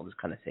Instagrams and all this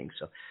kind of thing.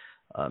 So,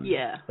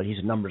 but he's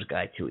a numbers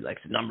guy too. He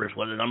likes the numbers.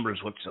 What are the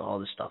numbers? What's all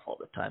this stuff all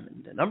the time?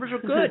 And the numbers are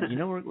good.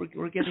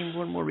 We're getting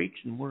more and more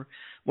reach, and more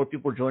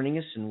people are joining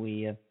us. And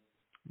we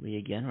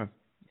again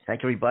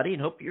thank everybody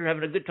and hope you're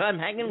having a good time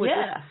hanging with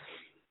us.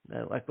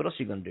 Like what else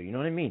are you going to do? You know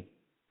what I mean?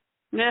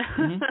 Yeah.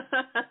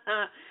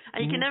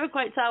 And you can never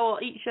quite tell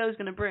what each show's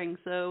going to bring.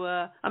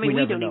 So, we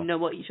don't even know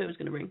what each show's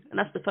going to bring. And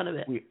that's the fun of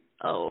it. We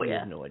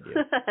have no idea.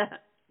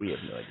 We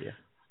have no idea.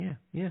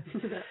 Yeah.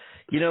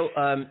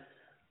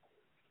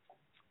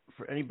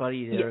 For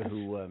anybody there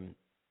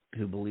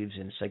who believes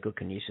in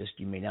psychokinesis,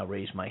 you may now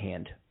raise my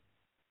hand.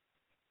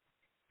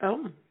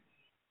 Oh.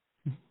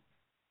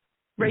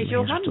 Raise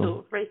your hand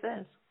or raise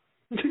theirs?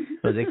 If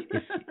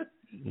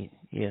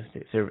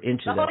they're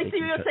into that. I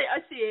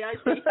see.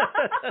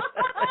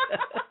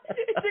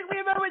 It took me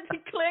a moment to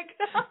click.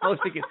 I was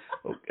thinking,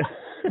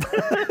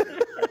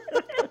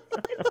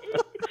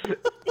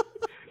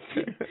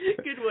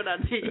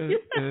 Andy.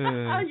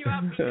 You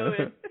have me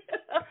going.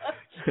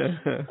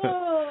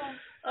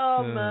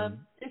 Oh man,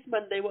 it's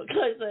Monday. What can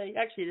I say?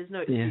 Actually, there's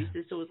no excuse.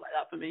 It's always like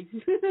that for me.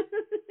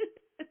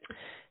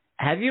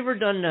 Have you ever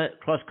done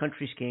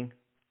cross-country skiing?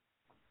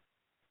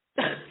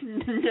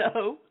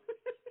 No.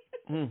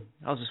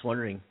 I was just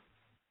wondering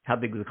how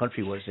big the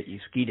country was that you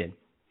skied in.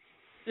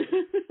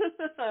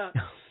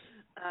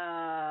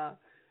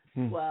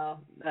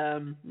 Well,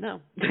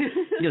 no.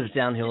 It was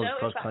downhill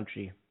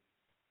cross-country.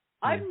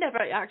 I've never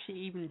actually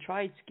even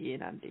tried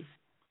skiing, Andy.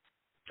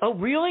 Oh,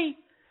 really?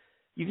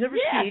 You've never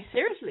skied?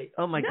 Seriously.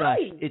 Oh my gosh,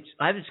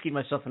 I haven't skied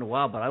myself in a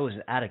while, but I was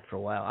an addict for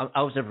a while.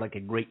 I was never like a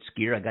great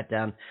skier. I got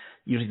down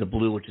usually the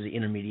blue, which is the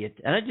intermediate,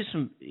 and I did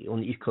some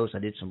on the East Coast. I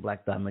did some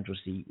black diamond,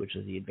 which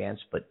is the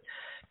advanced, but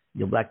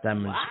the black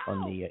diamonds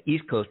on the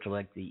East Coast are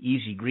like the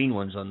easy green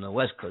ones on the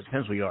West Coast.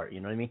 Depends where you are, you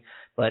know what I mean?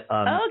 But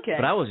but I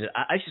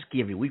used to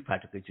ski every week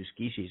practically through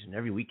ski season.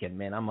 Every weekend,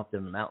 man, I'm up there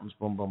in the mountains,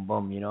 boom, boom,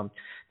 boom. You know, I'm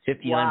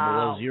 59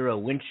 below zero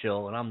wind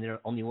chill, and I'm the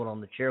only one on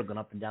the chair going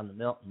up and down the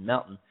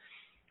mountain.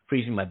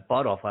 Freezing my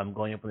butt off. I'm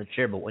going up on the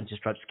chair, but once you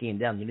start skiing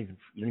down, you don't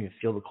even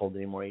feel the cold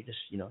anymore. You just,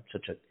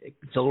 such a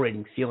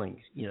exhilarating feeling,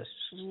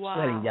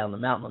 sliding down the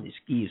mountain on these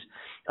skis.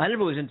 I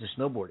never was into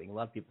snowboarding. A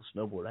lot of people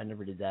snowboard. I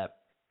never did that.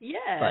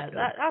 Yeah, but,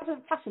 that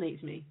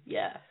fascinates me.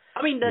 Yeah,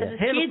 I mean the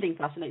skiing thing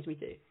fascinates me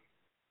too.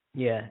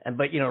 Yeah, and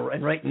right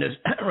in those,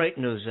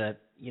 at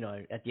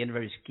the end of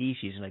every ski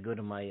season, I go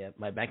to my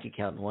bank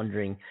account and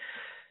wondering,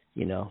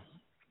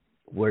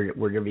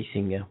 where'd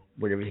everything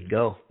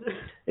go?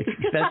 It's an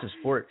expensive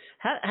sport.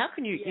 How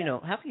can you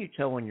how can you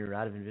tell when you're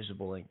out of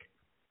invisible ink?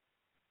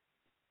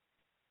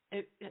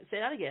 Say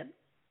that again.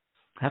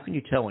 How can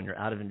you tell when you're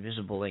out of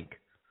invisible ink?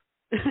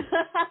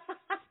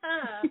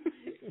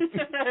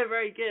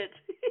 Very good.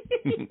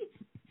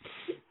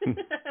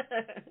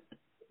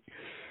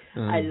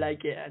 I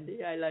like it,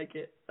 Andy. I like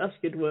it. That's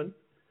a good one.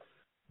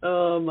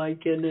 Oh my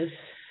goodness.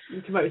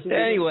 You come out with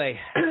anyway,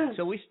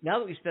 so now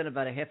that we spent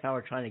about a half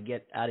hour trying to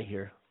get out of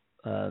here,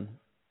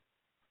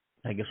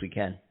 I guess we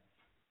can.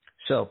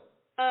 So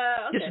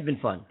This has been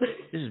fun.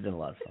 This has been a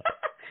lot of fun.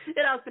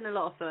 It has been a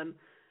lot of fun.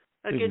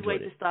 A good way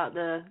to start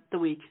the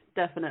week,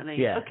 definitely.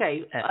 Yeah.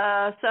 Okay.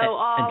 So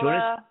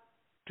I'll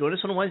join us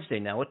on Wednesday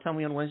now. What time are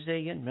we on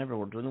Wednesday again? Remember,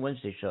 we're doing the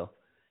Wednesday show.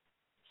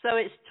 So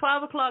it's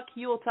 12 o'clock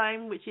your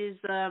time, which is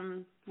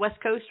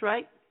West Coast,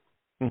 right?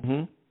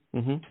 Mm-hmm.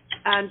 Mm-hmm.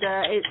 And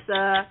it's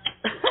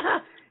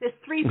it's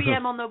 3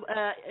 p.m. on the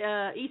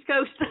East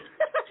Coast,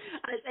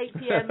 and it's 8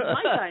 p.m.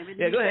 my time. In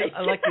the go ahead.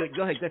 I like it.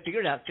 Go ahead.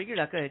 Figure it out. Go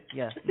ahead.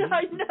 Yeah. Mm-hmm.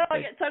 I know.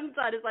 I get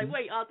tongue-tied. It's like,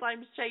 wait, our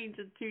time's changed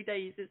in 2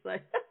 days. It's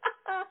like,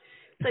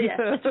 so yeah,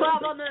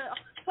 12 on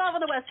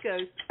the West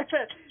Coast,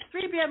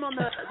 3 p.m. on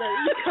the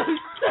East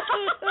Coast.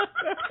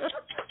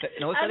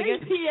 No, what's that again?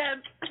 8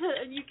 p.m.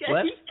 in UK.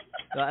 What?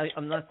 No,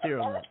 I'm not clear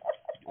on that.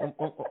 One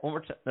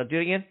more time. No, do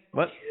it again.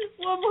 What?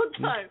 One more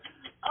time.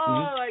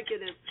 Oh my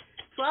goodness.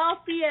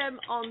 12 p.m.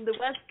 on the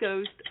West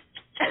Coast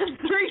and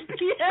 3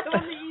 p.m.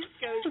 on the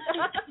East Coast.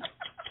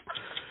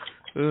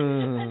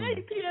 And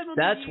 8 p.m. on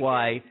that's the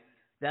why.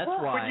 That's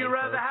why. Would you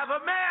rather have a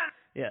man?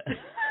 Yeah.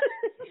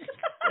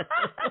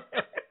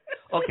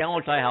 Okay, I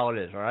won't tell you how it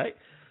is. All right.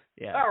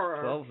 Yeah.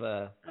 12.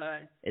 All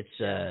right. It's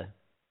wait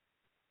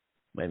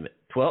a minute.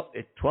 12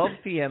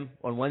 p.m.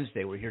 on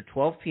Wednesday. We're here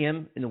 12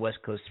 p.m. in the West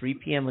Coast, 3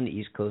 p.m. on the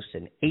East Coast,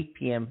 and 8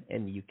 p.m.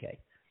 in the UK.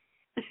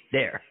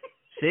 There.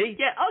 See?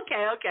 Yeah.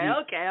 Okay.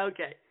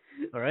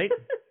 All right.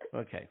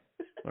 Okay.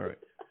 All right.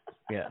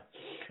 Yeah.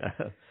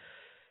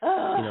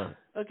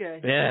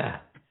 Okay. Yeah.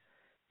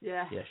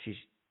 Yeah. Yeah. She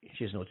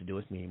doesn't know what to do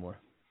with me anymore.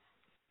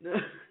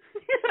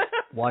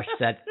 Wash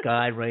that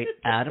guy right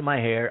out of my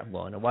hair. I'm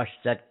going to wash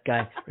that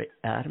guy right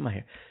out of my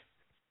hair.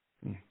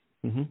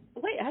 Mm-hmm.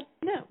 Wait,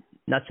 no.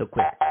 Not so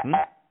quick. Hmm?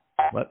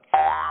 What?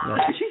 No.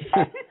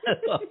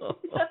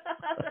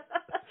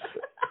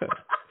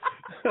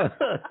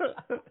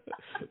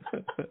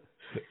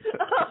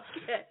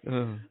 Okay.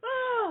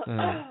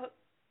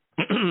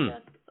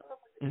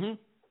 Mm-hmm.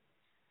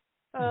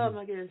 Oh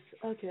my goodness.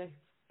 Okay.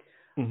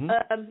 Mm-hmm.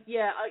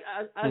 Yeah.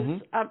 I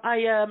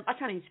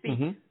can't even speak.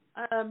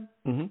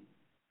 Mm-hmm.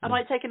 Am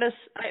I taking us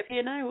out of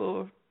here now,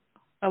 or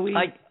are we?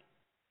 All right.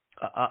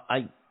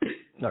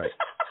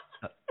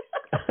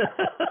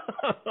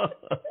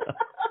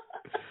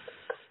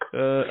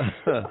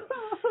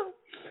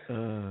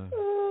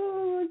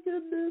 Oh my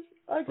goodness!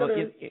 I gotta.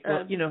 You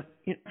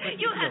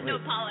have no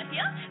power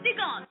here. Be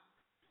gone.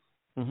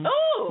 Mm-hmm.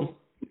 Oh,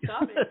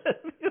 stop it!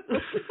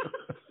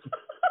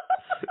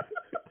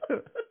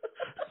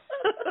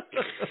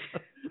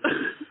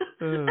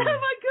 Oh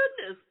my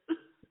goodness!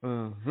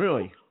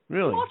 Really?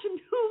 Watching,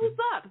 who was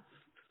that?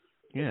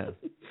 Yeah.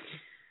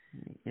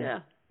 Yeah.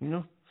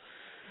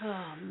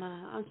 Oh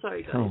man, I'm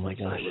sorry, guys. Oh my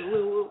gosh.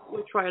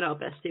 We're trying our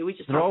best here. We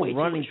just they're all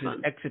running through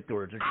the exit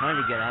doors. They're trying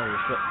to get out of the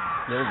show.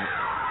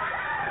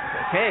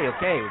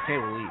 Okay.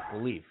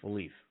 We'll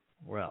leave.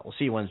 We're out. We'll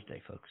see you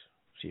Wednesday, folks.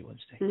 See you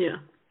Wednesday. Yeah.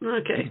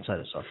 Okay. You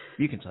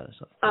can sign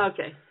us off.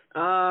 Okay.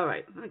 All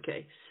right.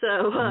 Okay. So,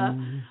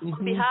 on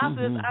behalf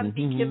of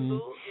Andy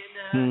Kimball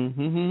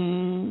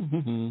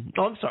in...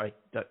 Oh, I'm sorry.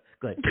 Go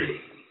ahead.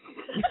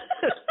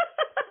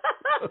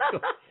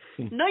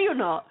 No, you're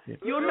not.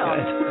 You're not.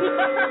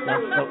 No.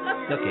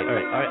 Okay. All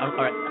right.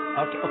 Okay.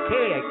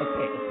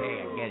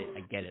 I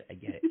get it.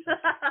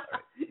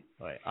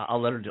 All right.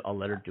 I'll let her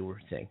do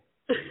her thing.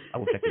 I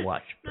will take a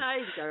watch.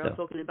 Nice. I'm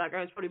talking in the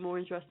background. It's probably more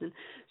interesting.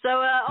 So,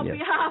 on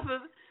behalf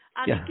of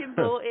Andy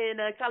Kimball in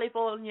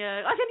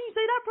California, I can't even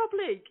say that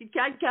properly.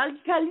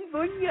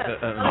 California.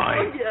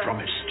 I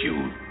promised you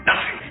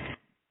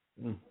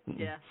nothing.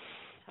 Yeah.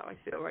 How I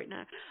feel right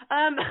now.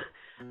 And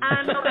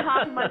on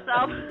behalf of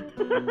myself,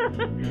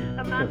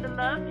 Amanda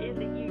Love in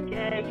the UK,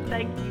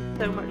 thank you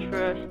so much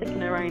for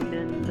sticking around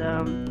and,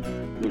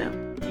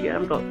 you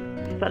haven't got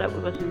fed up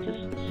with us and just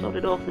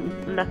sodded off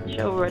and left the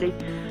show already.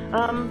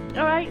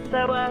 Alright,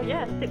 so,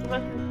 stick with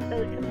us and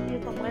come see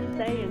us on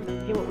Wednesday and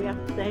hear what we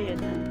have to say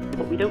and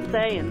what we don't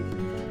say and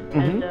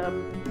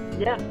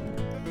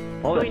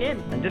join in.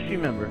 And just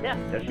remember.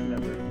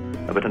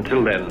 But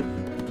until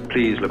then,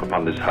 please look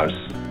upon this house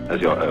as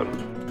your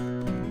own.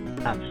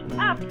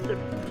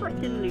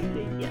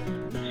 Absolutely, yes.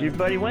 See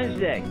everybody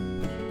Wednesday.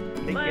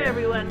 Bye,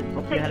 everyone.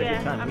 Hope you had a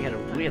good time. We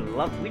had a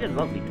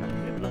lovely time.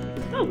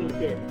 Oh, we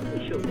did.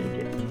 We sure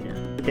did.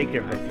 Yeah. Take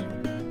care, folks.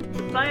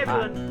 Bye,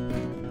 everyone.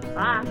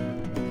 Bye.